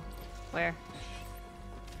 I don't know where.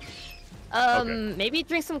 Okay. Maybe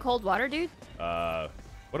drink some cold water, dude. What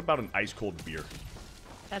about an ice cold beer?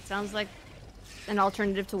 That sounds like an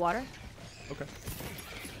alternative to water. Okay.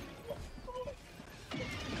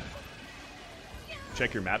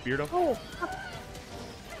 Check your map, Beardo. Oh.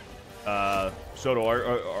 Soto,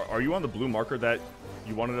 are you on the blue marker that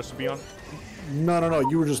you wanted us to be on? No.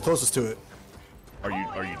 You were just closest to it. Are you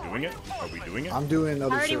doing it? Are we doing it? I'm doing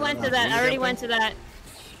other I already shit went right to now. that. I already went to that.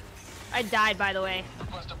 I died, by the way.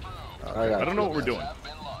 I don't know what we're doing.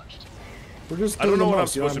 We're just I don't doing know the what I'm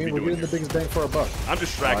most, you know supposed to what I be mean? We're doing getting the biggest bang for our buck. I'm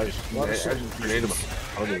distracted. A lot of shit.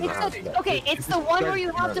 I don't even know how to do that. Okay, it's the one where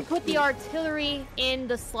you have to put the artillery in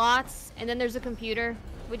the slots, and then there's a computer.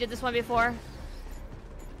 We did this one before.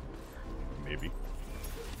 Maybe.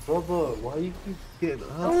 Bubba, why you keep getting up?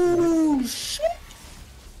 Oh shit!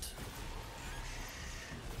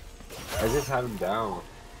 I just had him down.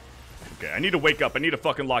 Okay, I need to wake up. I need to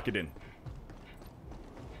fucking lock it in.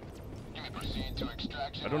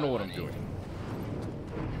 I don't know what I'm doing.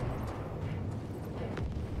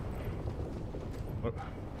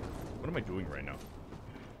 What am I doing right now?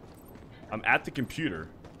 I'm at the computer,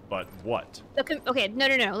 but what? Okay, no.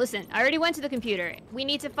 Listen, I already went to the computer. We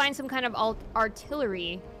need to find some kind of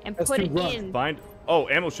artillery and put it in. Find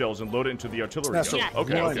ammo shells and load it into the artillery. That's Yeah,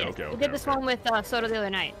 Okay. We did this one with Soto the other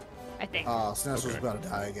night, I think. Snes was about to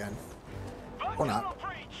die again. Or not.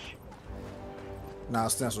 Nah,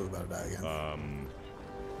 Snes was about to die again.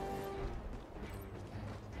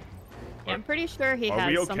 Yeah, I'm pretty sure he Are has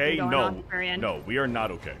we something okay? going on at the very end. No, we are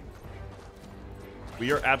not okay.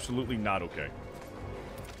 We are absolutely not okay.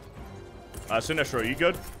 Sinestro, are you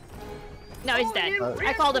good? No, he's dead.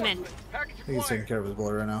 I called him in. I think he's taking care of his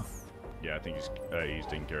boy right now. Yeah, I think he's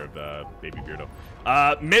taking care of Baby Beardo.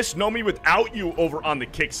 Miss Know Me Without You over on the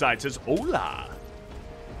kick side says, Hola.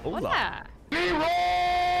 Hola.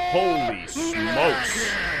 Holy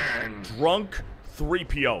smokes. Drunk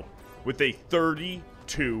 3PO with a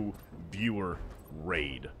 32 viewer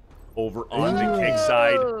raid over on the kick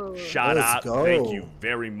side. Shout out. Go. Thank you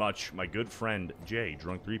very much, my good friend Jay,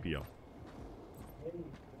 Drunk 3PO.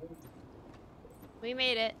 We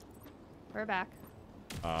made it. We're back.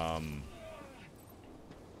 I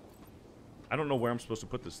don't know where I'm supposed to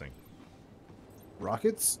put this thing.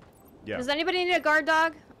 Rockets? Yeah. Does anybody need a guard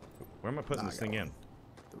dog? Where am I putting this thing in?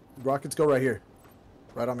 Rockets go right here.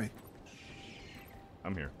 Right on me.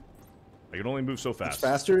 I'm here. I can only move so fast.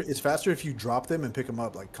 It's faster if you drop them and pick them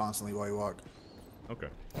up like constantly while you walk. Okay.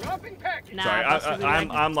 Dropping package. Nah,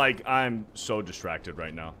 Sorry, I'm so distracted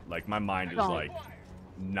right now. Like my mind is like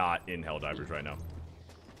not in Helldivers right now.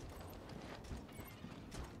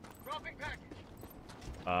 Dropping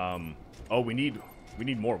package. Oh, we need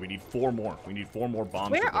more. We need 4 more. We need 4 more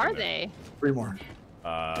bombs. Where to put are in there. they? 3 more.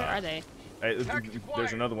 Where are they?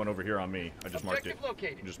 There's another one over here on me. I just marked it. Objective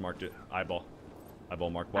located. Just marked it. Eyeball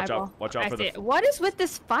mark. Watch Eyeball. out. Watch out I for see the. it. What is with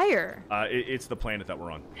this fire? It's the planet that we're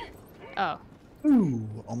on. Oh. Ooh,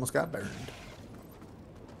 almost got burned.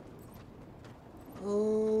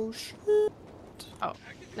 Oh shit. Oh.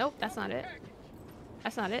 Nope, that's not it.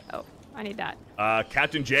 That's not it. Oh, I need that.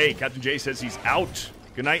 Captain J. Captain J says he's out.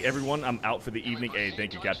 Good night, everyone. I'm out for the evening. Hey,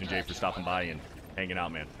 thank you, Captain J, for stopping by and hanging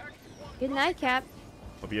out, man. Good night, Cap.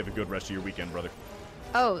 Hope you have a good rest of your weekend, brother.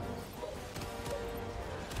 Oh,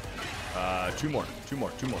 2 more.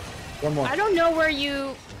 1 more. I don't know where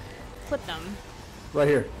you put them. Right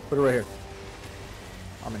here. Put it right here.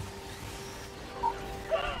 On me.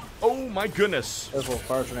 Oh my goodness. Careful,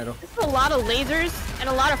 fire tornado. There's a lot of lasers and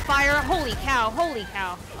a lot of fire. Holy cow, holy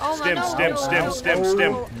cow. Oh my god.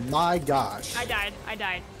 Stim. Oh my gosh. I died.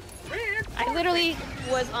 I literally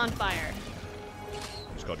was on fire.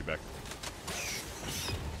 Just called you back.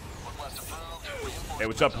 Hey,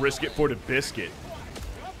 what's up? Risk it for the biscuit.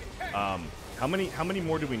 How many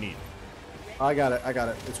more do we need? I got it.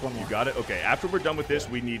 It's 1 more. You got it? Okay, after we're done with this,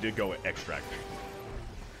 we need to go extract.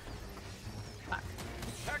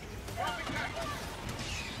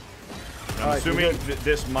 I'm assuming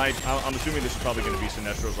this is probably going to be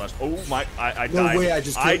Sinestro's last. Oh my! I died. No way! I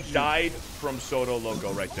died from Soto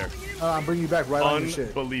Loco right there. I'm bringing you back right on your shit.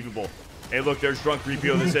 Unbelievable. Hey, look, there's Drunk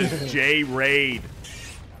 3PO that says J Raid.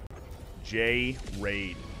 J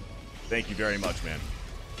Raid. Thank you very much, man.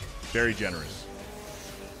 Very generous.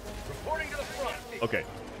 Reporting to the front. Okay.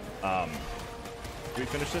 Do we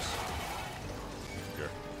finish this? Sure.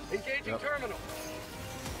 Engaging terminal.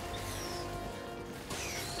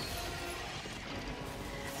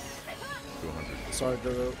 Sorry,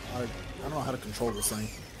 Dodo. I don't know how to control this thing.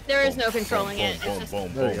 There is no controlling it. It's just...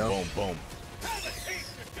 Boom.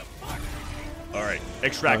 All right,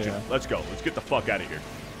 extraction. Let's go. Let's get the fuck out of here.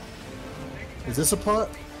 Is this a plot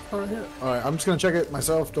right here? All right, I'm just gonna check it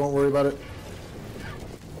myself. Don't worry about it.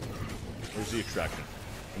 Where's the extraction?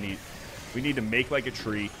 We need to make like a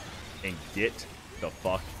tree and get the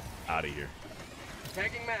fuck out of here.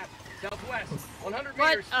 Tagging map. Southwest. 100 What?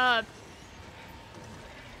 meters.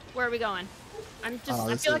 Where are we going? I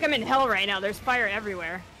feel like I'm in hell right now. There's fire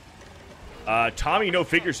everywhere. Tommy No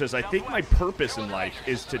Figure says, I think my purpose in life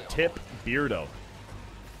is to tip Beardo.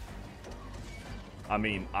 I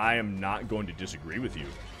mean, I am not going to disagree with you.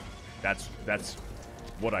 That's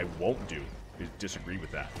what I won't do, is disagree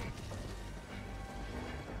with that.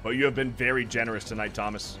 But you have been very generous tonight,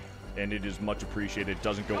 Thomas. and it is much appreciated. It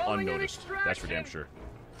doesn't go unnoticed. That's for damn sure.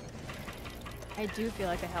 I do feel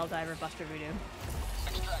like a Helldiver, Buster Voodoo.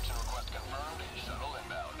 Extraction request confirmed. Shuttle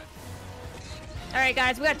inbound. All right,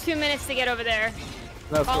 guys, we got 2 minutes to get over there.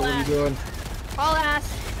 That's what we're doing. All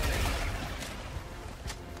ass.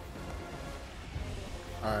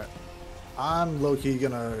 All right. I'm low-key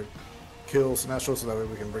gonna kill Sinestro so that way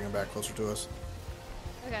we can bring him back closer to us.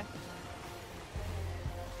 Okay.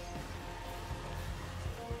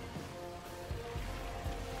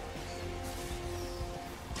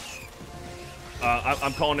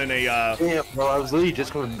 I'm calling in a. Yeah, bro, I was literally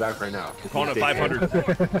just coming back right now. I'm calling in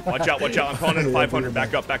 500. Watch out, watch out. I'm calling in a 500.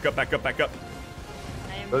 Back up, back up, back up, back up.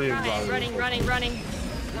 I am Don't even bother. running.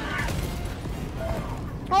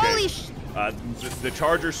 Holy sh! The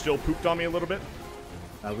charger still pooped on me a little bit.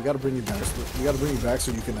 We gotta bring you back. We gotta bring you back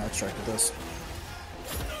so you can extract with us.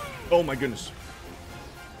 Oh my goodness.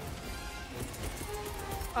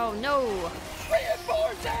 Oh no!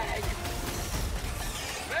 Reinforcing!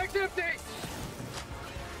 Mag's empty!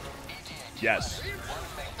 Yes.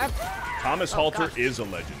 Thomas Halter is a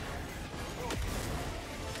legend.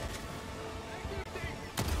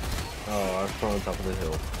 Oh, I was on top of the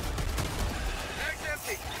hill. Mag's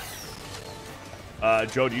empty!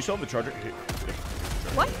 Joe, do you still have the charger?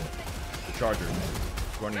 What? The charger.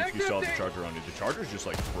 Running if you still have the charger on you. The charger's just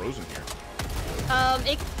like frozen here.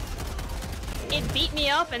 It beat me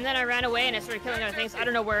up and then I ran away and it started killing other things. I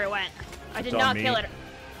don't know where it went. I did not kill it.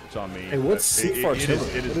 It's on me. Hey, what's C4 it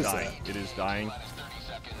is dying. that? It is dying.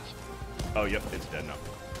 Oh, yep, it's dead now.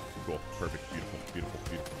 Cool. Perfect. Beautiful. Beautiful.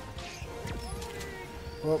 Beautiful.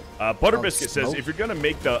 Well, Butterbiscuit says smoke. if you're gonna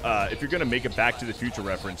make a Back to the Future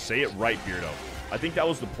reference, say it right, Beardo. I think that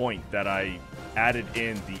was the point that I added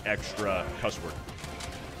in the extra cuss word.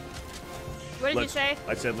 What did you say?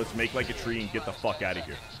 I said let's make like a tree and get the fuck out of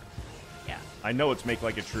here. Yeah. I know it's make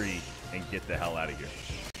like a tree and get the hell out of here.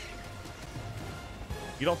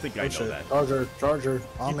 You don't think I know that? Charger.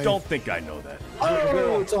 On You me. don't think I know that?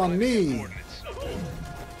 Oh, it's on me.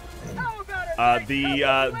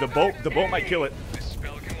 The boat might kill it.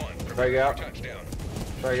 Frag out.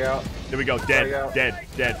 Frag out. There we go. Dead. Dead.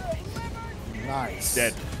 Nice.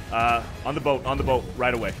 Dead. On the boat.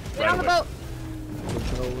 Right away. Get on the boat.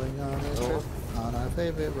 Patrolling on a trip on our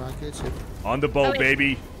favorite rocket ship. On the boat, Oh, wait.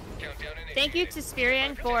 baby. Thank you to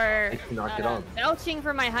Spirian for I cannot get on. vouching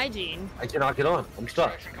for my hygiene. I cannot get on. I'm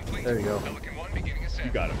stuck. There you go.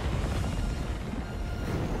 You got him.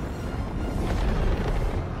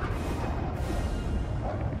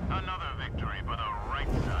 Another victory for the right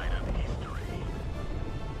side of history.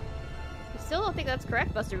 I still don't think that's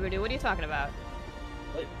correct, Buster Voodoo. What are you talking about?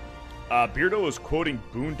 Beardo is quoting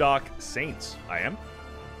Boondock Saints. I am.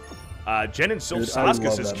 Jen and Dude, I Silsaska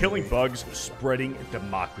love says that killing movie. bugs, spreading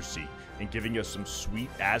democracy, and giving us some sweet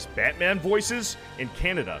ass Batman voices. In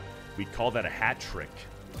Canada, we call that a hat trick.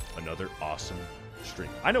 Another awesome stream.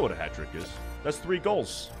 I know what a hat trick is. That's 3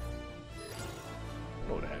 goals. I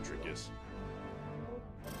know what a hat trick is.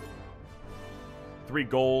 3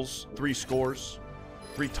 goals, 3 scores,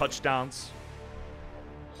 3 touchdowns.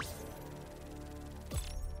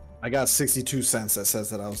 I got 62 cents that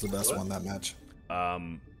says that I was the best one that match.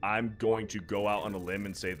 I'm going to go out on a limb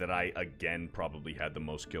and say that I, again, probably had the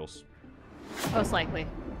most kills. Most likely.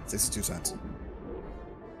 62 cents.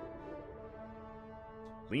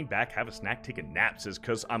 Lean back, have a snack, take a nap, says,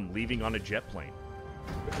 because I'm leaving on a jet plane.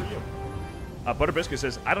 Good for you. Butterbiscuit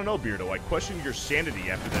says, I don't know, Beardo. I question your sanity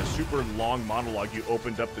after that super long monologue you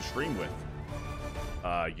opened up the stream with.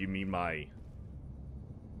 You mean my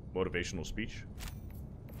motivational speech?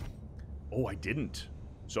 Oh, I didn't.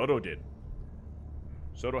 Soto did.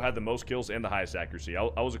 Soto had the most kills and the highest accuracy. I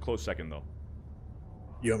was a close second, though.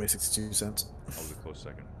 You owe me 62 cents. I was a close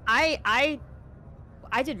second. I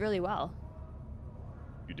did really well.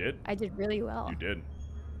 You did? I did really well. You did.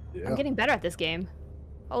 Yeah. I'm getting better at this game.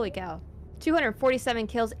 Holy cow. 247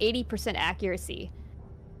 kills, 80% accuracy.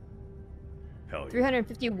 Hell yeah.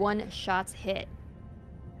 351 shots hit.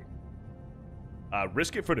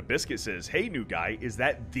 Risk It for the Biscuit says, hey, new guy, is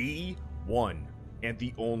that the one and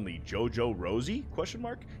the only JoJo Rosie? Question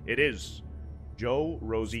mark. It is. Joe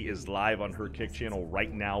Rosie is live on her Kick channel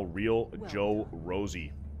right now. Real Joe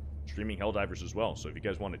Rosie. Streaming Helldivers as well. So if you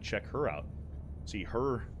guys want to check her out, see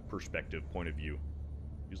her perspective, point of view,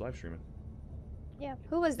 she's live streaming. Yeah.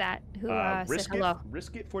 Who was that? Who said Risk hello?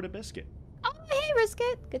 Risk It for the Biscuit. Oh, hey, Risk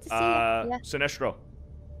It. Good to see you. Yeah. Sinestro.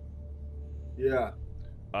 Yeah.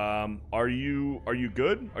 Are you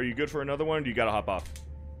good? Are you good for another one? Or do you gotta hop off?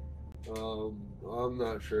 I'm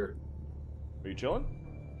not sure. Are you chilling?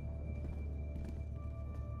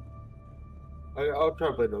 I'll try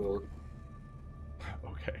to play another one.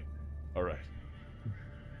 Okay. All right.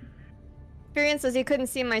 Experience says he couldn't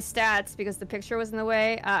see my stats because the picture was in the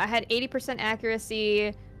way. I had 80%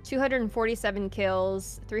 accuracy, 247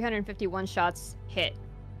 kills, 351 shots hit.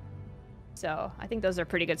 So I think those are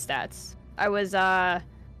pretty good stats. I was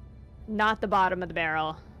not the bottom of the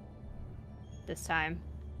barrel this time,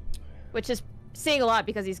 which is saying a lot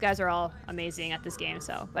because these guys are all amazing at this game.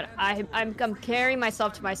 So, but I'm carrying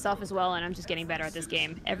myself to myself as well, and I'm just getting better at this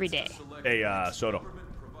game every day. Hey, Soto.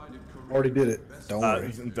 Already did it. Don't worry.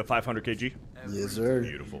 The 500 kg? Yes, sir.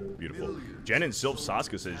 Beautiful, beautiful. Jen and Sylph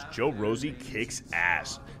Saska says, Joe Rosie kicks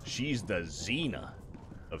ass. She's the Xena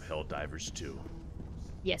of Helldivers 2.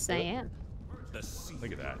 Yes, I am.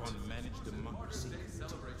 Look at that.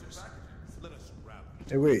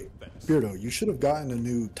 Hey, wait. Beardo, you should have gotten a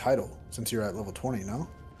new title since you're at level 20,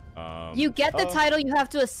 no? You get the title, you have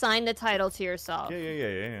to assign the title to yourself.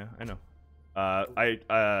 Yeah. I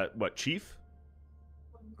know. What, Chief?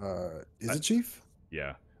 Is it Chief?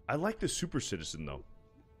 Yeah. I like the Super Citizen, though.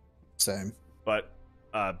 Same. But,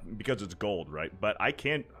 because it's gold, right? But I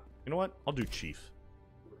can't... You know what? I'll do Chief.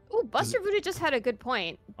 Ooh, Buster Voodoo just had a good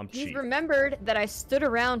point. He remembered that I stood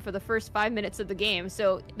around for the first 5 minutes of the game,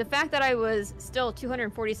 so the fact that I was still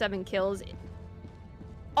 247 kills,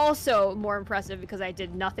 also more impressive because I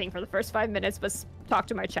did nothing for the first 5 minutes but talk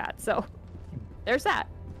to my chat, so there's that.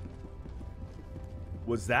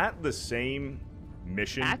 Was that the same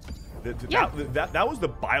mission? Yeah. That was the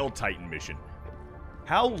Bile Titan mission.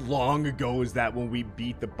 How long ago was that when we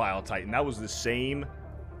beat the Bile Titan? That was the same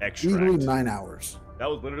extract. Easily 9 hours. That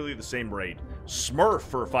was literally the same raid. Smurf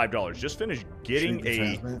for $5. Just finished getting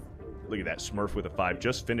Look at that, Smurf with a 5.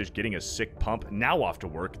 Just finished getting a sick pump. Now off to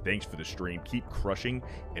work. Thanks for the stream. Keep crushing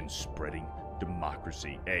and spreading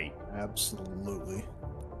democracy. Hey. Absolutely.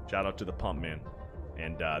 Shout out to the pump, man.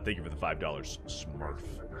 And thank you for the $5,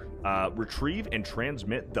 Smurf. Retrieve and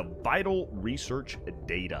transmit the vital research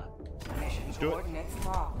data. Let's do it.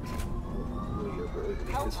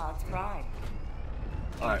 Hellpods Prime.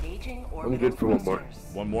 Alright, I'm good for one more.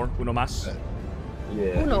 One more? Uno mas?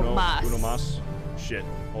 Yeah. Uno mas. Uno mas. Shit,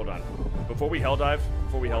 hold on. Before we hell dive,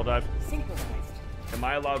 Synchronized. am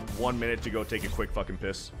I allowed 1 minute to go take a quick fucking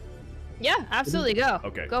piss? Yeah, absolutely, go.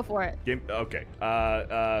 Okay. Go for it. Okay.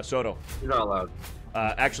 Soto. You're not allowed.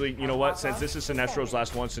 Actually, you know what? Since this is Sinestro's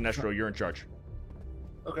last one, Sinestro, you're in charge.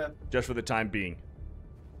 Okay. Just for the time being.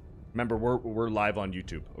 Remember, we're live on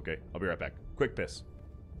YouTube. Okay, I'll be right back. Quick piss.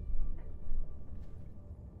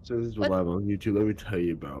 So this is live on YouTube. Let me tell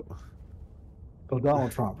you about. Oh,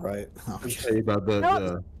 Donald Trump, right? Let me tell you about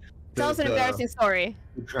Tell us an embarrassing story.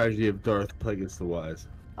 The tragedy of Darth Plagueis the Wise.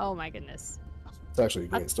 Oh my goodness. It's actually a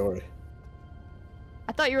great story.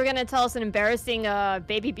 I thought you were gonna tell us an embarrassing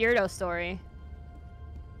baby Beardo story.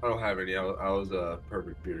 I don't have any. I was a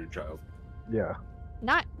perfect bearded child. Yeah.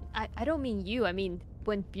 I don't mean you. I mean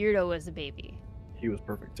when Beardo was a baby. He was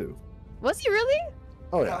perfect too. Was he really?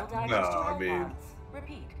 Oh yeah. No, I mean.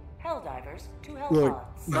 Repeat. Helldivers to Look,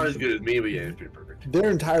 Hellpods. Not as good as me, but yeah, it's pretty perfect.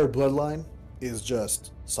 Their entire bloodline is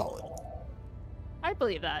just solid. I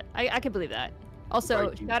believe that. I can believe that.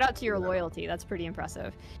 Also, shout out to your loyalty. That's pretty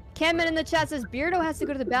impressive. Camman in the chat says, Beardo has to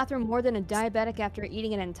go to the bathroom more than a diabetic after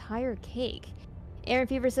eating an entire cake. Aaron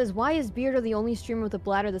Fever says, why is Beardo the only streamer with a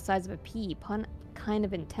bladder the size of a pea? Pun kind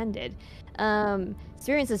of intended.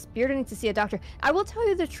 Syrian says, Beardo needs to see a doctor. I will tell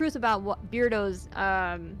you the truth about what Beardo's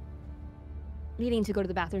needing to go to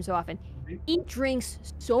the bathroom so often. He drinks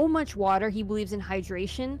so much water. He believes in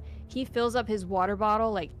hydration. He fills up his water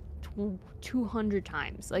bottle like 200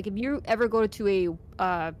 times. Like if you ever go to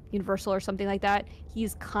a Universal or something like that,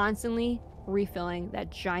 he's constantly refilling that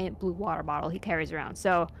giant blue water bottle he carries around.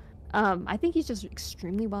 So I think he's just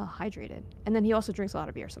extremely well hydrated. And then he also drinks a lot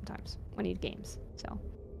of beer sometimes when he games. So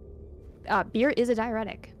beer is a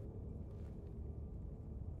diuretic.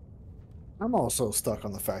 I'm also stuck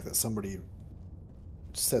on the fact that somebody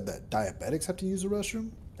said that diabetics have to use the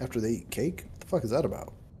restroom after they eat cake. What the fuck is that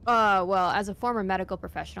about? Well, as a former medical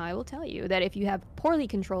professional, I will tell you that if you have poorly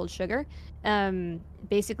controlled sugar,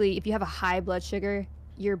 basically if you have a high blood sugar,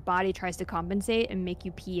 your body tries to compensate and make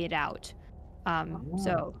you pee it out.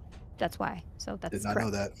 So that's why. So that's Did not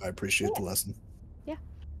know that. I appreciate the lesson. Yeah.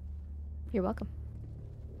 You're welcome.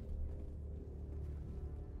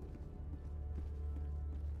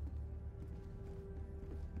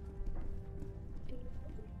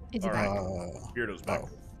 Is he back? Beardo's back. Oh.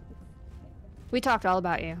 We talked all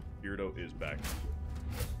about you. Beardo is back.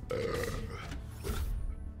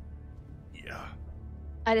 Yeah.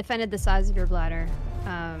 I defended the size of your bladder.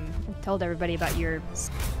 I told everybody about your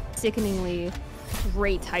sickeningly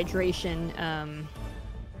great hydration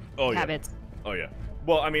habits. Oh yeah.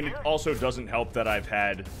 Well, I mean, it also doesn't help that I've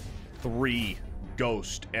had 3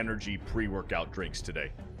 Ghost Energy pre-workout drinks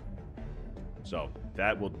today. So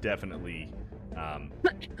that will definitely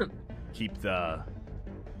keep the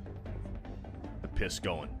piss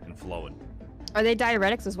going and flowing. Are they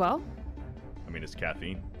diuretics as well? I mean, it's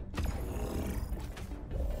caffeine.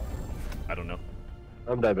 I don't know.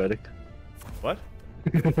 I'm diabetic. What?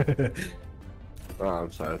 Oh,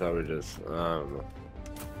 I'm sorry. I thought we were just. I don't know.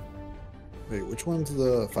 Wait, which one's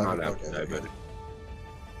the I'm 5? not Okay, diabetic.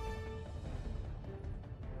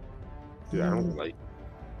 Dude, I don't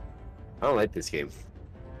like this game.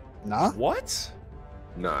 Nah? What?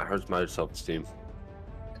 Nah, it hurts my self-esteem.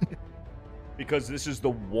 Because this is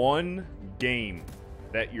the one game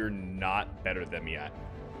that you're not better than me at.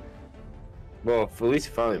 Well, at least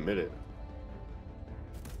you finally admit it.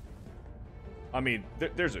 I mean,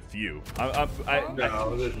 there's a few. No,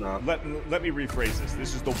 there's not. Let me rephrase this.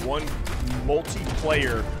 This is the one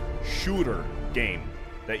multiplayer shooter game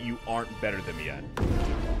that you aren't better than me at.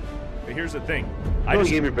 But here's the thing. The only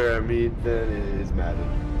game you're better at me than is Madden.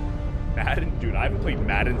 Madden? Dude, I haven't played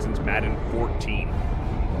Madden since Madden 14.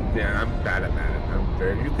 Yeah, I'm bad at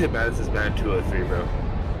Madden. You play Madden since Madden 203, bro.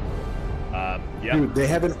 Yeah. Dude, they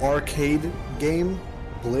have an arcade game,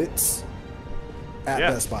 Blitz, at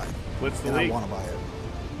Best Buy. Blitz the and League. I want to buy it.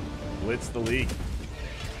 Blitz the League.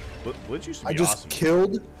 Blitz used to be I just awesome.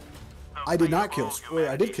 killed. I did not kill. Wait,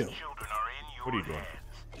 I did kill. What are you doing?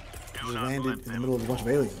 Just landed in the middle of a bunch of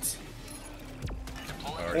aliens.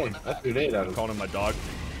 Hey, that's your name, I'm calling him my dog.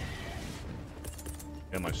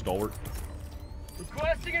 And my stalwart.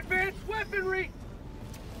 Requesting advanced weaponry!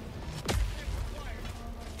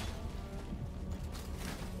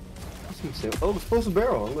 Oh, explosive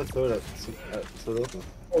barrel. I'm gonna throw it at Sudoku.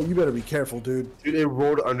 Oh, you better be careful, dude. Dude, it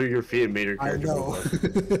rolled under your feet and made your I character know.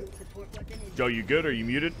 Joe, you good? Are you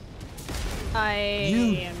muted? I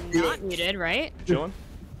am not muted, right? Chilling?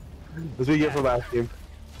 That's what you get for last game.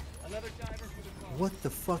 What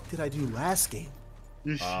the fuck did I do last game?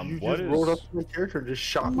 You what just is- rolled up to my character and just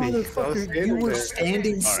shot me. Motherfucker, you were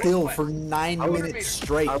standing still for 9 minutes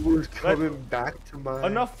straight. I was coming back to my...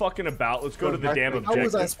 Enough fucking about. Let's go to the damn How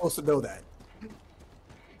was I objective. supposed to know that?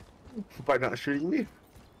 By not shooting me.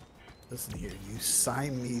 Listen here, you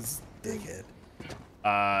Siamese dickhead.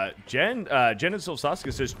 Jen and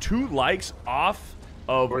Silsaska says 2 likes off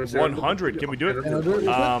of 100. Can we do it?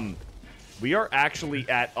 We are actually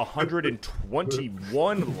at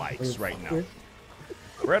 121 likes right now.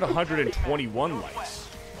 We're at 121 likes.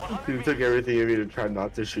 You took everything in me to try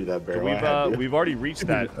not to shoot that barrel. We've already reached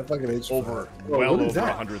that I fucking hate you over for well what is over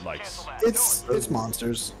that? 100 likes. It's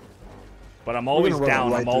monsters. But I'm always gonna run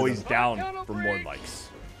down. right I'm through always them. down for more likes.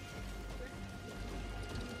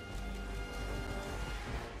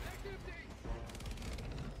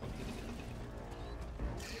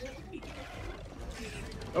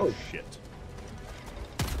 Oh shit.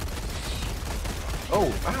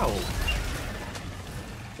 Oh, ow.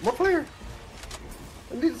 More player.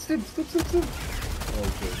 I need to stim.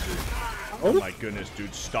 Oh my goodness,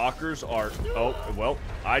 dude. Stalkers are... Oh, well,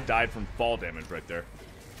 I died from fall damage right there.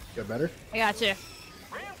 Got better? I got you.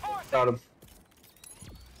 Got him.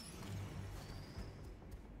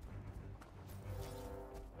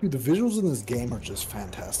 Dude, the visuals in this game are just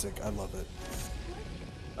fantastic. I love it.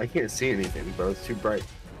 I can't see anything, bro. It's too bright.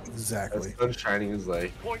 Exactly. The sun shining is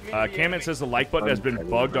like... Kamen says the like button has been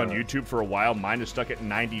bugged on YouTube for a while. Mine is stuck at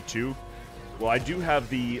 92. Well, I do have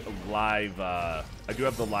the live. Oh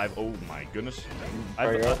my goodness! I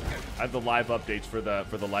have the live updates for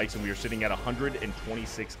the likes, and we are sitting at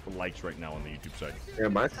 126 likes right now on the YouTube site. Yeah,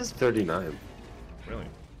 mine says 39. Really?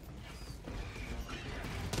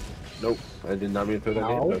 Nope, I did not mean to throw that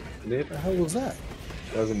Ow. nade. What the hell was that?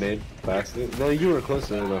 That was a nade. By accident. No, you were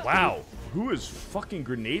close enough. Wow, who is fucking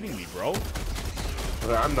grenading me, bro?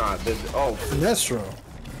 I'm not. Oh, Sinestro.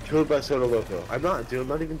 killed by Soda Loco. I'm not, dude. I'm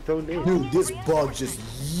not even throwing nades. Dude, this bug just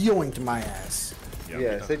yoinked my ass.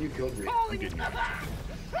 Yeah, I said you killed me. I'm getting you.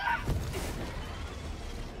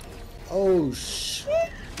 Oh, shit.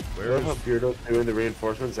 Where how Beardo doing the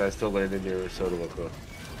reinforcements? I still landed near Soda Loco.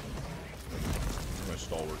 My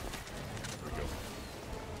stalwart. There we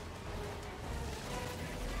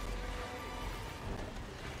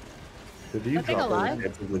go. Did you I think drop alive. any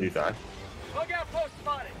hits when you die? Bug outpost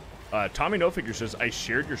spotted. Tommy No Figure says I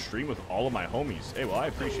shared your stream with all of my homies. Hey, well, I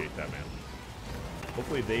appreciate that, man.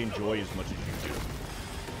 Hopefully they enjoy as much as you do.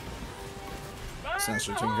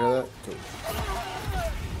 Sinestro taking care of that? Cool.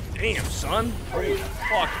 Damn, son. Holy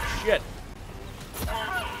fuck shit.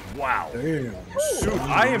 Wow. Damn. Dude,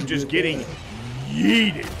 I am just getting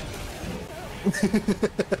yeeted.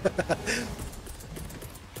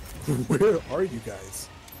 Where are you guys?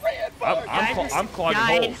 I'm clogging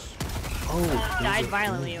died. holes. Oh, died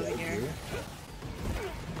violently over here.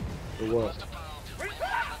 For what?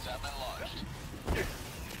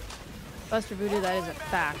 Buster Voodoo, that is a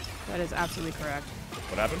fact. That is absolutely correct.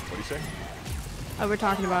 What happened? What do you say? Oh, we're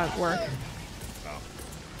talking about work. Oh.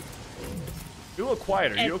 You're a little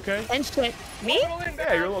quiet. Are you okay? And shit. Me?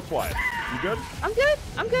 Yeah, you're a little quiet. You good? I'm good.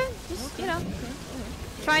 I'm good. Just, you know,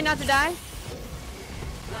 trying not to die.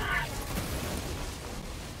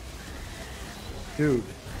 Dude,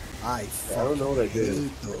 I don't know what I did.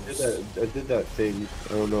 those. I did that thing.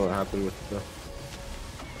 I don't know what happened with stuff.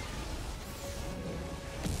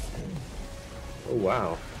 Oh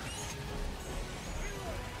wow.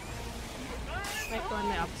 Right, go in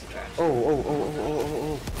the opposite direction.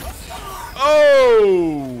 Oh.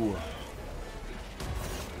 Oh!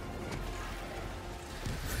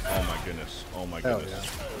 Oh my goodness. Oh my Hell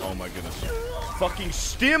goodness. Oh my goodness. Fucking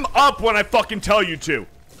stim up when I fucking tell you to.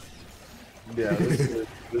 Yeah,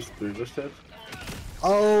 this three just said.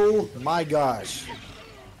 Oh my gosh.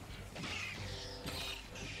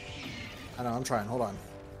 I know, I'm trying. Hold on.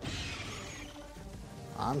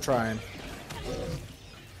 I'm trying.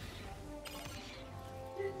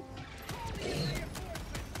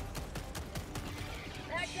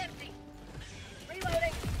 Mag's empty.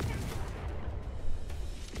 Reloading.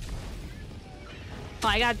 Oh,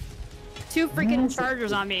 I got 2 freaking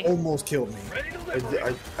chargers on me. Almost killed me.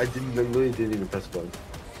 I literally didn't even press the button.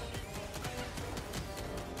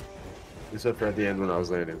 Except for at the end when I was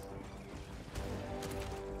landing.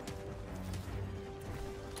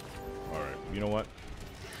 Alright, you know what?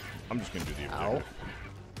 I'm just gonna do the Ow.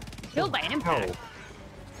 objective. Killed by impact.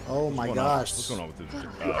 Oh my What's going on? gosh. What's going on with this?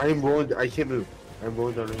 I'm rolling. I can't move. I'm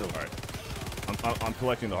rolling down the hill. Alright. I'm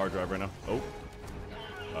collecting the hard drive right now. Oh.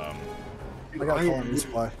 I got fallen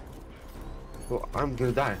resupply. Well, I'm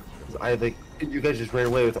gonna die. I like you guys just ran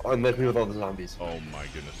away with and left me with all the zombies. Oh my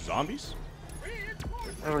goodness. Zombies?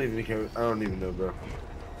 I don't even care. I don't even know, bro.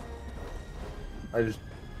 I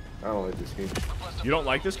don't like this game. You don't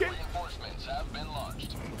like this game?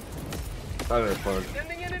 I had fun.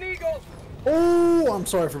 Sending in an eagle. Oh, I'm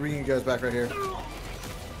sorry for bringing you guys back right here.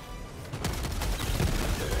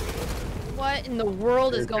 What in the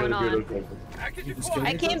world is going on?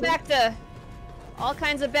 I came back to all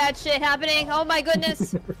kinds of bad shit happening. Oh my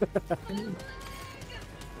goodness.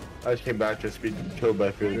 I just came back just to be killed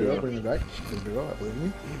by FearTheBeardo. Bring me back. FearTheBeardo, I believe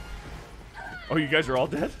me. Oh, you guys are all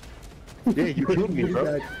dead? Yeah, you killed me,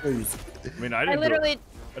 bro. Back, please. I mean, I I didn't literally. do it.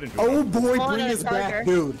 I didn't do it. Oh boy, Fallen bring on a us back, charger.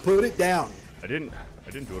 dude. Put it down. I didn't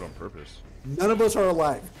do it on purpose. None of us are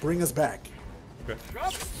alive. Bring us back. Okay.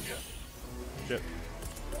 Shit.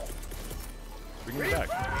 Bring me back.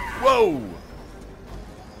 Whoa!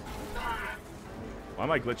 Why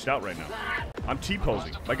am I glitched out right now? I'm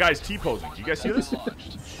T-posing. My guy's T-posing. Do you guys see this? You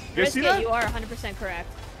guys see Brisket, that? you are 100% correct.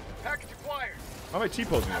 Package acquired. Why am I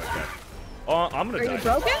T-posing like that? I'm gonna Are die. you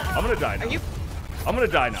broken? I'm gonna die now. Are you? I'm gonna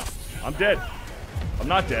die now. I'm dead. I'm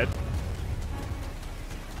not dead.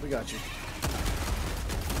 We got you.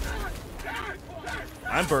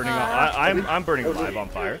 I'm burning. I'm burning alive on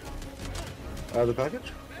fire. The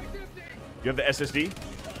package? You have the SSD?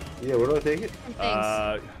 Yeah, where do I take it?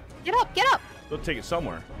 Thanks. Get up, get up. They'll take it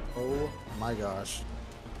somewhere. Oh my gosh.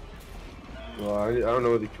 Well, I don't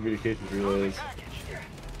know what the communications relay is.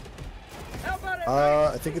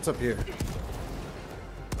 I think it's up here.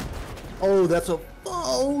 Oh, that's a.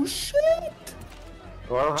 Oh shit!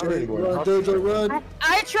 Oh, I don't have any more. Run, Jojo, run!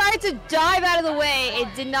 I tried to dive out of the way. It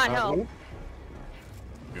did not help.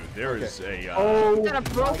 Dude, there is a. Oh, Got a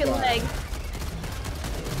broken leg.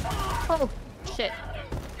 Oh shit.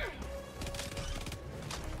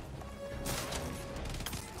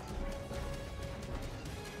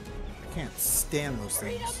 I can't stand those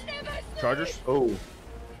things. Chargers? Oh,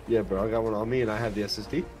 yeah, bro. I got one on me, and I have the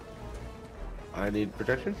SSD. I need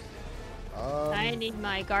protection. I need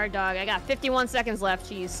my guard dog. I got 51 seconds left.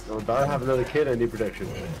 Jeez. I'm about to have another kid. I need protection.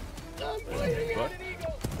 What?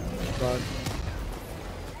 Run.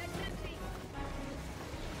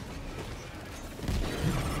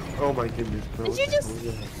 Oh my goodness, bro. Did you just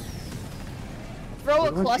throw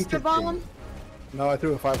a Where do I keep cluster this bomb? No, I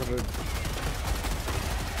threw a 500.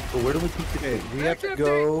 Where do we keep the kid? We have to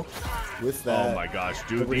go with that. Oh my gosh,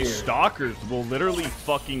 dude. over These here. stalkers will literally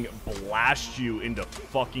fucking blast you into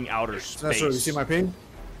fucking outer space. That's right. You see my ping?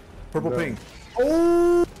 Purple No. ping.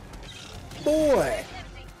 Oh boy!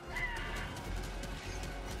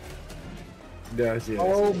 Yeah, I see it.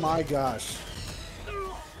 Oh my gosh!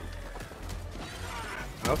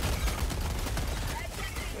 Up.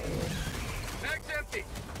 Mag's empty.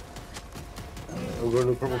 I'm going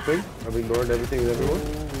to the purple ping. I've ignored everything and everyone.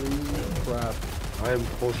 Holy crap! I am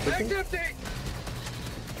full Mag's sticking. empty.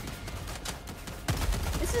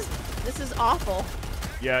 This is awful.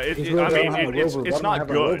 Yeah, It's I really mean, don't have a rover. Why it's don't I not have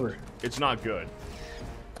a good. rover? It's not good.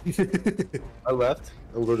 I left.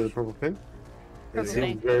 I'll go to the purple pin. It Purple seems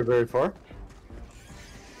pin. very, very far.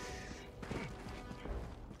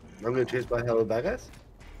 I'm gonna chase by hella bad guys.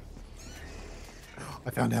 I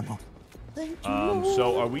found ammo.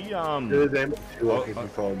 So are we There's ammo too, if you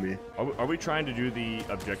follow me. are we trying to do the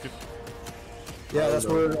objective? Yeah, that's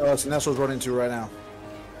where Sinestro's running to right now.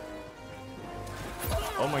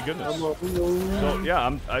 Oh my goodness. So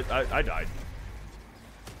yeah, I died.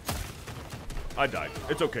 I died.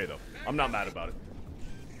 It's okay though. I'm not mad about it.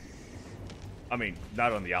 I mean,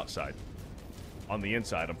 not on the outside. On the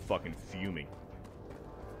inside, I'm fucking fuming.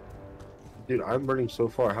 Dude, I'm burning so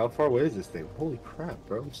far. How far away is this thing? Holy crap,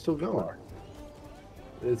 bro. I'm still going.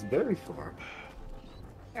 It's very far.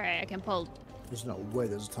 Alright, I can pull. There's no way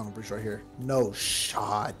there's a tunnel breach right here. No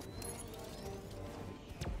shot.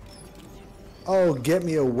 Oh, get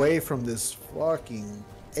me away from this fucking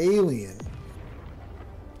alien.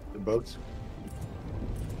 The boats?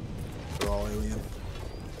 They're all alien.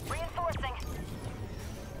 Reinforcing.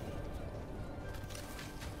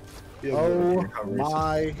 Yeah, Oh how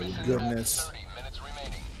my goodness. 30 minutes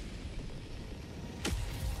remaining.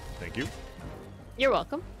 Thank you. You're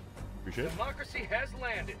welcome. Appreciate it. Democracy has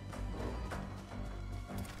landed.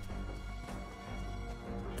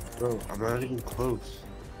 Bro, I'm not even close.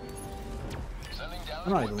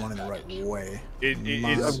 I'm not even running the right way. It's,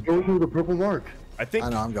 I'm going through the purple mark. I think I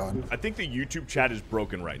know I'm going. I think the YouTube chat is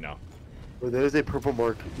broken right now. Bro, there's a purple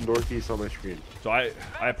mark northeast on my screen. So I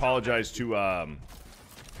apologize to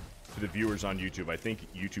the viewers on YouTube. I think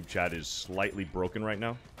YouTube chat is slightly broken right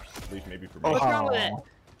now. At least maybe for me. What's wrong with it?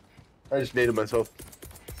 I just naded myself.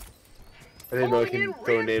 I didn't know I can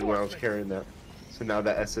throw a nade when I was carrying that. So now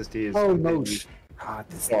that SSD is Oh no! completely God,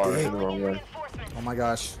 this far in thing. the wrong way. Oh my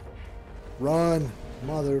gosh! Run,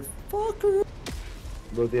 motherfucker!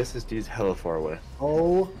 Bro, the SSD is hella far away.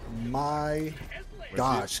 Oh my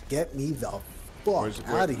gosh! Get me the fuck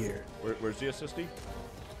out of here! Where's the SSD?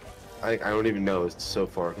 I don't even know. It's so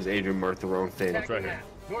far because Adrian marked the wrong thing. It's right here.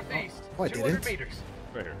 Northeast. Oh, I 200 didn't. meters.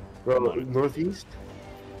 Right here. Bro, I'm on it. northeast?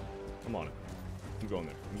 I'm on it. I'm going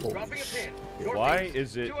there. Holy Dropping a pin. shit. Why Northeast,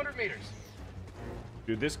 is it- 200 meters.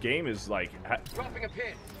 Dude, this game is like Dropping a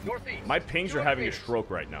pin. Northeast. my pings are 200 having a meters. stroke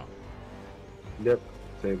right now. Yep,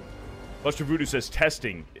 same. Buster Voodoo says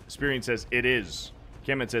testing. Experience says it is.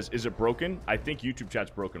 Cameron says, is it broken? I think YouTube chat's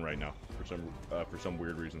broken right now for some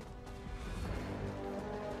weird reason.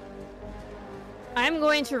 I'm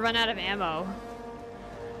going to run out of ammo.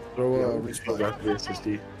 Throw Yeah, a we just resupply. go back to the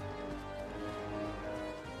SSD.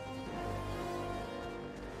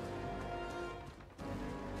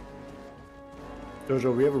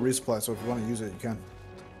 Jojo, we have a resupply, so if you want to use it, you can.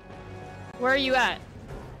 Where are you at?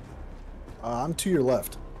 I'm to your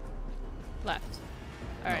left. Left.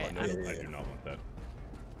 Alright. No, I do not want that.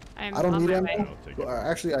 I'm I don't on need my ammo. way. I'll take Well, it.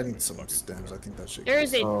 actually, I need some stems. I think that shit. There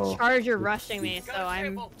is a Oh. charger rushing me, so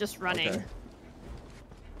I'm just running. Okay.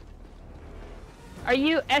 Are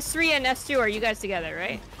you S3 and S2? Are you guys together,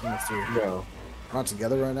 right? Let's see. No. We're not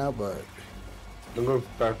together right now, but I'm going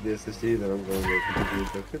back to the SSD, then I'm going to go to the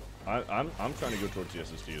objective. I'm trying to go towards the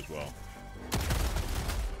SSD as well.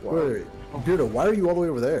 wait, Beardo, why are you all the way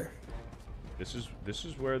over there? This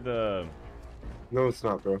is where the No, it's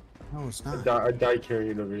not, bro. No, it's I, not. I died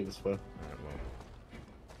carrying it over here this way.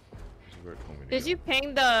 this is where it told me to Did go. you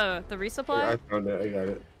ping the I resupply? found it, I got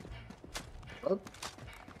it.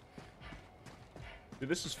 Dude,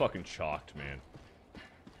 this is fucking chalked, man.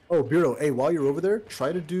 Oh, Beardo, hey, while you're over there,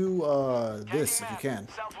 try to do this if you can.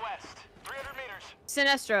 Southwest. 300 meters.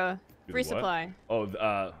 Sinestro, Do the what? resupply. Oh, I'm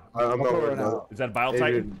not I'll worried run about out. is that a Bile it.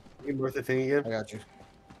 Titan? Adrian, you can worth the thing I again? got you. Is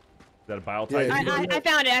that a Bile Yeah, Titan? you- I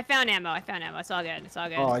found it. I found ammo. It's all good. It's all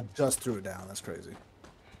good. Oh, I just threw it down. That's crazy.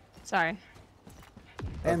 Sorry.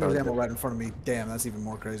 And there's found ammo it. right in front of me. Damn, that's even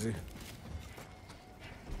more crazy.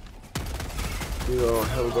 Oh,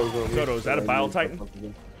 hell goes on me. Toto, is that a Bile Titan?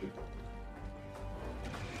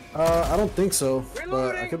 I don't think so,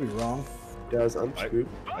 but I could be wrong. Guys, I'm screwed.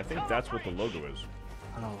 I think that's what the logo is.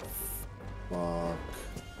 Oh, fuck.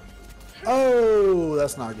 Oh,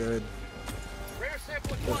 that's not good. Rare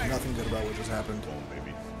sample There's acquired. nothing good about what just happened. Oh,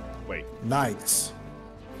 baby. Wait, Nice.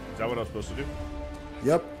 is that what I was supposed to do?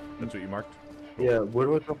 Yep. That's what you marked? Yeah, where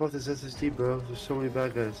do I drop off this SSD, bro? There's so many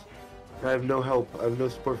bad guys. I have no help. I have no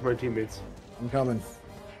support from my teammates. I'm coming.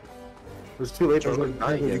 It's too late, bro. Jojo, I'm gonna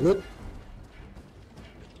die you again. good?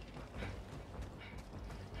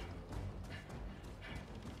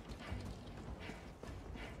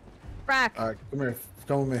 Frack. All right, come here.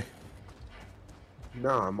 Come with me. No,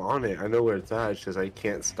 I'm on it. I know where it's at. It's just I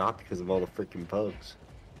can't stop because of all the freaking bugs.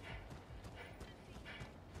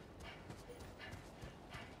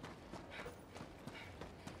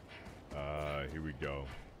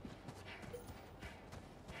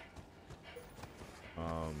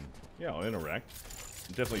 Yeah, I'll interact.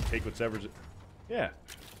 Definitely take whatever's. Yeah.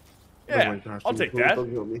 Oh Yeah, my gosh, I'll take that.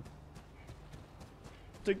 don't kill me.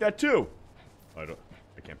 Take that too. I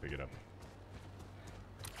can't pick it up.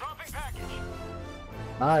 Dropping package.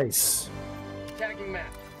 Nice. Tagging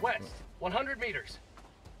map. West. 100 meters.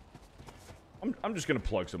 I'm just gonna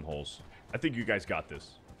plug some holes. I think you guys got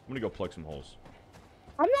this. I'm gonna go plug some holes.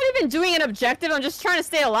 I'm not even doing an objective. I'm just trying to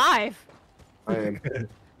stay alive. I am.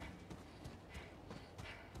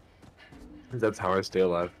 That's how I stay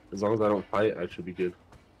alive. As long as I don't fight, I should be good.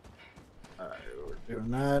 Alright, we're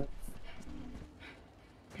doing that.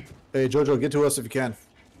 Hey, Jojo, get to us if you can.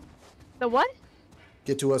 The what?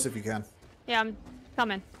 Get to us if you can. Yeah, I'm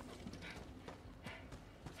coming.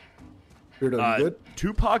 Beardo, you good?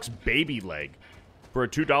 Tupac's baby leg for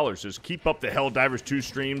 $2 says, keep up the Helldivers 2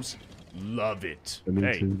 streams. Love it.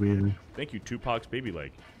 Hey, thank you, Tupac's baby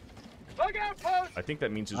leg. Bug outpost. I think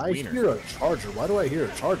that means his I wiener. hear a charger. Why do I hear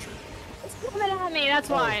a charger? It's coming at me, that's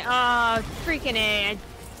why. Freaking A.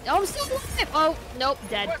 Oh, I'm still alive. Oh, nope,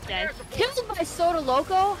 dead. Killed by Soda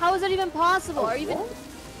Loco? How is that even possible? Are you even...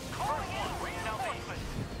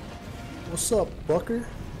 What's up, Bucker?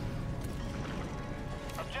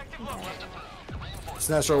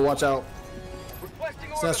 Sinestro, watch out.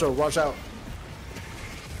 Sinestro, watch out.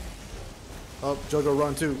 Oh, Jojo,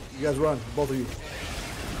 run too. You guys run, both of you.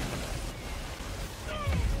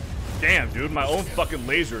 Damn, dude, my own fucking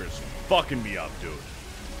laser is fucking me up, dude.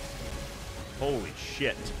 Holy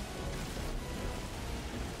shit.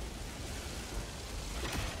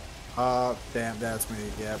 Damn, that's me.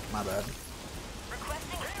 Yeah, my bad.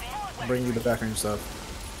 I'll bring you the background stuff.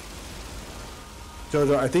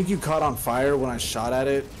 Jojo, I think you caught on fire when I shot at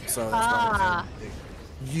it, so that's why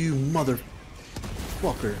you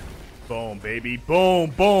motherfucker. Boom, baby.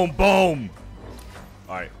 Boom, boom, boom.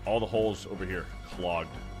 Alright, all the holes over here clogged.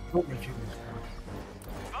 Oh,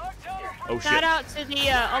 shit. Shout out to the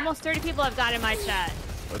almost 30 people I've got in my chat.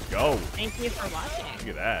 Let's go. Thank you for watching. Look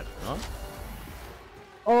at that, huh?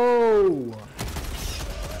 Oh!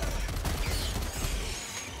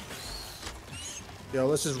 Yo,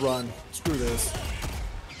 let's just run. Screw this.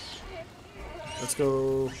 Let's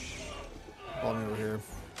go. Follow me over here.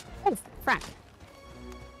 Oh, frack.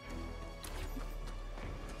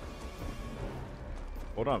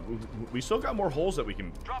 Hold on. We still got more holes that we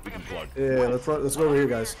can plug. Yeah, let's go over here,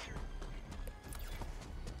 guys.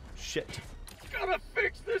 Shit. Gotta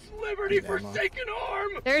fix this Liberty-forsaken arm.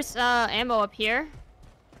 There's ammo up here.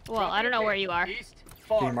 Well, I don't know where you are. East, Can you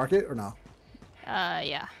far. mark it or no?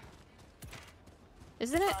 Yeah.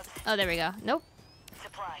 Isn't it? Oh, there we go. Nope.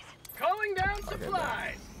 Supplies. Calling down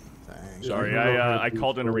supplies. Thanks. Sorry, I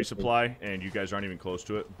called in a resupply, and you guys aren't even close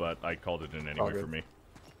to it, but I called it in anyway for me.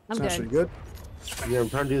 I'm Sinestro, good. you good? Yeah, I'm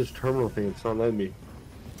trying to do this terminal thing. It's not letting me.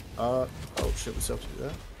 Oh shit, we still have to do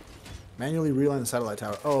that. Manually realign the satellite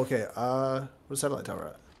tower. Oh, okay. Where's the satellite tower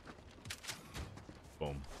at?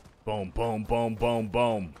 Boom. Boom, boom, boom, boom,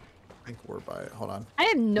 boom. I think we're by it. Hold on. I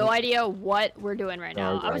have no idea what we're doing right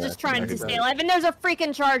now. I was just trying to stay alive, and there's a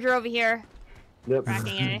freaking charger over here. Yep.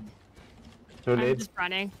 Cracking A. So I'm just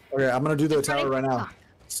running. Okay, I'm gonna do the Just tower right running. now.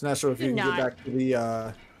 Sinestro, if you can Not. get back to the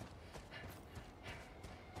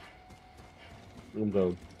I'm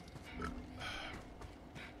done.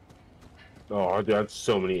 Oh, that's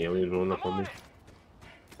so many aliens rolling up on me.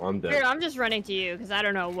 I'm dead. Here, I'm just running to you because I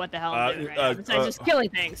don't know what the hell I'm doing right now. Besides just killing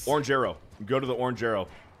things. Orange arrow. Go to the orange arrow.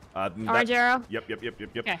 Orange arrow? Yep.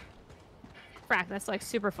 Okay. Frack, that's like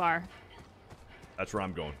super far. That's where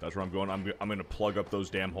I'm going. I'm gonna plug up those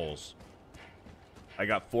damn holes. I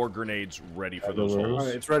got 4 grenades ready for those holes.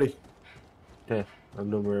 Alright, it's ready. Okay, I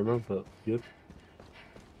know where I'm at, but good.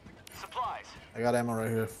 Supplies. I got ammo right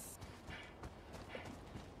here.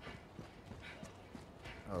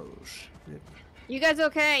 Oh shit. You guys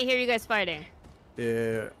okay? I hear you guys fighting.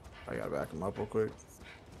 Yeah, I gotta back him up real quick.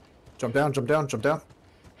 Jump down, jump down, jump down.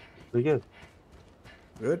 Pretty good.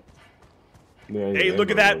 Good. Yeah, Hey, look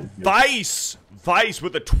at that. Vice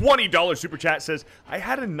with a $20 super chat says, I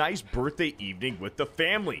had a nice birthday evening with the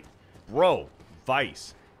family. Bro,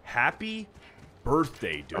 Vice, happy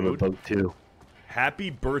birthday, dude. I'm a bug too. Happy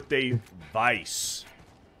birthday, Vice.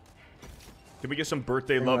 Can we get some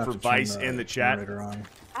birthday I'm gonna love have for to turn Vice in the chat? generator on.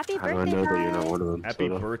 Happy How do I birthday, know that you're not guys. one of them? Happy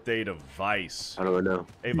Soda? birthday to Vice. How do I know?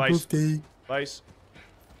 Hey, Happy Vice. birthday. Vice.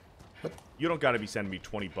 What? You don't got to be sending me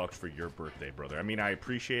 $20 for your birthday, brother. I mean, I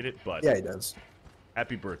appreciate it, but Yeah, he does.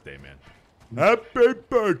 happy birthday, man. Happy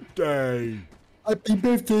birthday. Happy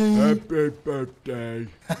birthday.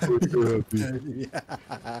 Happy birthday. Yeah.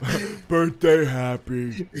 Birthday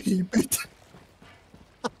happy. Freedom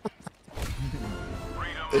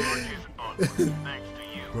marches onward, thanks to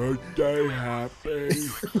you. Birthday happy.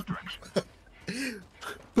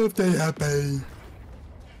 Birthday happy.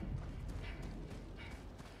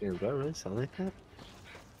 Damn, do I really sound like that?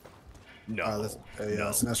 No.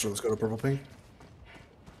 Sinestro, let's go to purple pink.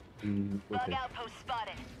 Okay. Outpost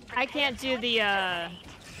spotted. I can't do the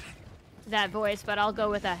that voice, but I'll go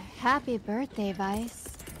with a happy birthday voice.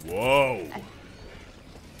 Whoa.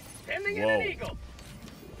 Sending in an eagle.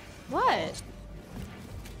 What?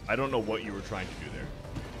 I don't know what you were trying to do there.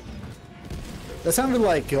 That sounded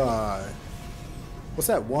like what's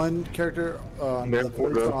that one character on Happy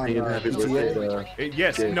birthday.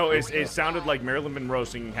 Yes, no, it sounded like Marilyn Monroe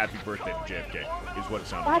singing "Happy Birthday" to JFK. Is what it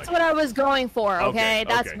sounded like. That's what I was going for. Okay,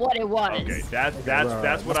 that's what it was. Okay,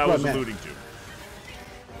 that's what I was alluding to.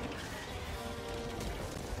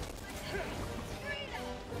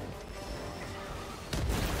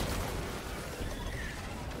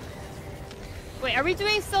 Wait, are we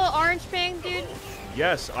doing still orange ping, dude?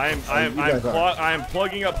 Yes, I am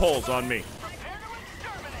plugging up holes on me.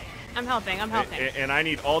 I'm helping. And I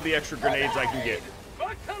need all the extra grenades I can get.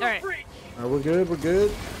 Alright. We're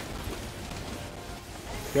good.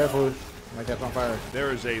 Careful. Might catch on fire.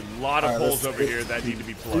 There is a lot of holes over here that need to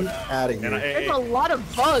be plugged. Adding And There's a lot of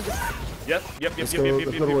bugs. Yep.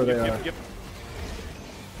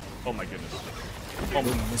 Oh my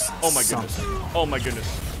goodness.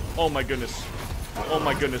 Oh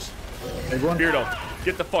my goodness. Beardo,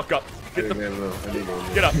 get the fuck up. Get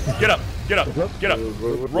up.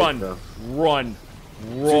 Run.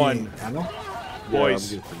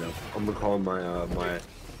 Boys. I'm gonna call my my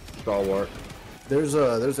stalwart. There's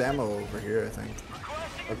ammo over here, I think.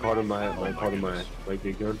 I called him my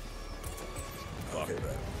big gun. Okay,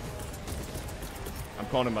 bad. I'm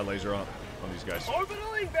calling in my laser on these guys.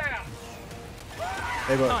 Orbital inbound.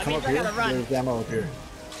 Hey, bro, Oh, it come means up I here. gotta run. There's ammo up here.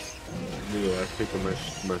 Yeah, I picked up my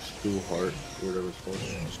stool heart, or whatever it's called.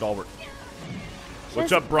 Stalwart.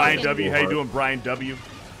 What's up, Brian W? How you doing, Brian W?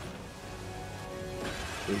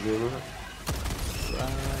 Is it right?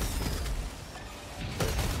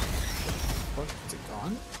 What? Is it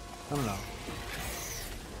gone? I don't know.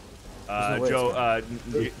 Joe,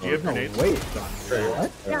 do you have grenades? Wait, it's gone.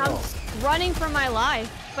 What? Yeah, I'm running for my life.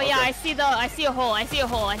 But yeah, I see a hole.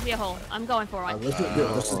 I'm going for one. Let's just do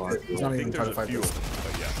it. Let's not even try to fight this.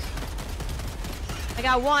 But yeah. I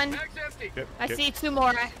got one. Mag's empty. I see two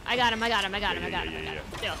more. I got him. Yeah.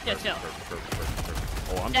 Chill.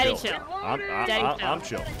 Oh, I'm Daddy chill. chill. I'm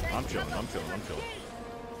chill. I'm chilling.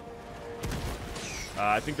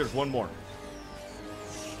 I think there's one more.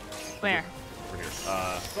 Where? Over here.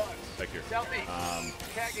 Back here. Southeast.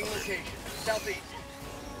 Tagging location. Southeast.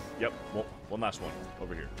 Yep. One last one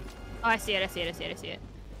over here. Oh, I see it.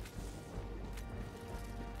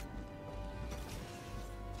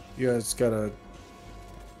 You guys gotta.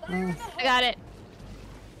 I got it.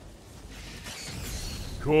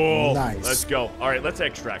 Cool. Nice. Let's go. All right, let's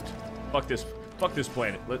extract. Fuck this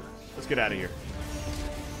planet. Let's get out of here.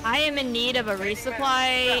 I am in need of a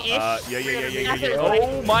resupply. Yeah.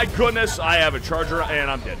 Oh my goodness, I have a charger and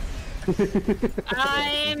I'm dead.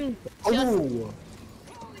 I'm just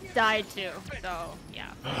died too. So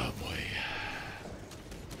yeah. Oh boy.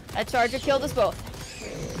 That charger killed us both.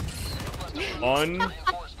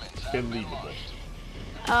 Unbelievable.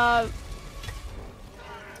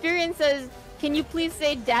 Experience says, can you please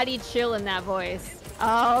say "Daddy chill" in that voice?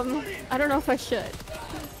 I don't know if I should.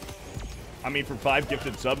 I mean, for 5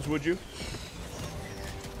 gifted subs, would you?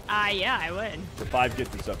 Yeah, I would. For 5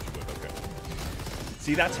 gifted subs, you would. Okay.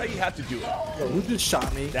 See, that's how you have to do it. Yo, who just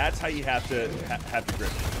shot me? That's how you have to have to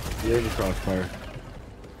grip it. You have a crossfire.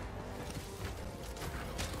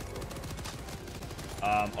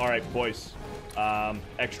 All right, boys.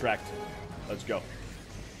 Extract. Let's go.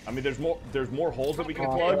 I mean, there's more holes that we can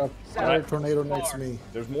plug. Fire tornado next to me.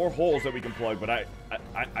 There's more holes that we can plug, but I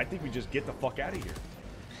think we just get the fuck out of here.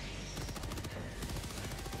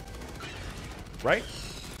 Right?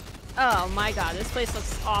 Oh my god, this place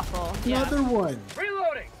looks awful. Another one.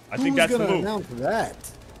 Reloading. I think that's the gonna move. announce that?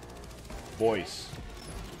 Boys,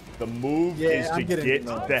 the move is to get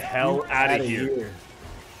the hell out of here.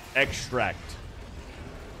 Extract.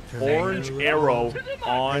 Orange arrow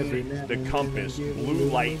on the compass. Blue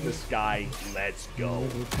light in the sky. Let's go.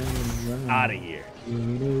 Out of here.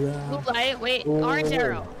 Blue light, wait, orange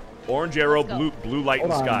arrow. Orange arrow, blue light in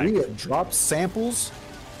the sky. We have dropped samples,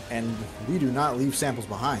 and we do not leave samples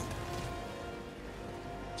behind.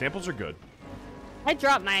 Samples are good. I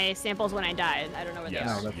dropped my samples when I died. I don't know where Yes.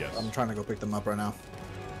 they are. No, Yes. I'm trying to go pick them up right now.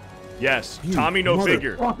 Yes. You Tommy No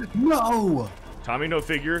Figure. No! Tommy No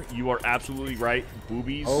Figure, you are absolutely right.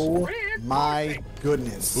 Boobies. Oh my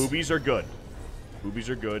goodness. Boobies are good. Boobies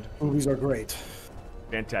are good. Boobies are great.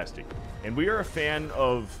 Fantastic. And we are a fan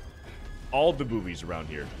of all the boobies around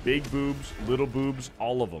here. Big boobs, little boobs,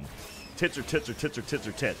 all of them. Tits are tits or tits or tits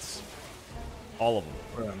or tits. All of them.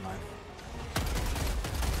 Where am I?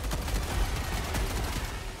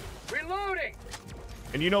 Reloading.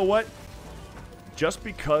 And you know what? Just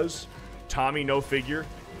because Tommy No Figure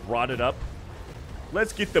brought it up,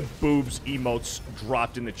 let's get the boobs emotes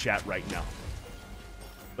dropped in the chat right now.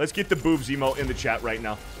 Let's get the boobs emote in the chat right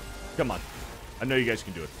now. Come on. I know you guys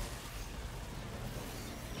can do it.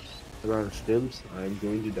 Around stims, I'm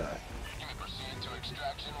going to die. You may proceed to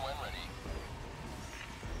extraction when ready.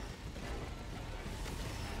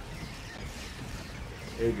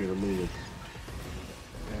 Adrian, I'm leaving.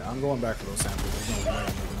 Yeah, I'm going back for those samples. There's no way I'm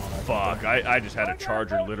moving all that. Fuck, I just had a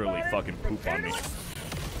charger literally fucking poop on me.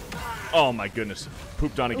 Oh my goodness.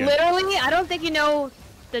 Pooped on again. Literally? I don't think you know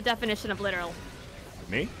the definition of literal.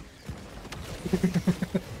 Me? Are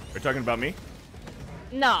you talking about me?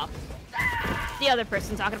 No. The other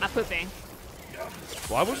person talking about pooping.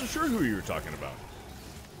 Well, I wasn't sure who you were talking about.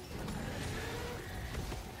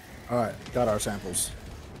 All right, got our samples.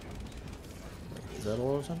 Is that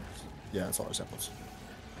all our samples? Yeah, it's all our samples.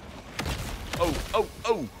 Oh, oh,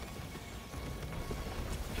 oh!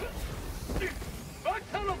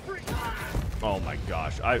 Oh my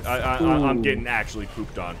gosh, I'm getting actually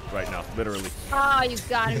pooped on right now, literally. Oh, you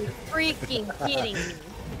gotta be freaking kidding me.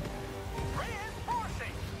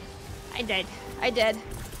 I did. I did.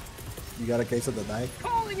 You got a case of the knife?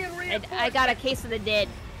 I got a case of the dead.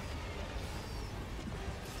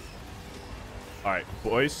 All right,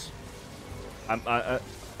 boys. I'm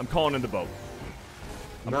calling in the boat.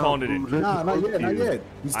 I'm calling it in. Nah, not yet, not yet.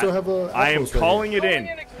 We still have a. I am calling it in.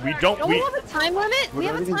 We don't. Don't we have a time limit? We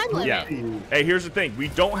have a time limit. Yeah. Hey, here's the thing. We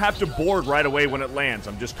don't have to board right away when it lands.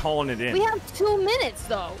 I'm just calling it in. We have 2 minutes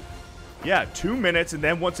though. Yeah, 2 minutes, and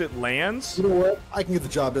then once it lands. You know what? I can get the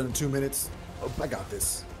job done in 2 minutes. I got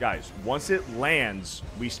this. Guys, once it lands,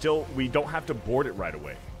 we don't have to board it right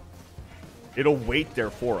away. It'll wait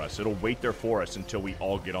there for us. It'll wait there for us until we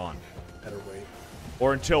all get on. Better wait.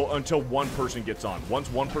 Or until one person gets on. Once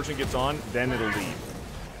one person gets on, then it'll leave.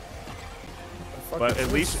 But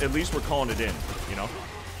at least we're calling it in, you know?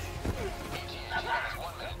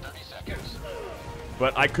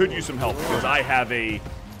 But I could use some help because I have a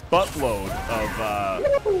buttload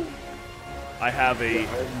of I have a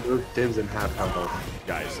Dims and half health.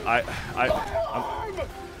 guys,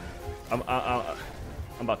 I'm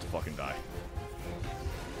about to fucking die.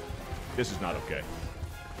 This is not okay.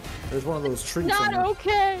 There's one of those trees. Not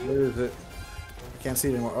okay. Where is it? I can't see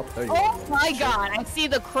it anymore. Oh, there you Oh go. my god, I see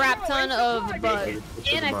the crap ton of bugs.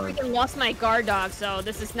 And I freaking lost my guard dog, so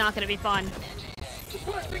this is not gonna be fun.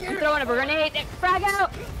 I'm throwing a grenade. Frag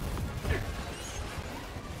out!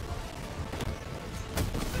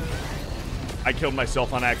 I killed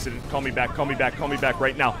myself on accident. Call me back, call me back, call me back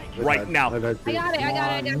right now. Right now. I got it,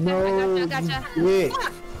 I gotcha. Wait.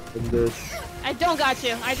 I don't got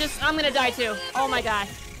you. I'm gonna die too. Oh my god.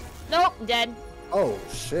 Nope, dead. Oh,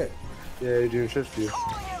 shit. Yeah, Adrian, shift you.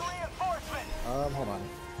 Hold on.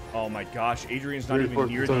 Oh my gosh, Adrian's not even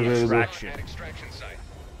near It's the unavailable. extraction.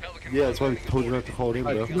 Yeah, that's why I told you not to call it in,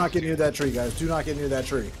 bro. Do not get near that tree, guys. Do not get near that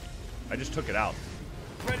tree. I just took it out.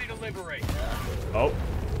 Ready to liberate. Oh.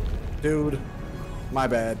 Dude, my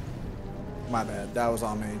bad. My bad. That was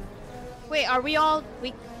on me. Wait, are we all...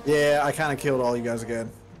 Yeah, I kind of killed all you guys again.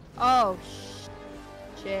 Oh,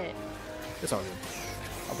 shit. It's all good.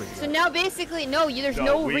 I'll bring you So back. now basically, there's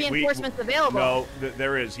no reinforcements available. No,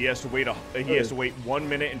 there is. He has to wait 1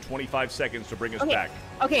 minute and 25 seconds to bring us Okay. back.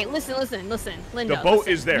 Okay, listen, Linda. The boat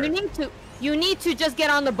listen. is there. You need to just get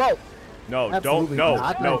on the boat. No, Absolutely no,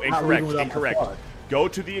 not. no, I'm not leaving without my incorrect. quad. Go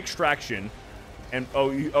to the extraction, and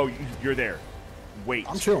you're there. Wait.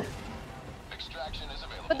 I'm chilling.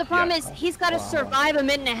 But the problem is, he's got to survive a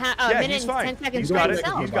minute and a half, minute he's and fine. 10 seconds He's by got it.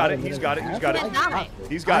 himself. He's got it. He's got it. He's got it. He's gonna die.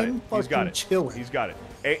 He's got it. I'm He's got it. fucking chilling. He's got it.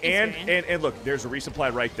 And look, there's a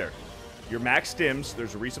resupply right there. Your max stims.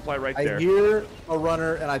 There's a resupply right there. I hear a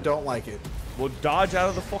runner and I don't like it. Well, dodge out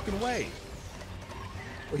of the fucking way.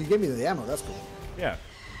 Well, he gave me the ammo. That's cool. Yeah.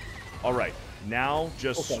 All right. Now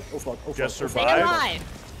just just Stay survive. alive.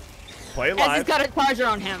 Play As he's alive. got a charger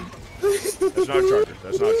on him. That's not a charger.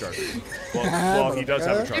 That's not a charger. Well, he does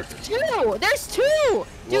have a charger. There's two!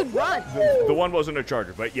 Dude, run! The one wasn't a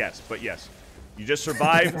charger, but yes. You just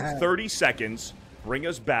survive 30 seconds, bring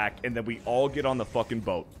us back, and then we all get on the fucking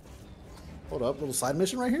boat. Hold up, little side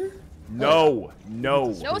mission right here? No.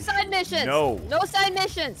 No side missions! No. No side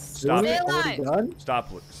missions! Stop Stay it. alive! Done?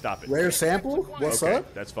 Stop it. Rare sample? What's Okay,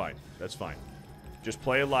 up? that's fine. Just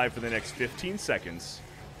play alive for the next 15 seconds.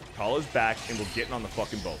 Call us back, and we're getting on the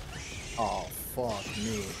fucking boat. Oh, fuck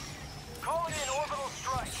me. Calling in orbital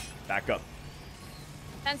strike. Back up.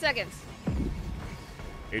 10 seconds.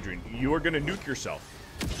 Adrian, you are gonna nuke yourself.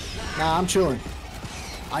 Nah, I'm chilling.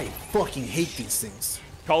 I fucking hate these things.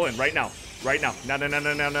 Call in right now. Right now. No.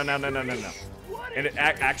 And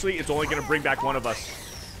actually, it's only gonna bring back one of us.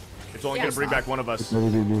 It's only gonna bring back one of us.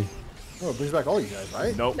 Oh, it brings back all you guys,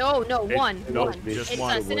 right? Nope. No, one. Nope, One. just It's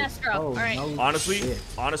one. Sinestro. Oh, All right. no Honestly,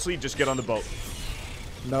 shit. just get on the boat.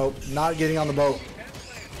 Nope, not getting on the boat.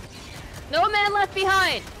 No man left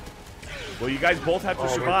behind. Well, you guys both have to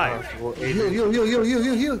survive. Heal.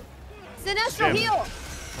 Sinestro, heal.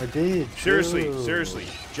 I did. Seriously.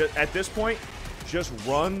 At this point, just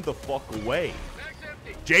run the fuck away.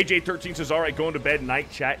 JJ13 says, all right, going to bed,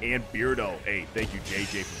 night chat, and Beardo. Hey, thank you,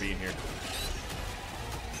 JJ, for being here.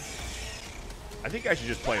 I think I should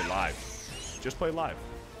just play live. Just play live.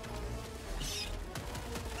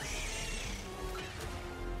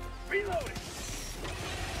 Reloading.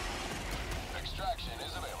 Extraction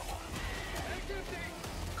is available.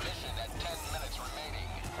 Mission at 10 minutes remaining.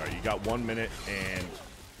 All right, you got 1 minute, and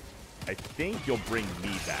I think you'll bring me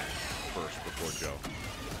back first before Joe.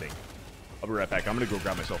 I think. I'll be right back. I'm going to go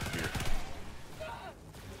grab myself a beer.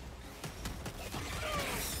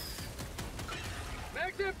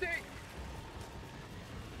 Mag's empty.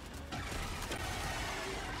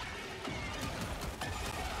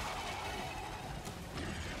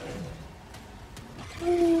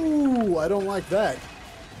 Ooh, I don't like that.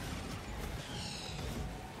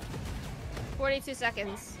 42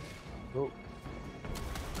 seconds. Oh,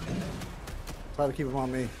 Try to keep them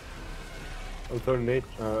on me. I'm throwing a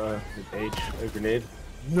grenade.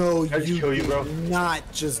 No, I just you kill you, bro. did not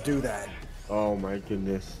just do that. Oh my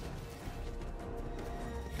goodness.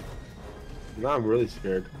 Now I'm really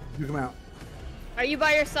scared. You come out. Are you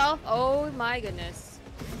by yourself? Oh my goodness.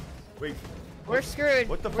 Wait, We're screwed.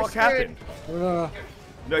 what the We're fuck screwed. happened?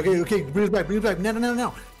 No, okay, bring us back.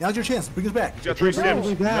 No. Now's your chance. Bring us back. He's got 3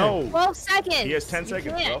 stims. No. 12 seconds. He has 10 You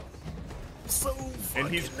seconds, can't. bro. So And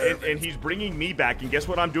he's bringing me back, and guess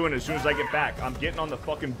what I'm doing as soon as I get back? I'm getting on the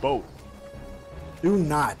fucking boat. do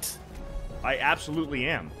not. I absolutely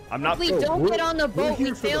am. I'm not. If we don't get on the We're boat, we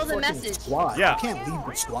here for fail the fucking message. Squad. Yeah. I can't leave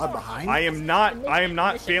the squad behind. I am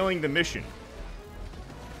not failing the mission.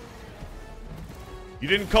 You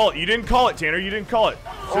didn't call it. You didn't call it, Tanner. You didn't call it.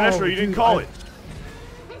 Sinestro, you didn't dude, call it.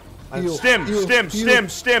 Heal, Stim. heal. I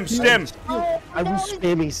was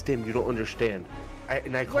spamming stim. You don't understand. I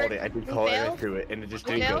called it. I did call it and I failed? threw it, and it just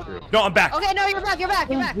We didn't go failed? through. No, I'm back. Okay, no, you're back.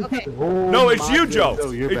 Okay. No, it's you, Joe.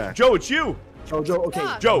 No, you're back. Joe, it's you. Joe,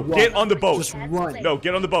 okay. Joe, run. get on the boat. Just run. No,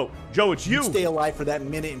 get on the boat. Joe, it's you. Stay alive for that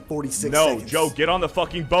minute and 46 No, seconds. Joe, get on the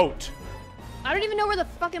fucking boat. I don't even know where the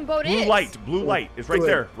fucking boat Blue is. light. It's right Good.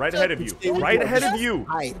 there, right ahead of you. Stay with Right us. ahead of you.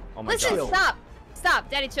 Hide. Oh my Listen, god. stop,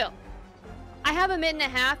 Daddy, chill. I have a minute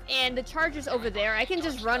and a half, and the charger's over there. I can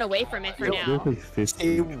just run away from it for now.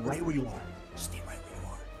 Stay right where you are. Stay right where you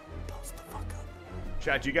are. Post the fuck up.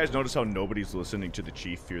 Chat, do you guys notice how nobody's listening to the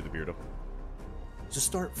Chief Fear the Beardo? Just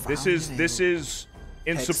start. This is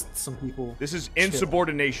text some people. This is Chill.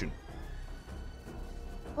 insubordination.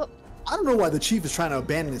 Well, I don't know why the chief is trying to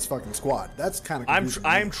abandon his fucking squad. That's kind of. I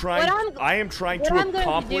am trying what to I'm going to do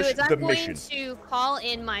accomplish is I'm the going mission. to call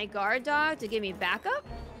in my guard dog to give me backup.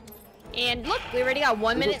 And look, we already got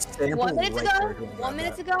 1 minute. Sample 1 minute to right go. there, go and 1 grab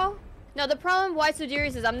minute that. to go. No, the problem why so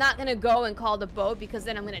serious is I'm not gonna go and call the boat because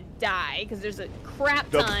then I'm gonna die because there's a crap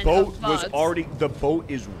The ton boat of was bugs. already. The boat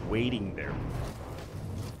is waiting there.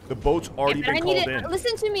 The boat's already But been I called needed, in.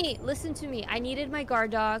 listen to me. I needed my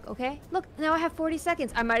guard dog, okay? Look, now I have 40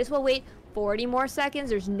 seconds. I might as well wait 40 more seconds.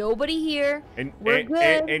 There's nobody here. We're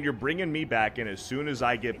good. And you're bringing me back, and as soon as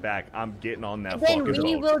I get back, I'm getting on that Then fucking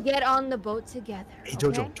we boat. will get on the boat together. Hey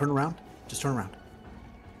Jojo, okay? turn around. Just turn around.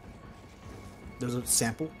 There's a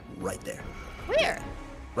sample right there. Where?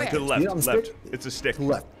 Right To the there. See left, it on the left. stick? It's a stick. To the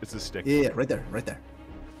left. It's a stick. Yeah, right there.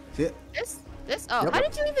 See it? This? Oh, Yep. how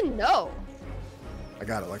did you even know? I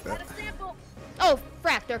got it like that. Oh,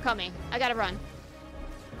 frack, they're coming. I gotta run.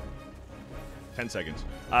 10 seconds.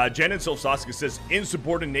 Jen and Silsaska says,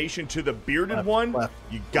 insubordination to the bearded Left, one, left,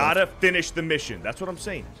 you gotta finish the mission. That's what I'm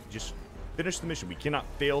saying. Just finish the mission. We cannot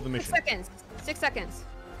fail the 6 mission. seconds. 6 seconds.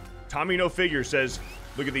 Tommy No Figure says,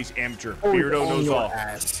 look at these amateur. Oh, Beardo on knows your all.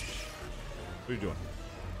 ass. What are you doing?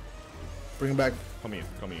 Bring him back. Come in.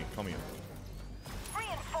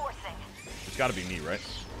 Reinforcing. It's gotta be me, right?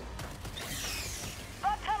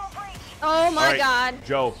 Bug tunnel breach. Oh my All right, God.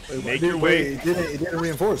 Joe, make Wait, your way. It didn't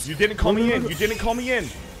reinforce. You didn't call me in. You didn't call me in.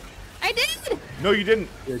 I did! No, you didn't.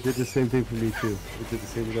 Yeah, it did the same thing for me too. It did the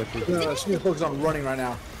same exact thing. No, she needs to focus on running right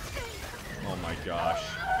now. Oh my gosh.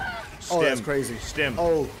 Oh, that's Stim. crazy. Stim.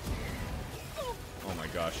 Oh, Oh my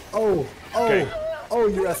gosh. Oh, oh, Okay. oh,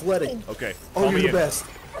 you're athletic. Okay. Oh, Call you're me the in. best.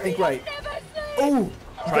 Think right. Oh,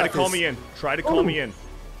 Try to call me in. Try to call me in.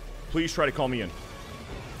 Please try to call me in.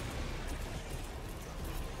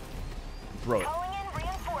 Bro.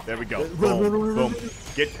 There we go. Boom. Boom.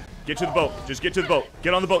 Get to the boat. Just get to the boat.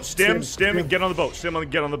 Get on the boat. Stim, and get on the boat. Stim,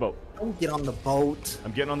 get on the boat. Don't get on the boat.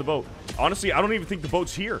 I'm getting on the boat. Honestly, I don't even think the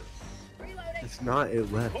boat's here. It's not.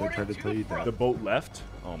 It left. I tried to tell you that. The boat left?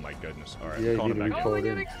 Oh my goodness. All right, Yeah, I'm calling you it back. called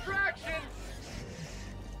in.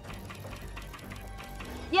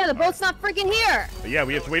 Yeah, the boat's not freaking here. But yeah,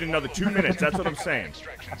 we have to wait another 2 minutes. That's what I'm saying.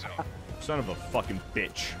 Son of a fucking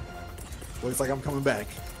bitch. Looks like I'm coming back.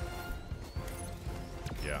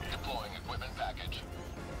 Yeah.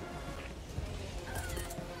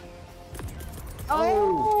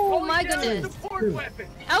 Oh my goodness.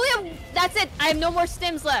 I only have, that's it. I have no more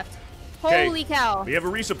stims left. Holy cow. We have a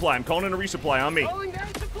resupply. I'm calling in a resupply on me.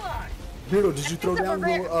 Beardo, did you throw down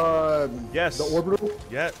the Yes. the orbital?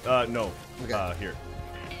 Yeah. No. Okay. Here.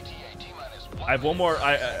 I have one more.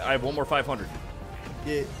 I have one more 500.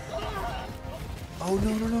 Yeah. Oh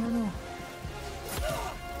no.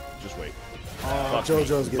 Just wait. Oh, Fuck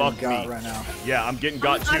JoJo's me. getting Fuck got me. right now. Yeah, I'm getting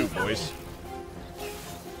got too, boys.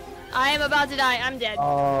 I am about to die. I'm dead.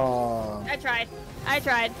 Oh. I tried.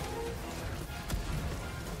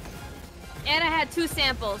 And I had 2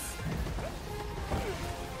 samples.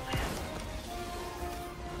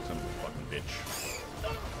 Son of a fucking bitch.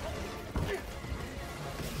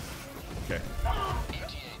 Okay.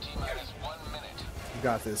 You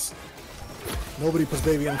got this. Nobody puts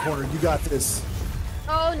baby on the corner. You got this.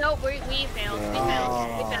 Oh no, we failed.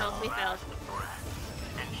 We failed.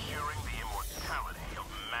 Ensuring the immortality of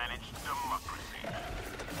managed democracy.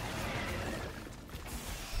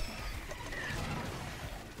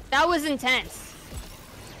 That was intense.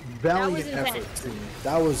 Valiant was effort, intense. team.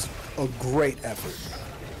 That was a great effort.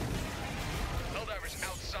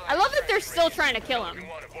 I love that they're still trying to kill him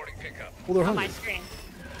Well, they're on my hungry. screen.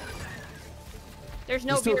 There's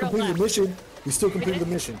no We still Beardo completed left, the mission. We still completed did?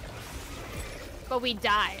 the mission. but we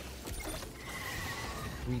died.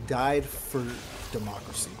 We died for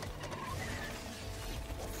democracy.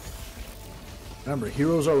 Remember,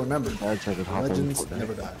 heroes are remembered. Legends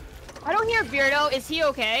never die. I don't hear Beardo. Is he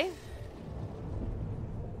okay?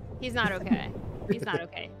 He's not okay. He's not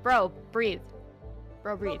okay. Bro, breathe.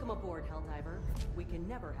 Bro, breathe. Welcome aboard, Helldiver. We can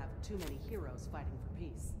never have too many heroes fighting for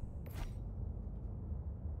peace.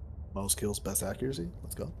 Most kills, best accuracy.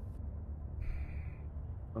 Let's go.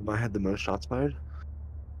 I had the most shots fired.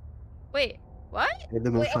 Wait, what? I had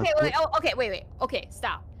the most shots fired. Wait. Okay,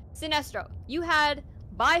 stop. Sinestro, you had,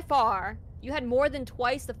 by far, you had more than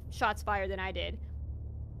twice the shots fired than I did,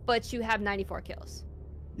 but you have 94 kills.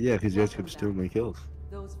 Yeah, because you guys kept stealing my kills.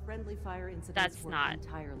 Those friendly fire incidents That's were not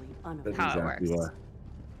entirely That's how it exactly works. why.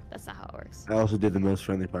 That's not how it works. I also did the most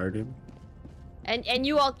friendly fire team. And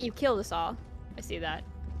you killed us all. I see that.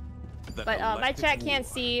 But my chat can't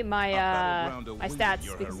see my my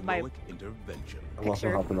stats because of my intervention. I'm also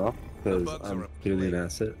picture. hopping off because I'm clearly an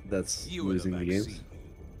asset that's losing the games.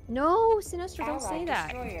 No, Sinestro, don't say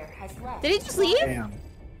that. Did he just leave? Damn.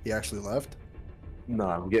 He actually left? No,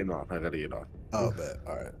 I'm getting off. I gotta get off. Oh, bet.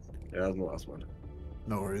 Alright. Yeah, that was the last one.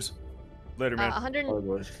 No worries. Later, man. 100. Bye,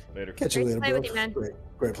 boys. Later. Catch you Great later, to play bro. with you, man.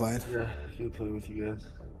 Great playing. Yeah, good play with you guys.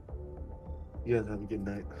 You guys have a good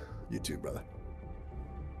night. You too, brother.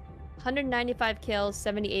 195 kills,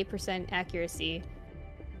 78% accuracy,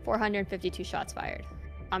 452 shots fired.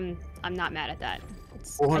 I'm not mad at that.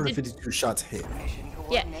 It's, 452 shots hit.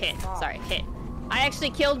 Yeah, hit. Sorry, hit. I actually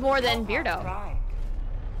killed more than Beardo.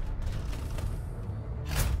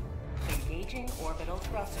 Engaging orbital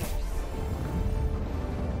thrusters.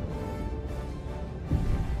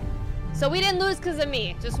 So we didn't lose because of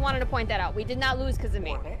me. Just wanted to point that out. We did not lose because of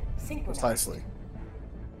me. Precisely.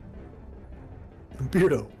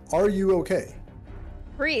 Beardo, are you okay?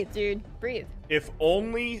 Breathe, dude. Breathe. If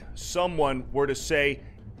only someone were to say,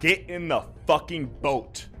 "Get in the fucking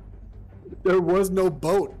boat." There was no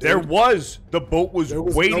boat. Dude. There was. The boat was There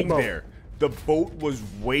was waiting no boat. there. The boat was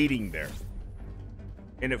waiting there.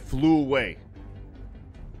 And it flew away.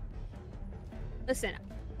 Listen,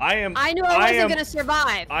 I knew I wasn't gonna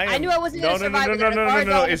survive. I knew I wasn't gonna survive.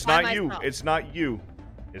 No. It's not you. It's not you.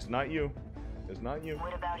 It's not you. It's not you.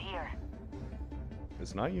 What about here?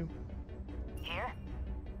 It's not you. Here?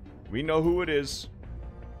 We know who it is.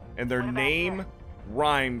 And their name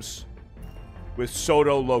rhymes with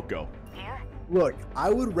Soto Loco. Here? Look, I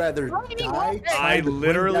would rather die. I trying to bring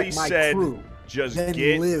literally back my said, crew just than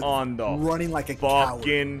get live on the running like a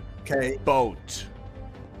fucking coward, okay? boat.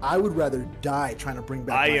 I would rather die trying to bring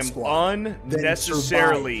back I my am squad than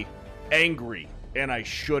unnecessarily angry and I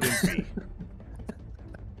shouldn't be.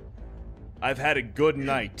 I've had a good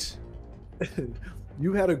night.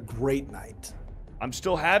 You had a great night. I'm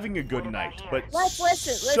still having a good night, but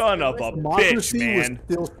Listen, son of a bitch, man. Was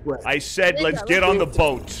still spread. I said let's get on the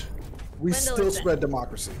boat. We still spread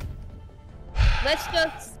democracy. Let's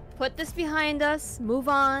just put this behind us, move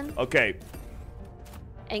on, Okay,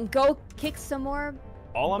 and go kick some more.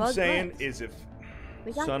 all I'm bug saying butts. is if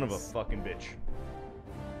We got son of a this. fucking bitch.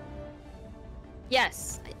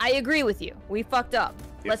 Yes, I agree with you. We fucked up.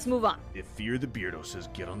 Let's move on. If FearTheBeardo says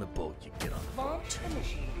get on the boat, you get on the boat. Launch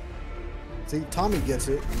initiated. See, Tommy gets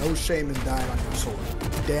it. No shame in dying on your sword.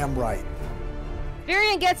 Damn right.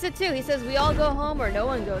 Varian gets it too. He says we all go home or no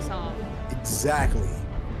one goes home. Exactly.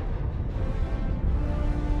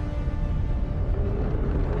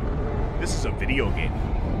 This is a video game.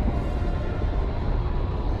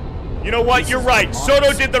 You know what? You're right.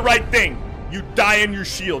 Soto did the right thing. You die on your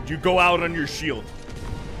shield. You go out on your shield.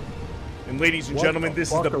 And ladies and What gentlemen, the this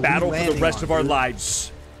is fuck the are we battle for the landing rest on, of our dude?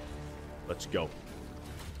 lives. Let's go.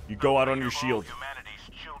 You go out on your shield.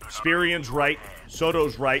 Spirian's right.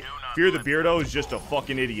 Soto's right. FearTheBeardo is just a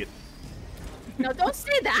fucking idiot. No, don't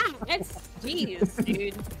say that. That's jeez,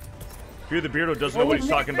 dude. FearTheBeardo doesn't know what he's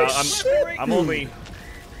talking about. I'm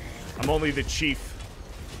only the chief.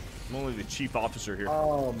 I'm only the chief officer here.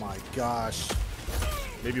 Oh my gosh.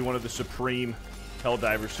 Maybe one of the supreme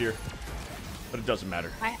Helldivers here. But it doesn't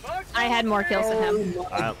matter. I had more kills than him. Oh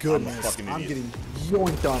my I'm a goodness. fucking I'm idiot. getting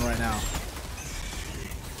yoinked on right now.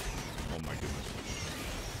 Oh my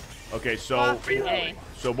goodness. Okay,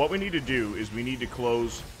 so what we need to do is we need to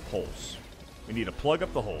close holes. We need to plug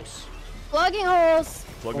up the holes. Plugging holes.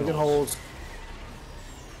 Plugging Plugging holes. holes.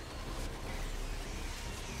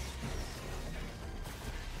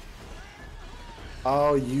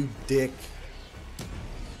 Oh, you dick.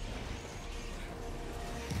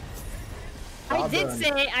 I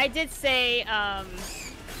did say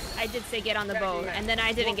get on the boat, and then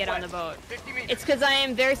I didn't get on the boat. It's because I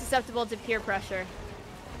am very susceptible to peer pressure.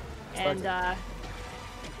 And, Is that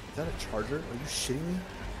a charger? Are you shitting me?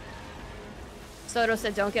 Soto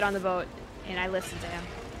said don't get on the boat, and I listened to him.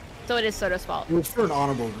 So it is Soto's fault. It was for an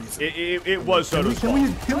honorable reason. It was Soto's fault.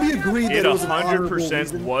 Can we agree that It it was an honorable 100%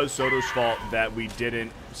 reason? was Soto's fault that we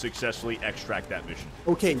didn't successfully extract that mission.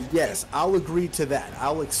 Okay, yes, I'll agree to that.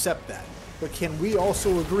 I'll accept that. But can we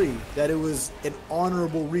also agree that it was an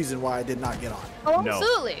honorable reason why I did not get on? Oh, No.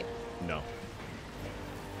 absolutely. No.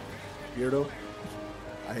 Beardo,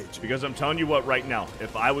 I hate you. Because I'm telling you what right now,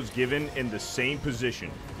 if I was given in the same position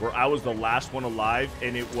where I was the last one alive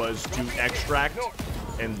and it was to extract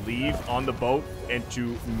and leave on the boat and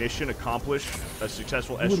to mission accomplish a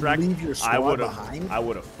successful You would extract, leave your I squad would behind?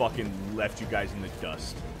 have fucking left you guys in the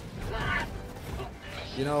dust.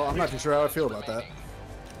 You know, I'm not too sure how I feel about that.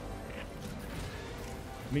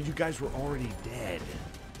 I mean, you guys were already dead.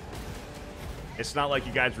 It's not like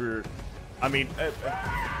you guys were. I mean,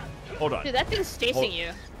 hold on. Dude, that thing's chasing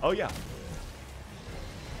you. Oh yeah.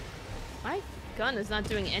 My gun is not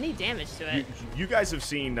doing any damage to it. You guys have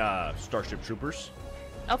seen Starship Troopers.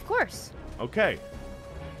 Of course. Okay.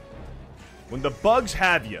 When the bugs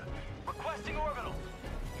have you. Requesting orbital.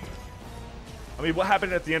 I mean, what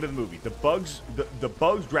happened at the end of the movie? The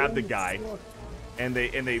bugs grabbed the guy, and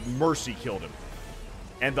they mercy killed him.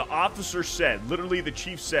 And the officer said, literally the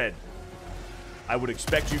chief said, I would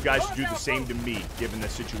expect you guys to do the same to me, given the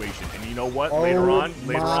situation. And you know what? Later on,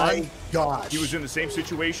 gosh. he was in the same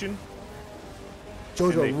situation,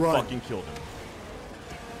 Jojo, and they run. fucking killed him.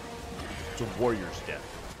 It's a warrior's death.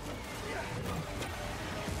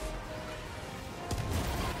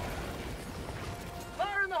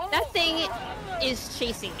 That thing is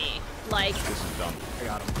chasing me. Like, This is dumb. I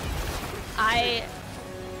got him. I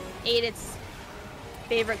ate its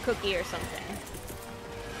favorite cookie or something.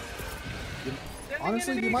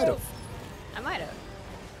 Honestly, you might have. I might have.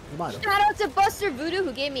 You might have. Shout out to Buster Voodoo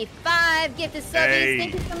who gave me 5 gifted subbies. Hey.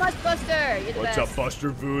 Thank you so much, Buster. You're the What's best. up, Buster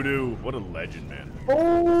Voodoo? What a legend, man.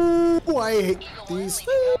 Oh, I hate these.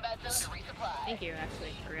 Thank you,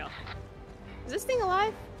 actually, for real. Is this thing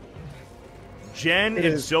alive? Jen It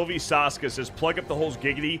and is. Sylvie Saska says, plug up the holes,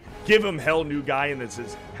 giggity. Give him hell, new guy. And then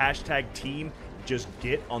says, hashtag team. Just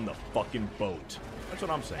get on the fucking boat. That's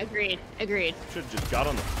what I'm saying. Agreed. Agreed. Should have just got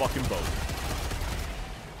on the fucking boat.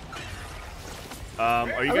 Are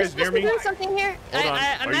you Are we guys near supposed to be me? doing something here? Hold on.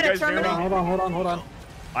 I'm Are you at guys a near me? terminal. Hold on.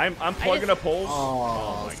 I'm plugging up holes.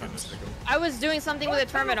 Oh, my goodness. I was doing something with a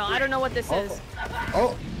terminal. I don't know what this is.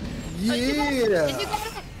 Oh, Did you yeah. get it?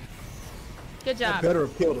 Good I job. better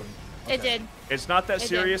have killed him. It did. It's not that It did.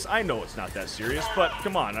 serious. I know it's not that serious, but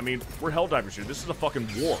come on. I mean, we're Helldivers here. This is a fucking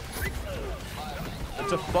war.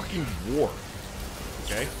 It's a fucking war.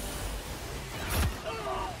 Okay.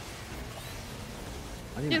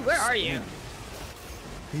 Dude, where are you?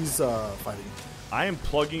 He's fighting. I am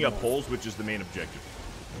plugging up holes, which is the main objective.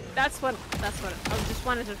 That's what I just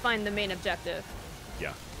wanted to find the main objective.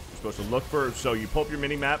 Yeah. You're supposed to look for, so you pull up your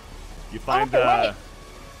mini map, you find wait.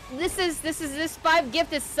 This 5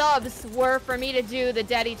 gifted subs were for me to do the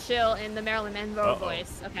Daddy Chill in the Marilyn Monroe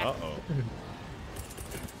voice. Okay.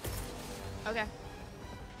 Okay.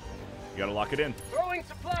 You gotta lock it in. Throwing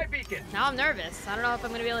supply beacon. Now I'm nervous. I don't know if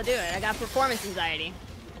I'm gonna be able to do it. I got performance anxiety.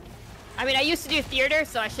 I mean, I used to do theater,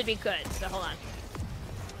 so I should be good. So hold on.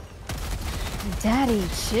 Daddy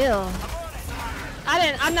Chill.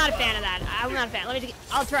 I'm not a fan of that. I'm not a fan.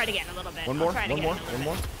 I'll try it again a little bit. One more. Okay,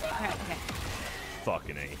 okay.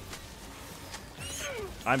 Fucking A.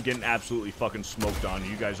 I'm getting absolutely fucking smoked on.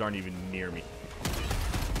 You guys aren't even near me.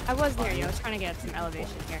 I was near you. I was trying to get some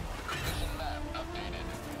elevation here.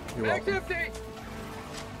 You're welcome.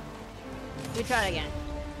 We try it again.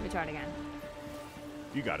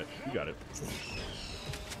 You got it. You got it.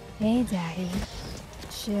 Hey, Daddy.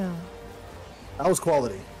 Chill. That was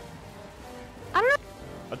quality. I don't know.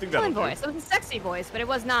 I think that'll do. Voice. It was a sexy voice, but it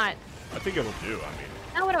was not. I think it'll do. I mean,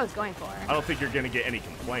 not what I was going for. I don't think you're gonna get any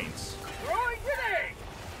complaints. Throwing grenade.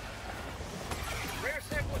 Rare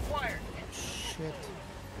sample acquired. Shit.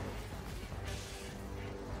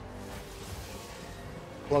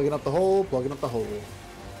 Plugging up the hole.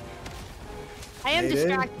 I am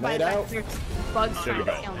distracted by out. there's bugs There we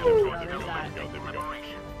trying go. to There kill we me. go. There we go. There we go. There we go.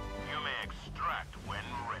 You may extract when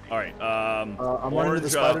ready. All right. I'm running to the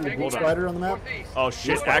spider. The blue hold on. spider on the map. Oh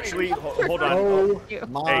shit! Actually, hold on. Oh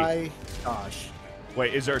my gosh.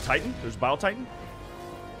 Wait, is there a Titan? There's a Bio Titan?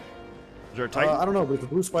 Is there a Titan? I don't know, but there's a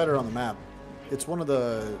blue spider on the map. It's one of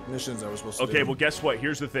the missions that we're supposed to do. Okay, well, guess what?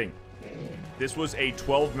 Here's the thing. This was a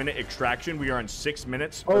 12-minute extraction. We are on 6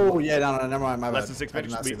 minutes. Oh, yeah, no, never mind. My Less bad. than 6 I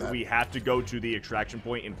did minutes. not see that. We have to go to the extraction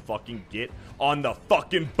point and fucking get on the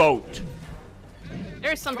fucking boat.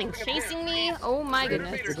 There's something chasing me. Oh my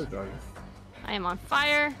goodness. I am on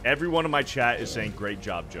fire. Everyone in my chat is saying, great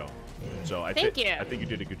job, Joe. So I think you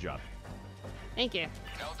did a good job. Thank you.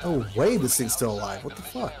 Oh, wait, this thing's still alive. What the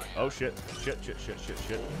fuck? Oh, shit. Shit.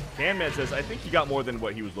 Canman says, I think you got more than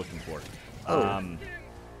what he was looking for. Oh.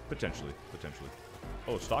 Potentially.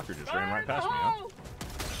 Oh, Stalker just ran right past me, huh?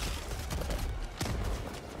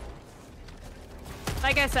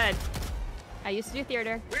 Like I said, I used to do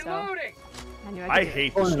theater, so Reloading. I knew I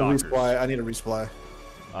hate the I need a Stalkers. resupply. I need a resupply.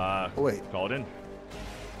 Wait. Call it in.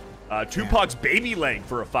 Tupac's baby leg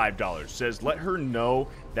for a $5 says, let her know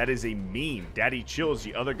that is a meme. Daddy chills.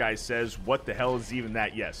 The other guy says, what the hell is even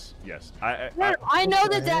that? Yes. I know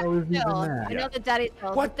the Daddy Chill. I know the Daddy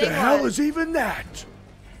Chill. What the hell is even that?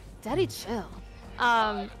 Daddy Chill.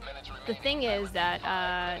 The thing is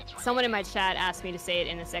that someone in my chat asked me to say it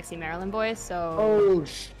in a sexy Maryland voice, so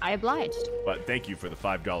I obliged. But thank you for the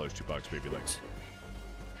 $5, Tupac's baby legs.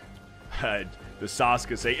 The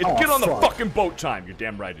Saska say, get on the fucking boat time. You're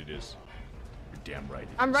damn right it is. You're damn right it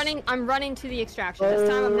is. I'm running to the extraction. This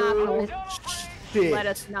time I'm not going to let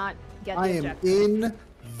us not get the objective. I am in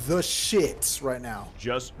the shits right now.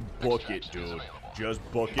 Just book it, dude. Just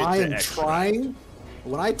book it. I am trying.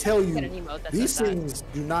 When I tell you, these things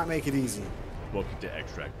do not make it easy. Book it to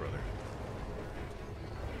extract, brother.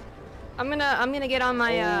 I'm gonna get on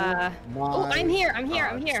my Oh, I'm here. I'm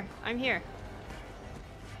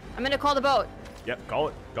gonna call the boat. Yep, call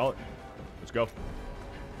it. Let's go.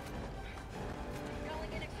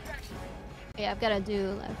 Yeah, I've gotta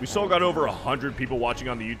do. We still got over 100 people watching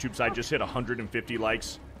on the YouTube side. Just hit 150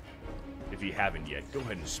 likes. If you haven't yet, go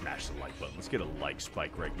ahead and smash the like button. Let's get a like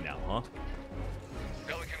spike right now, huh?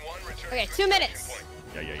 Okay, 2 minutes.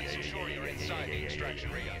 Yeah.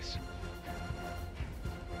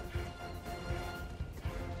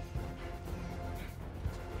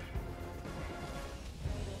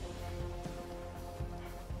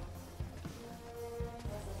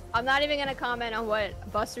 I'm not even gonna comment on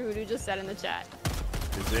what Buster Voodoo just said in the chat.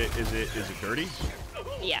 Is it dirty?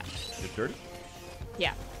 Yeah. Is it dirty?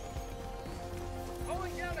 Yeah.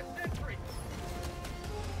 Pulling down a sentry.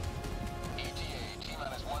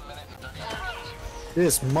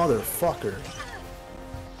 This motherfucker.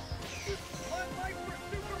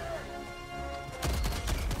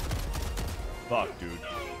 Fuck, dude.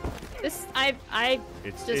 It's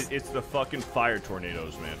the fucking fire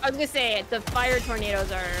tornadoes, man. I was gonna say the fire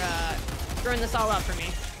tornadoes are throwing this all up for me.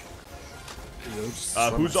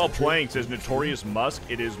 Who's all playing? Says Notorious Musk.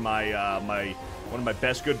 It is my one of my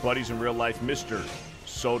best good buddies in real life, Mr.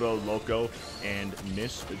 Soto Loco and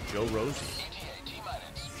Miss Joe Rosie.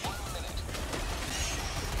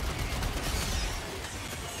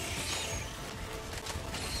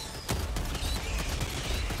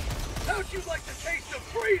 Wouldn't you like to taste of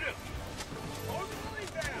freedom? On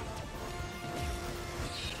the line down.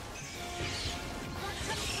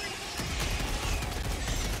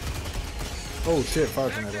 Oh shit, fire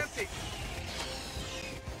tornado. Empty.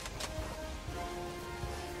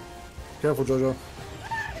 Careful, Jojo.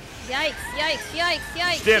 Yikes, yikes, yikes,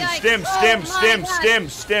 yikes, Stim, yikes. stim, Oh stim, my stim, God. stim,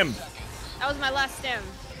 stim. That was my last stim.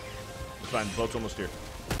 It's fine, the boat's almost here.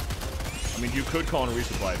 I mean, you could call in a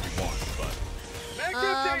resupply if you want, but...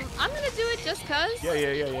 I'm gonna do it just cause. Yeah.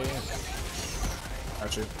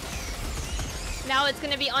 Actually, Now it's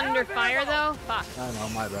gonna be under fire though. Fuck. I know,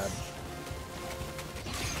 my bad.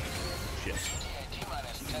 Shit.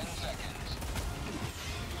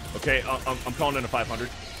 Okay, I'm calling in a 500.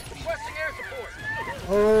 Requesting air support.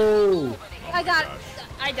 Oh! I got it.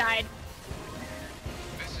 I died.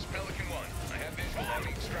 This is Pelican 1. I have visual on the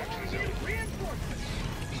extraction zone. Reinforcements.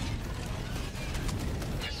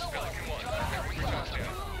 This is Pelican 1. Preparing for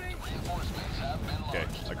touchdown. Okay,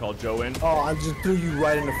 I called Joe in. Oh, I just threw you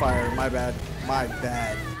right in the fire. My bad. My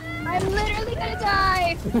bad. I'm literally gonna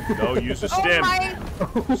die. Go use a Oh stim. my.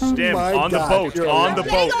 Stim My on the God, boat. you're On the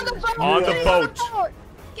alive. boat. On the boat. On the Get boat.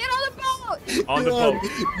 Get on the boat. On the boat.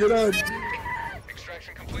 Get on.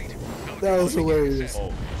 Extraction complete. That was hilarious. Oh,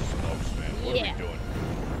 smokes, man. What Yeah. are we doing?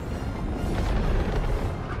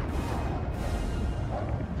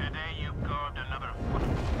 Today you carved another foot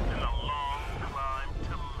in the long climb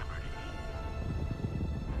to liberty.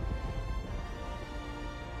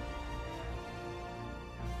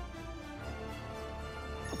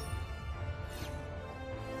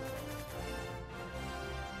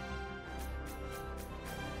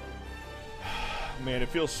 Man, it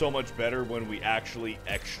feels so much better when we actually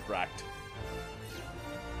extract.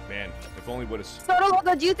 Man, if only would have...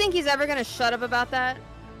 So, do you think he's ever gonna shut up about that?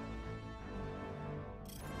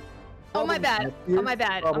 Oh my bad. next year. Oh my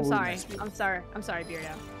bad. I'm Probably sorry. next year. I'm sorry. I'm sorry,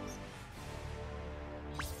 Beardo.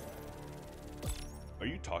 Are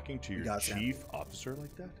you talking to your Gotcha. chief officer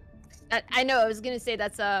like that? I know. I was gonna say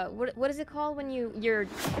that's what is it called when you're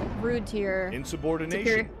rude to your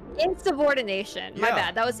Insubordination. insubordination. My Yeah.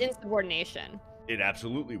 bad. That was insubordination. It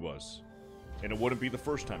absolutely was. And it wouldn't be the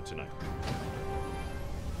first time tonight.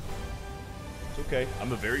 It's okay.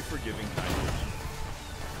 I'm a very forgiving kind person.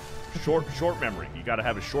 Short memory. You gotta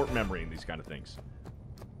have a short memory in these kind of things.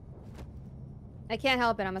 I can't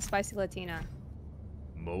help it. I'm a spicy Latina.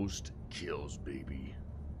 Most kills, baby.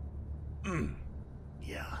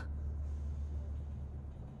 Yeah.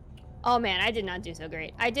 Oh man, I did not do so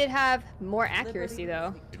great. I did have more accuracy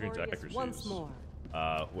though. Adrian's accuracy Once is- more.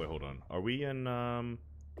 Wait, hold on. Are we in,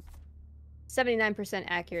 79%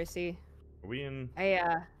 accuracy. are we in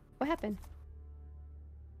What happened?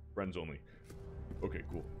 friends only? Okay,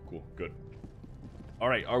 cool, good. All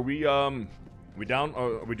right, are we down?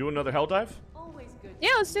 Are we doing another hell dive? Always good. Yeah,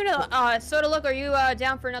 let's do it. Soda Look, are you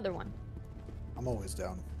down for another one? I'm always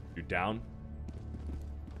down. You're down?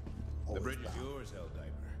 The Always bridge is down. yours, Helldiver.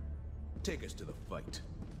 Take us to the fight.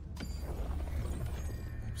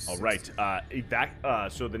 All right,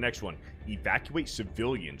 so the next one. Evacuate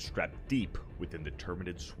civilians trapped deep within the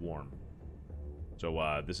terminated swarm.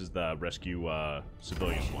 So, this is the rescue,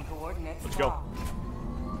 civilians one. Coordinates Let's go. locked.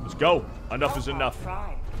 Let's go. Enough is Alpha enough.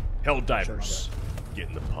 Prime. Helldivers, get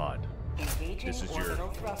in the pod. Engaging This is your orbital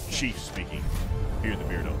thrusters. chief speaking.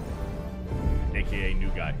 FearTheBeardo, aka new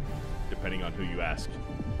guy, depending on who you ask.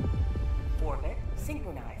 Orbit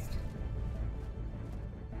synchronized.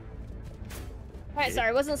 Alright, sorry,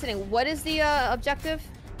 I wasn't listening. What is the objective?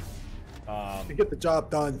 To get the job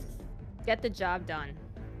done. Get the job done.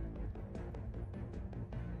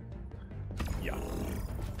 Yeah.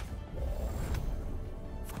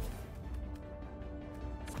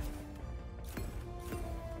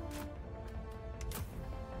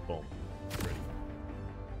 Boom. Ready.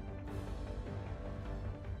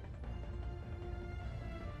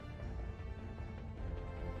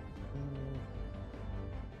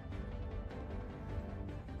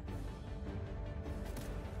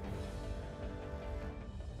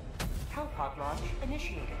 Hellpod launch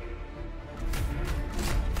initiated.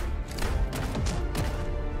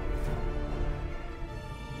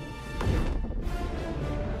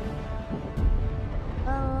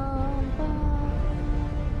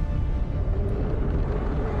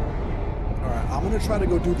 Alright, I'm gonna try to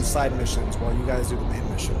go do the side missions while you guys do the main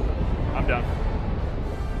mission. I'm down.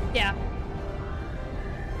 Yeah.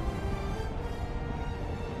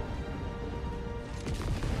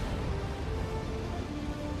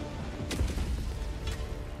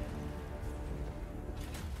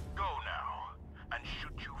 Go now, and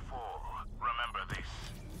shoot you fall. Remember this.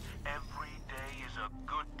 Every day is a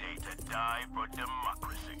good day to die for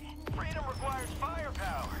democracy. Freedom requires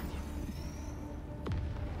firepower.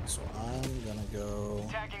 So I'm gonna go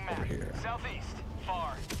over here. Southeast.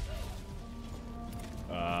 Far.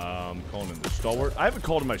 Calling in the stalwart. I haven't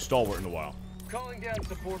called in my stalwart in a while. Calling down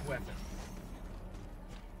support weapon.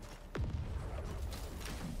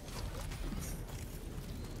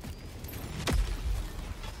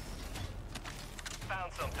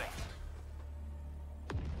 Found something.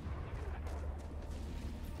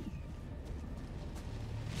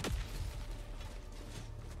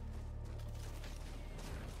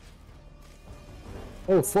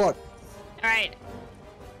 Oh fuck! All right.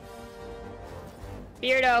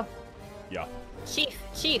 Beardo. Yeah. Chief.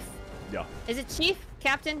 Yeah. Is it chief?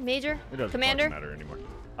 Captain? Major? It doesn't Commander? fucking matter anymore.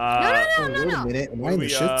 No. Wait a minute. Am I in the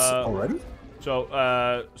shits already?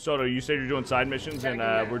 So, Soto, you said you're doing side missions and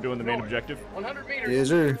we're doing the main objective? 100 meters. Yes,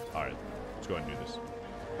 sir. Alright, let's go ahead and do this.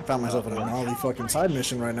 I found myself in a gnarly fucking side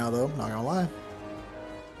mission right now, though. Not gonna lie.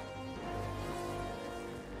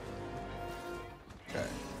 Okay.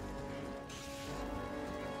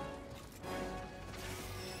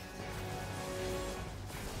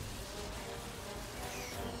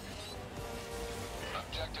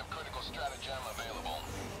 Objective critical stratagem available.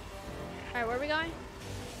 Alright, where are we going?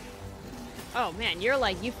 Oh man, you're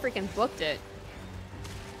like, you freaking booked it.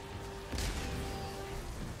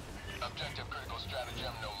 Objective critical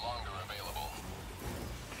stratagem no longer available.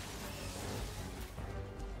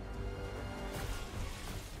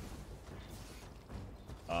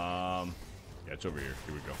 Yeah, it's over here.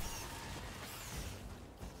 Here we go.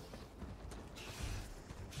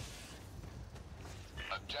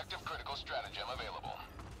 Objective critical stratagem available.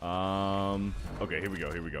 Okay, here we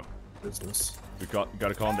go. Here we go. Business. We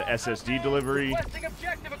gotta call in the SSD delivery. Requesting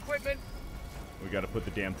objective equipment. We gotta put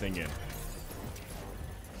the damn thing in.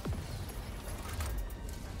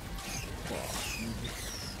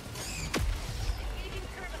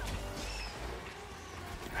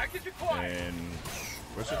 Package acquired. And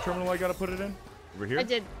where's the terminal I gotta put it in? Over here? I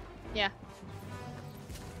did. Yeah.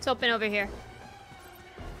 It's open over here.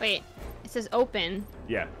 Wait. It says open.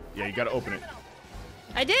 Yeah, you gotta open it.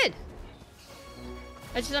 I did.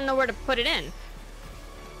 I just don't know where to put it in.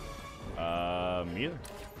 Me either.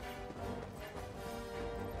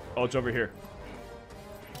 Oh, it's over here.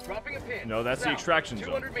 Dropping a pin. No, that's the South, extraction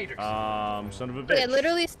 200 zone. meters. Son of a bitch. It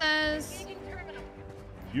literally says...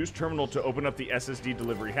 Use terminal to open up the SSD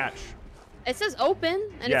delivery hatch. It says open,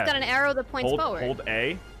 and Yeah. it's got an arrow that points forward. Hold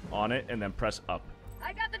A on it and then press up.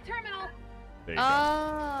 I got the terminal. There you go.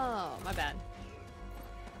 Oh, my bad.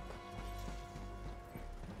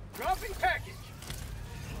 Dropping package.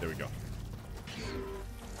 There we go.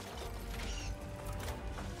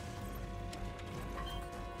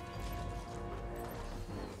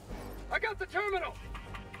 I got the terminal.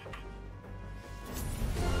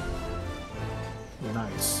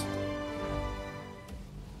 Nice.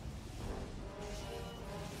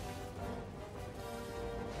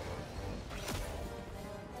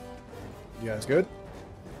 You guys good?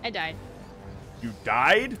 I died. You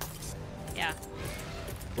died? Yeah.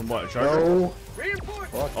 From what? A charger? No.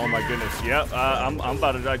 Reinforcement. Oh my goodness. Yep. I'm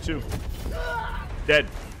about to die too. Dead.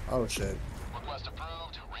 Oh shit. Request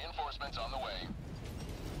approved. Reinforcements on the way.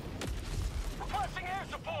 Requesting air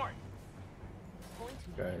support.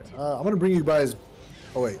 Okay. I'm gonna bring you guys.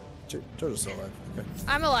 Oh wait, Jojo's still alive. Okay.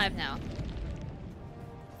 I'm alive now.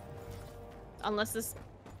 Unless this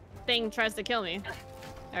thing tries to kill me.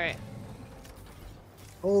 Alright.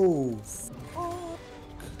 Oh.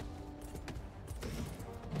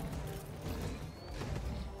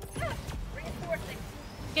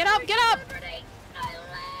 Get up! Get up!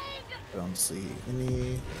 I don't see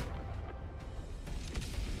any.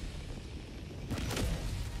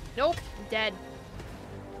 Nope. Dead.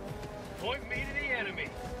 Point me to the enemy.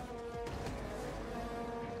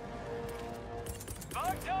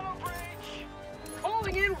 Bug tunnel breach.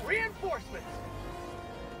 Calling in reinforcements.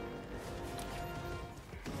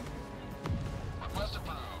 Request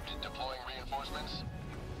approved. Deploying reinforcements.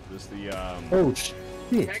 This the Oh shit.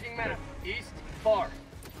 Tagging map. East. Far.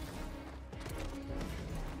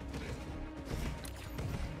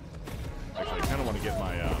 Actually, I kind of want to get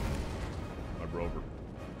my my rover.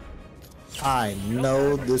 I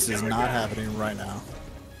know this is not happening right now.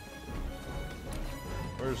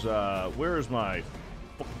 Where's my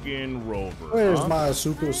fucking rover? Where's huh? my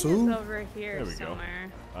super Mine is suit? over here There we go.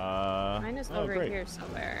 somewhere. Mine is oh, over great. here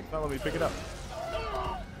somewhere. Now let me pick it up.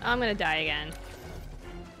 I'm gonna die again.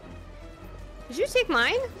 Did you take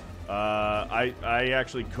mine? I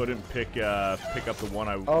actually couldn't pick up the one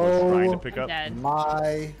I was trying to pick up. Dead.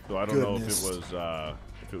 My So I don't know goodness.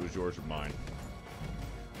 if it was yours or mine.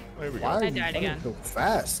 Oh, here we go. Why I are you died running again. so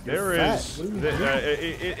fast? There You're is fat. What are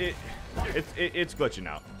you doing? it's glitching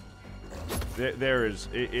out. There is.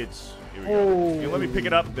 It's. Here we go. Here, let me pick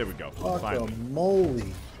it up. There we go. Finally.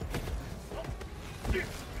 Moly.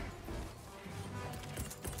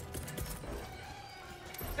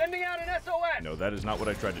 Sending out an SOS. No, that is not what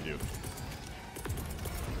I tried to do.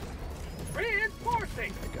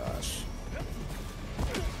 Reinforcing. Oh my gosh.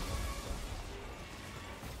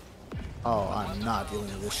 Oh, I'm not dealing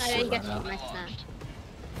with this shit right now.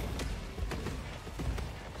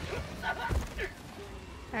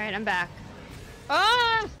 Alright, I'm back.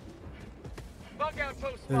 Ah!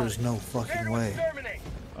 There's no fucking way.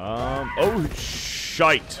 Oh,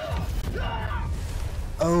 shite.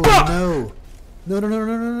 Oh, no. No, no, no,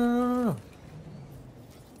 no, no, no, no, no.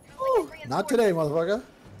 Ooh, not today, motherfucker.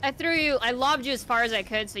 I threw you, I lobbed you as far as I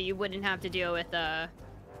could so you wouldn't have to deal with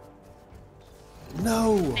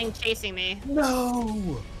No. thing chasing me.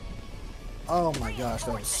 No. Oh my gosh,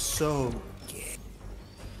 that was so gay.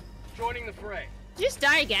 Joining the fray. Did you just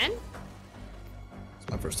die again? It's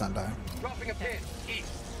my first time dying. Dropping a pin.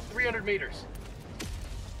 East. 300 meters.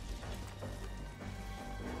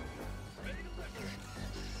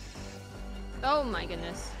 Oh my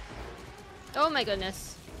goodness. Oh my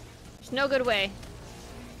goodness. There's no good way.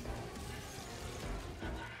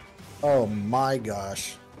 Oh my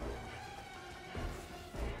gosh.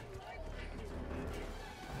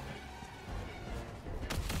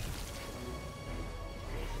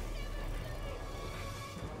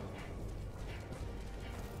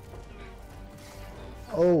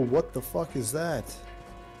 Oh, what the fuck is that?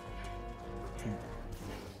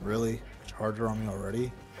 Really? Charger on me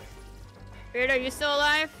already? Beardo, are you still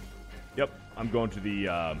alive? Yep, I'm going to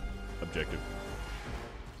the objective.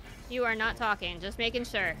 You are not talking, just making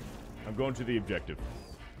sure. I'm going to the objective.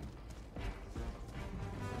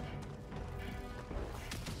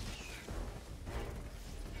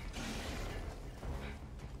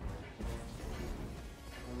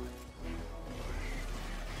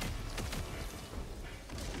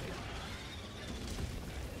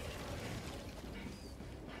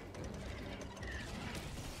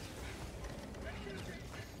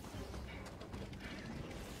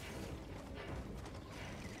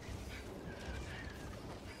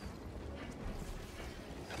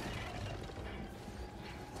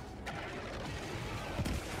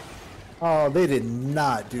 Oh, they did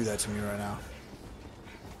not do that to me right now.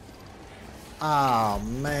 Oh,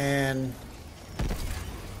 man.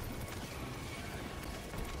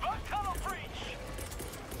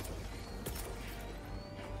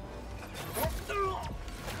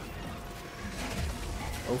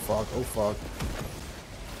 Oh, fuck. Oh, fuck.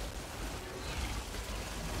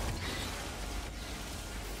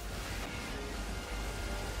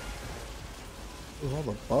 Ooh, all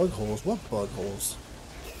the bug holes. What bug holes?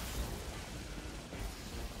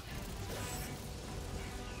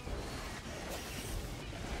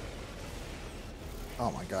 Oh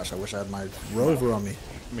my gosh, I wish I had my rover on me.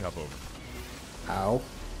 Let me hop over. Ow.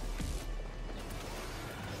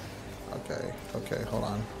 Okay, okay, hold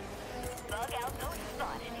on.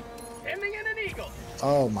 Ending in an eagle.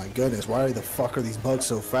 Oh my goodness, why the fuck are these bugs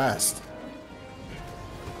so fast?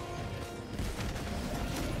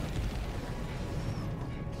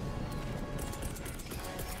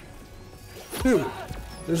 Dude,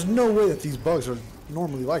 there's no way that these bugs are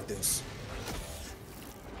normally like this.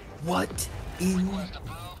 What in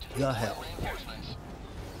the hell?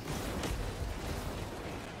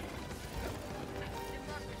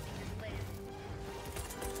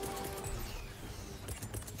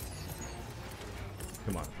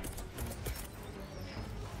 Come on.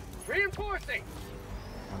 Reinforcing.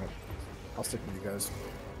 Alright, I'll stick with you guys.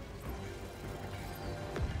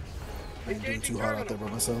 I ain't doing too hard out there by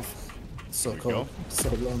myself. It's so cold. It's so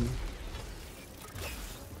lonely.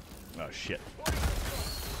 Oh shit.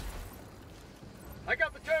 I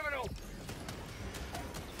got the terminal.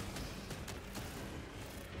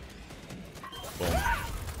 Boom.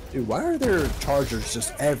 Dude, why are there chargers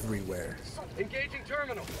just everywhere? Engaging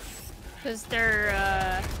terminal. Because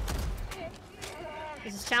they're,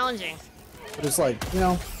 this is challenging. But it's like, you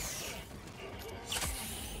know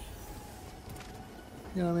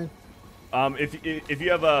what I mean? If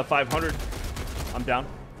you have a 500, I'm down.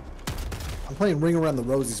 I'm playing Ring Around the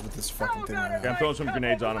Rosies with this fucking thing right Okay, now. I'm throwing some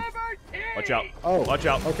grenades on him. Watch out. Oh, Watch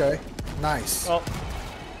out. Okay, nice. Oh,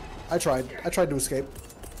 I tried to escape.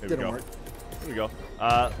 there we Didn't go. work. There we go.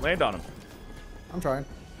 Land on him. I'm trying.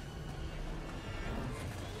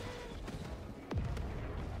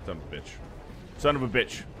 Son of a bitch. Son of a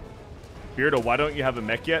bitch. Beardo, why don't you have a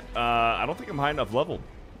mech yet? I don't think I'm high enough level.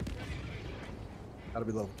 Gotta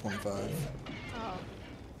be level 25. Oh.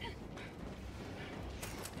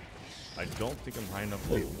 I don't think I'm high enough.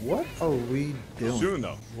 Wait, what are we doing? Soon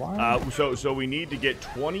though. Why? So we need to get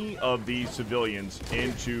 20 of these civilians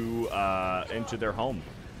into their home.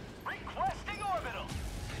 Requesting orbital.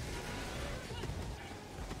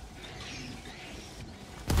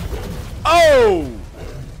 Oh!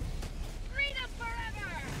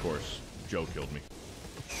 Of course, Joe killed me.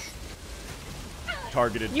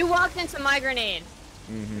 Targeted. You walked into my grenade.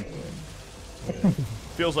 Mm-hmm.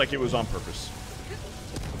 Feels like it was on purpose.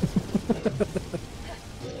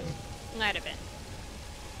 Might have been.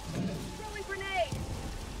 Throwing grenade.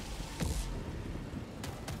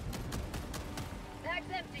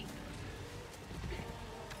 Bag's empty.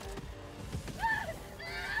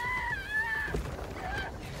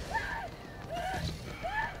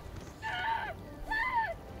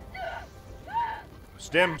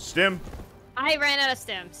 Stim. I ran out of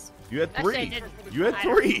stims. You had Actually, I 3. didn't. You had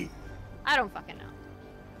 3. I don't fucking know.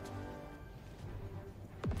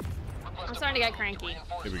 I'm starting to get cranky.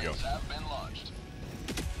 Here we go.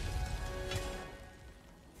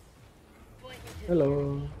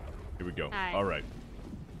 Hello. Here we go. Hi. All right.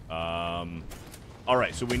 All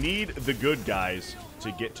right. So we need the good guys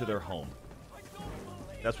to get to their home.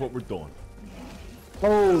 That's what we're doing.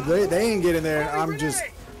 Oh, they ain't getting there. I'm just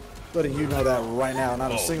letting you know that right now.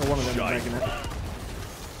 Not a single one of them shite. is making it.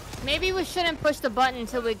 Maybe we shouldn't push the button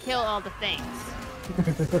until we kill all the things.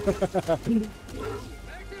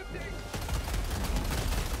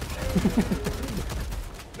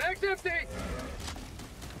 Mag's empty.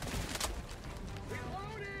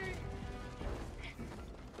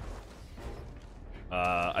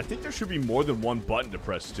 I think there should be more than one button to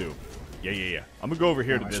press too. Yeah. I'm gonna go over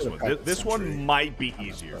here to this one. This one might be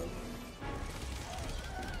easier.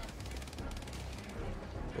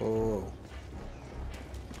 Oh.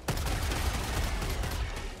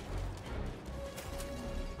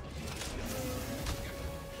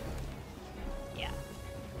 Yeah.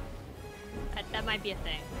 That might be a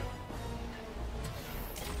thing.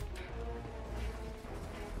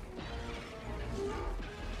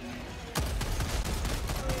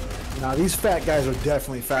 Now these fat guys are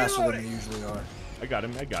definitely faster than they usually are. I got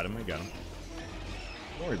him. Don't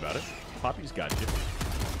worry about it. Poppy's got you.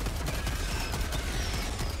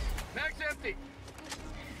 Mag's empty.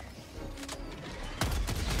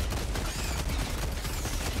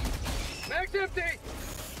 Mag's empty.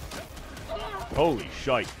 Holy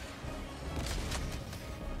shite.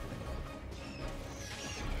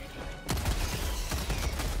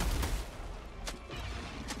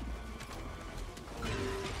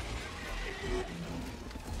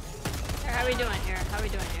 How are we doing here?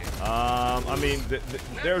 I mean,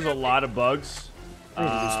 there's a lot of bugs.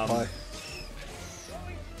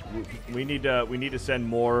 We need to send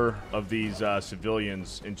more of these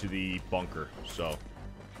civilians into the bunker. So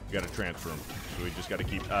we got to transfer them. So we just got to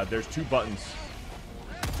keep. There's 2 buttons.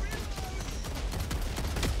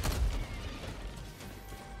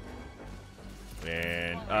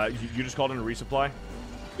 And you just called in a resupply?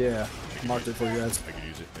 Yeah, marked it for you guys. I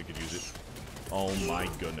could use it. Oh my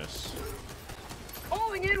goodness.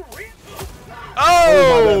 Calling in.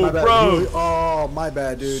 Oh, my bad. bro. Oh, my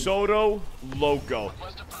bad, dude. Soto Loco.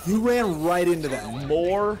 You ran right into that.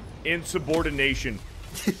 More insubordination.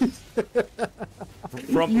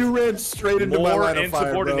 From you ran straight into my line of fire,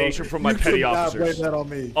 insubordination bro. from my petty officers. You cannot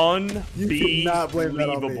blame that on me. Unbelievable. You cannot blame that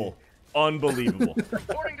on me. Unbelievable.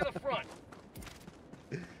 Reporting to the front.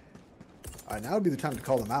 All right, now would be the time to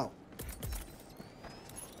call them out.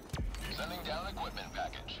 Sending down equipment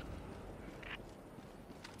package.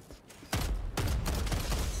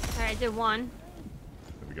 Alright, did one.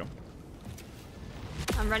 There we go.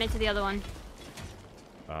 I'm running to the other one.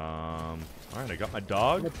 All right, I got my I'm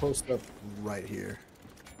dog. gonna post up right here.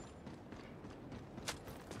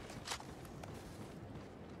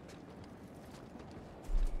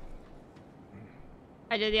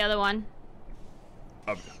 I did the other one.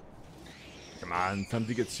 Come on, time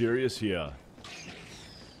to get serious here.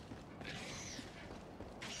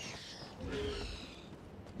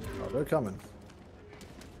 Oh, they're coming.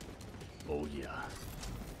 Oh yeah.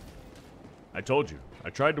 I told you. I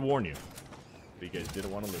tried to warn you. But you guys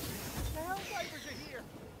didn't want to listen. The Helldivers are here.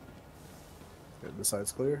 Good, this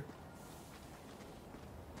side's clear.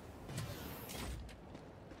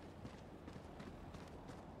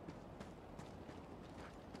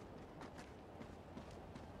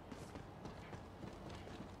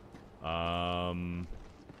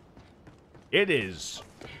 It is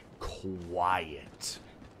quiet.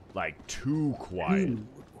 Like, too quiet. Too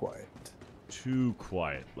quiet. Too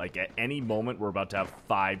quiet. Like, at any moment, we're about to have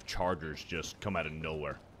 5 chargers just come out of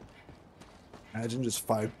nowhere. Imagine just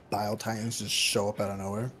 5 Dial Titans just show up out of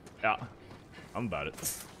nowhere. Yeah. I'm about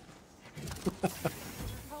it.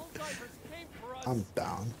 I'm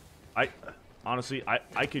down. Honestly,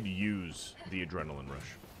 I could use the adrenaline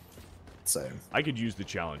rush. Same. I could use the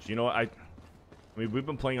challenge. You know what? I mean, we've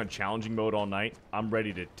been playing on challenging mode all night. I'm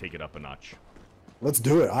ready to take it up a notch. Let's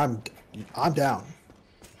do it. I'm down.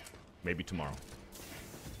 Maybe tomorrow.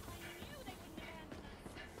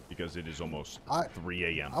 Because it is almost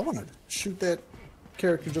 3 a.m. I want to shoot that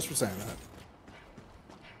character just for saying that.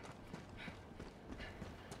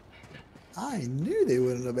 I knew they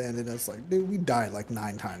wouldn't abandon us. Like, dude, we died like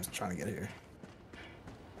 9 times trying to get here.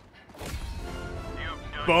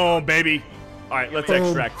 Boom, baby. All right, let's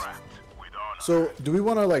extract. So, do we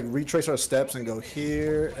want to like retrace our steps and go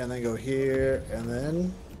here, and then go here, and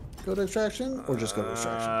then go to extraction, or just go to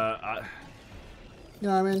extraction? You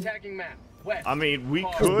know what I mean? Attacking map. West. I mean, we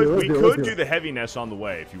Let's could do do it. the heaviness on the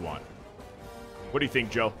way if you want. What do you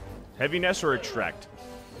think, Joe? Heaviness or extract?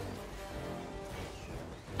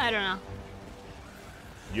 I don't know.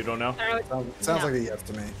 You don't know? Sounds like a yes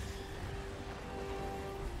to me.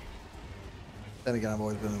 Then again, I've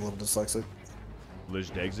always been a little dyslexic. Liz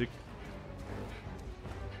Degzik.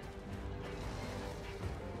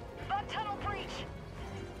 Tunnel breach.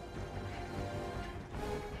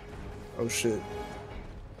 Oh shit.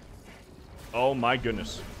 Oh my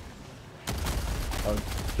goodness.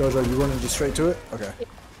 Dojo, you running just straight to it? Okay.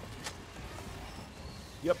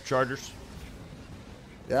 Yep, Chargers.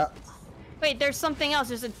 Yeah. Wait, there's something else.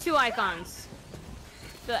 There's 2 icons.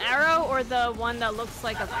 The arrow or the one that looks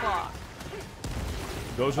like a claw?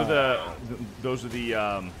 Those are the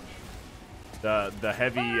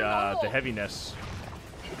heaviness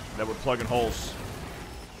that we're plugging holes.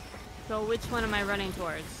 So which one am I running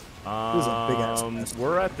towards? a big-ass nest.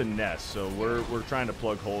 We're at the nest, so we're trying to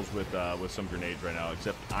plug holes with some grenades right now.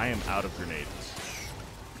 Except I am out of grenades.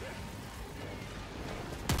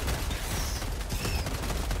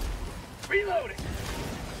 Reloading.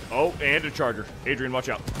 Oh, and a charger. Adrian, watch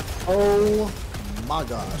out. Oh my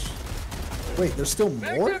gosh. Wait, there's still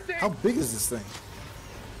more? How big is this thing?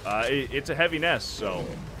 It's a heavy nest, so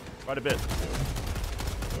quite a bit.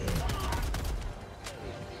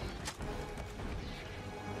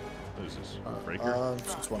 What is this? Breaker?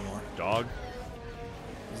 Just one more. Dog?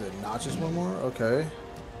 Is it not just one more? Okay.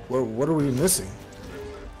 What are we missing?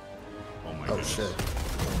 Oh my Oh goodness. shit.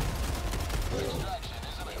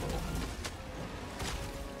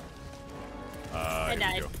 I Here we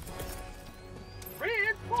died. go.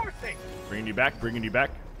 Reinforcing. Bringing you back, bringing you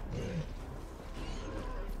back.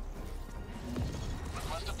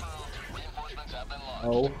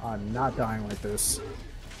 Oh, I'm not dying like this.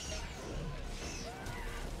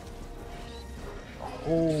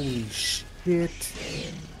 Holy shit.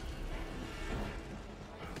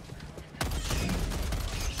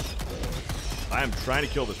 I am trying to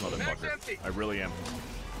kill this motherfucker. I really am.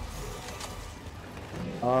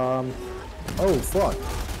 Oh fuck.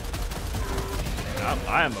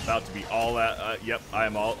 I am about to be all that. Yep, I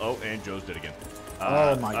am all. Oh, and Joe's dead again.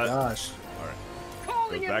 Oh my gosh. All right.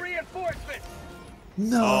 Calling Goes in back. reinforcements.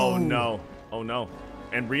 No. Oh no. Oh no.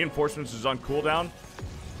 And reinforcements is on cooldown.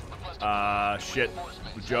 Shit.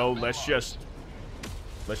 Joe, let's just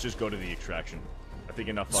go to the extraction. I think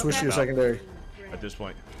enough. Switch to fucking your about. secondary. At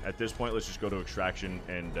this point, let's just go to extraction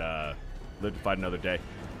and live to fight another day.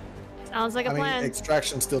 Sounds like a I mean, plan.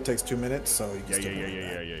 extraction still takes 2 minutes, so you can Yeah. still do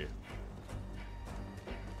that. Yeah.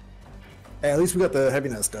 Hey, at least we got the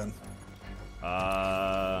heaviness done.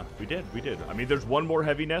 We did. I mean, there's one more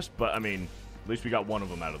heavy nest, but I mean, at least we got one of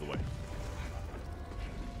them out of the way.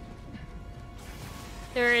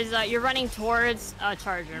 There is, you're running towards a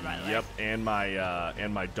charger, by the way. Yep, and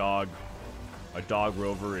my dog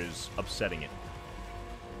Rover is upsetting it.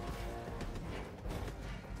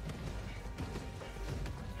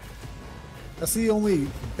 That's the only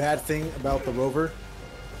bad thing about the rover,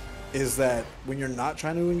 is that when you're not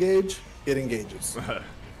trying to engage, it engages.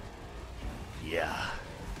 Yeah.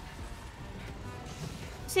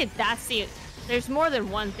 See, there's more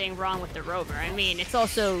than one thing wrong with the rover. I mean, it's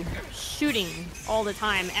also shooting all the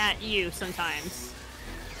time at you sometimes.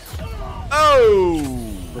 Oh!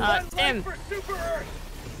 Tim.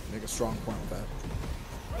 Make a strong point with that.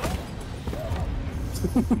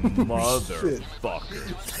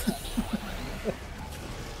 Motherfucker.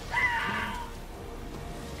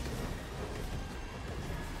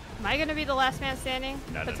 Am I gonna be the last man standing?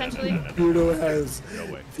 Potentially? Beardo has No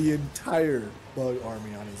way. the entire bug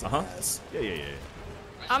army on his ass. Yeah.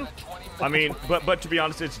 I I mean, but to be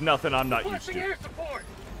honest, it's nothing I'm not used to.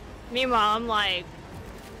 Meanwhile, I'm like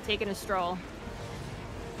taking a stroll,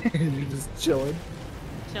 You're just chilling.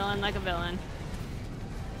 chilling like a villain.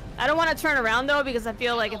 I don't want to turn around though because I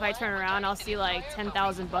feel like if I turn around, I'll see like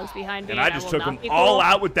 10,000 bugs behind me. And I just will took not them be all cool.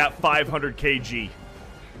 out with that 500 kg.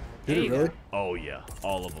 Did it really? Oh yeah,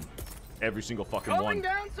 all of them. Every single fucking Calling one.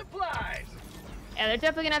 down supplies. Yeah, they're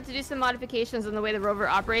definitely gonna have to do some modifications on the way the rover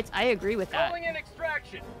operates. I agree with that. Calling in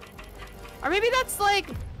extraction. Or maybe that's like,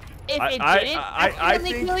 if it didn't I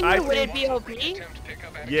accidentally think- kill you, I would it think- be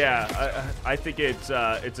OP? Yeah, I think it's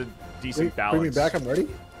a decent balance. Bring me back. I'm ready.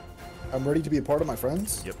 I'm ready to be a part of my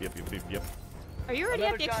friends. Yep. Are you already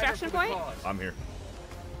at the extraction point? I'm here.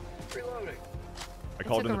 Reloading. I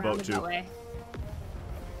called in took the a boat too. roundabout way.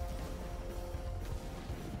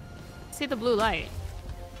 See the blue light.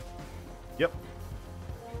 Yep.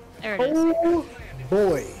 There it is. Oh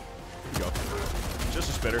boy. Here you go. Just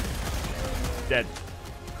a spitter. Dead.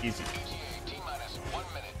 Easy. T-minus 1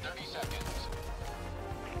 minute, 30 seconds.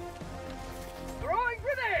 Throwing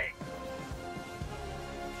grenade.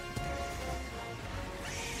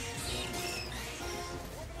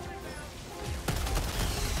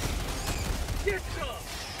 Get some.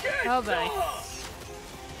 Get Oh, buddy. some.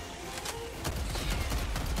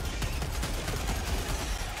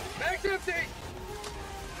 Mag's empty.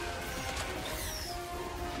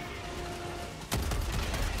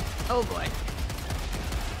 Oh boy.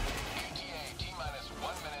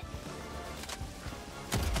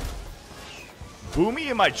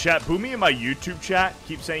 Boomy in my chat, Boomy in my YouTube chat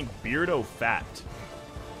keeps saying Beardo fat.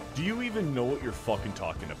 Do you even know what you're fucking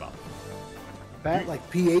talking about? Fat like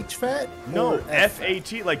PH fat? No, Or F fat?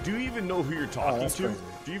 F-A-T. Like, do you even know who you're talking that's to? crazy.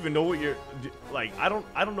 Do you even know what you're like? I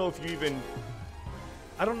don't know if you even.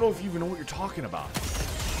 I don't know if you even know what you're talking about.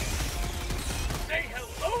 Say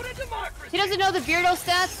hello to democracy. He doesn't know the Beardo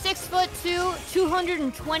stats. 6'2",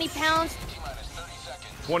 220 pounds.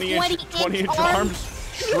 20 inch arms.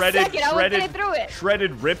 Give me a second, I won't get through it.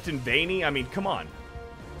 Shredded, ripped, and veiny. I mean, come on.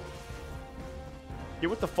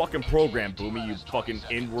 Get with the fucking program, Boomy, you fucking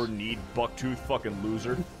inward-kneed, bucktooth fucking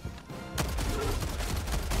loser.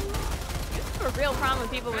 This is a real problem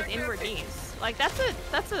with people with inward knees. Like, that's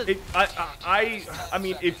a... I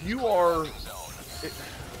mean, if you are...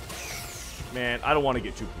 man, I don't want to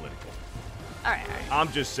get too political. Alright.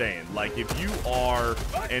 I'm just saying, like, if you are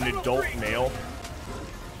an adult male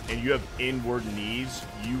and you have inward knees,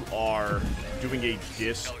 you are doing a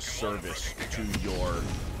disservice to your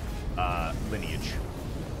lineage.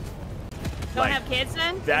 Don't Like, have kids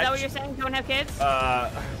then? Is that what you're saying? Don't have kids?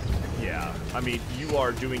 Yeah. I mean, you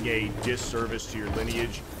are doing a disservice to your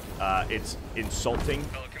lineage. It's insulting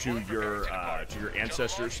to your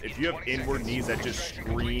ancestors. If you have inward knees, that just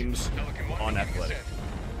screams unathletic.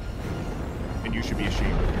 And you should be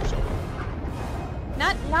ashamed of yourself.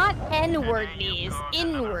 Not N-word knees.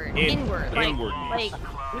 Inward. Inward. Like, Inward knees.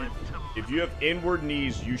 like, If you have inward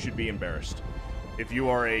knees, you should be embarrassed. If you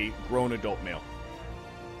are a grown adult male.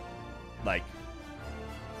 Like,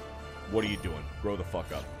 what are you doing? Grow the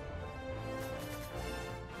fuck up.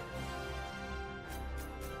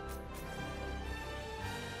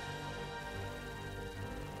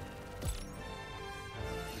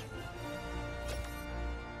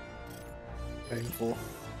 Painful.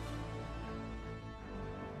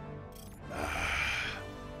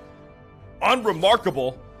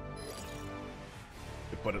 Unremarkable.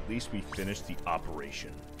 But at least we finished the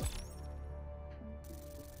operation.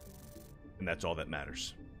 And that's all that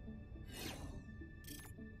matters.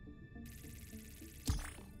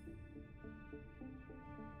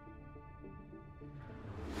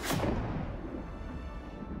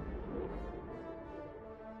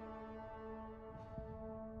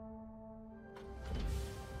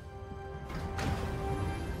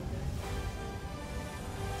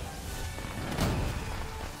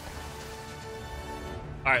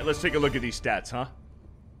 All right, let's take a look at these stats, huh?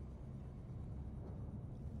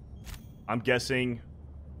 I'm guessing...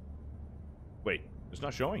 wait, it's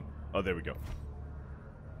not showing. Oh, there we go.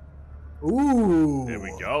 Ooh. There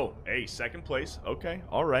we go. Hey, second place. Okay,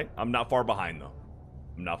 all right. I'm not far behind, though.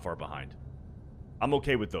 I'm not far behind. I'm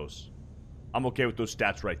okay with those. I'm okay with those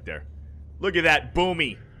stats right there. Look at that,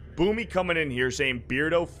 Boomy. Boomy coming in here saying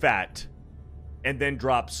Beardo fat, and then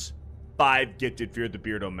drops 5 gifted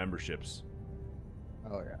FearTheBeardo memberships.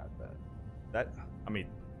 Oh yeah, I bet. That, I mean,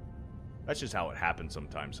 that's just how it happens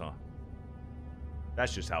sometimes, huh?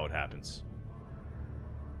 That's just how it happens.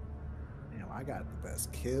 Damn, I got the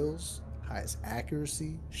best kills, highest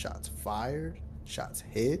accuracy, shots fired, shots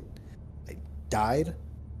hit. I died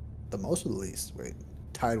the most or the least. Wait,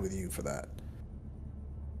 tied with you for that.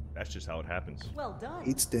 That's just how it happens. Well done.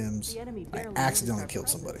 8 stims. The enemy I barely accidentally noticed our killed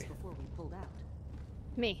somebody. presence before we pulled out.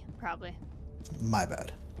 me, probably. My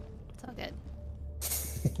bad. It's all good.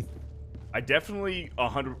 I definitely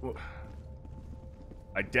 100.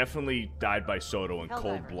 I definitely died by Soto in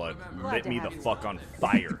cold blood. Glad Lit to me have the you. fuck on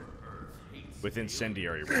fire with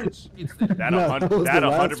incendiary rounds. That No, that was the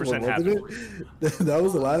last 100% one, happened. wasn't it? That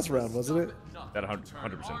was the last round, wasn't it? That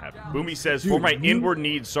 100% happened. Boomy says, Dude, for my you- inward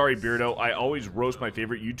needs, sorry, Beardo, I always roast my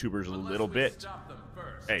favorite YouTubers a little bit.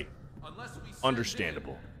 Hey,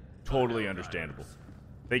 understandable. Totally understandable.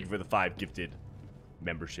 Thank you for the 5 gifted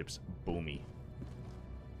memberships, Boomy.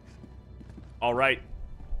 All right,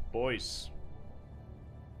 boys.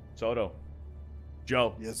 Soto.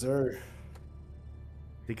 Joe. Yes, sir.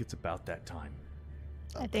 I think it's about that time.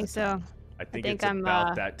 I think so. I think think it's I'm,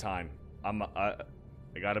 about that time. I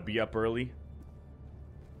gotta be up early.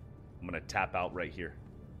 I'm gonna tap out right here.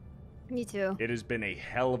 Me too. It has been a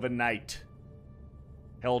hell of a night.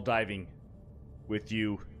 Hell diving with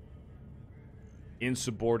you,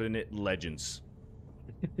 insubordinate legends.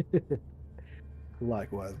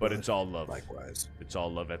 Likewise. But brother. it's all love. Likewise. It's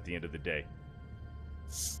all love at the end of the day.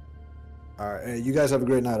 All right. Hey, you guys have a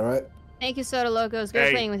great night, all right? Thank you, Soda Locos.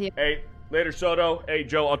 Great playing with you. Hey, later, Soto. Hey,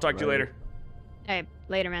 Joe, I'll talk to you later. All right,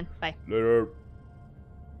 later, man. Bye. Later.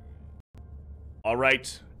 All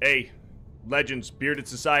right. Hey, legends, bearded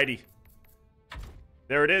society.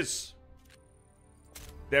 There it is.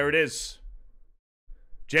 There it is.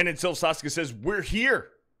 Jen and Silsaska says, we're here.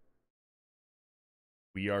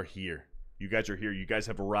 We are here. You guys are here. You guys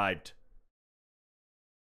have arrived.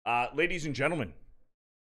 Ladies and gentlemen,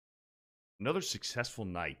 another successful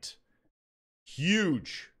night.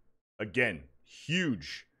 Huge, again,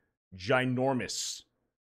 huge, ginormous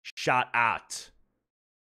shout out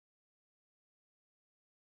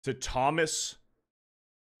to Thomas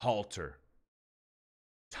Halter.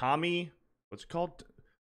 Tommy, what's it called?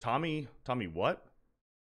 Tommy what?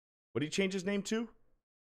 What did he change his name to?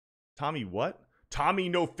 Tommy what? Tommy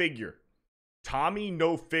No Figure. Tommy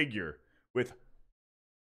No Figure with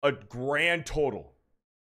a grand total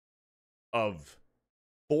of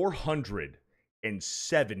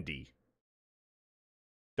 $470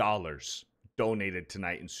 donated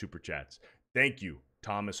tonight in Super Chats. Thank you,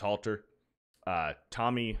 Thomas Halter.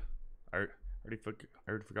 Tommy, I already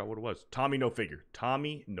forgot what it was. Tommy No Figure.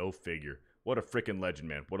 Tommy No Figure. What a freaking legend,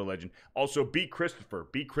 man. What a legend. Also, B. Christopher.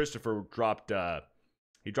 B. Christopher dropped,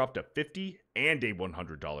 he dropped a $50 and a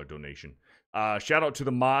 $100 donation. Shout out to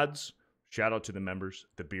the mods. Shout out to the members,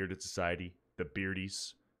 the Bearded Society, the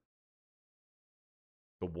Beardies,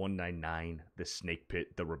 the 199, the Snake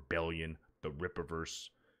Pit, the Rebellion, the Rippaverse.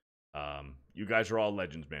 You guys are all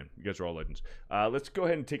legends, man. You guys are all legends. Let's go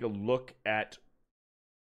ahead and take a look at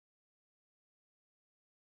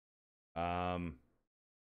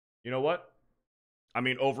you know what? I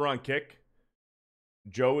mean, over on Kick,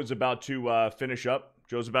 Joe is about to finish up.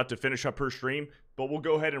 Joe's about to finish up her stream, but we'll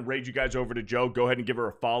go ahead and raid you guys over to Joe. Go ahead and give her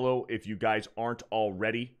a follow if you guys aren't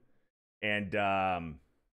already. And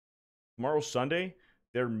tomorrow, Sunday,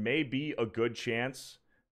 there may be a good chance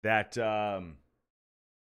that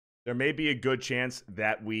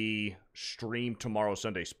we stream tomorrow,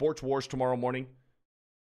 Sunday. Sports Wars tomorrow morning.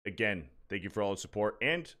 Again, thank you for all the support.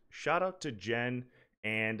 And shout out to Jen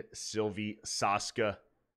and Sylvie Saska.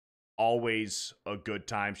 Always a good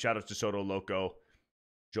time. Shout out to Soto Loco,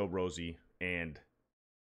 Joe Rosie, and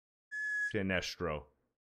Sinestro.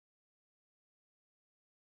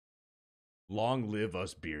 Long live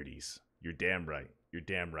us beardies. You're damn right. You're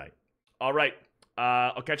damn right. All right.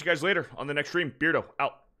 I'll catch you guys later on the next stream. Beardo,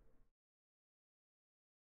 out.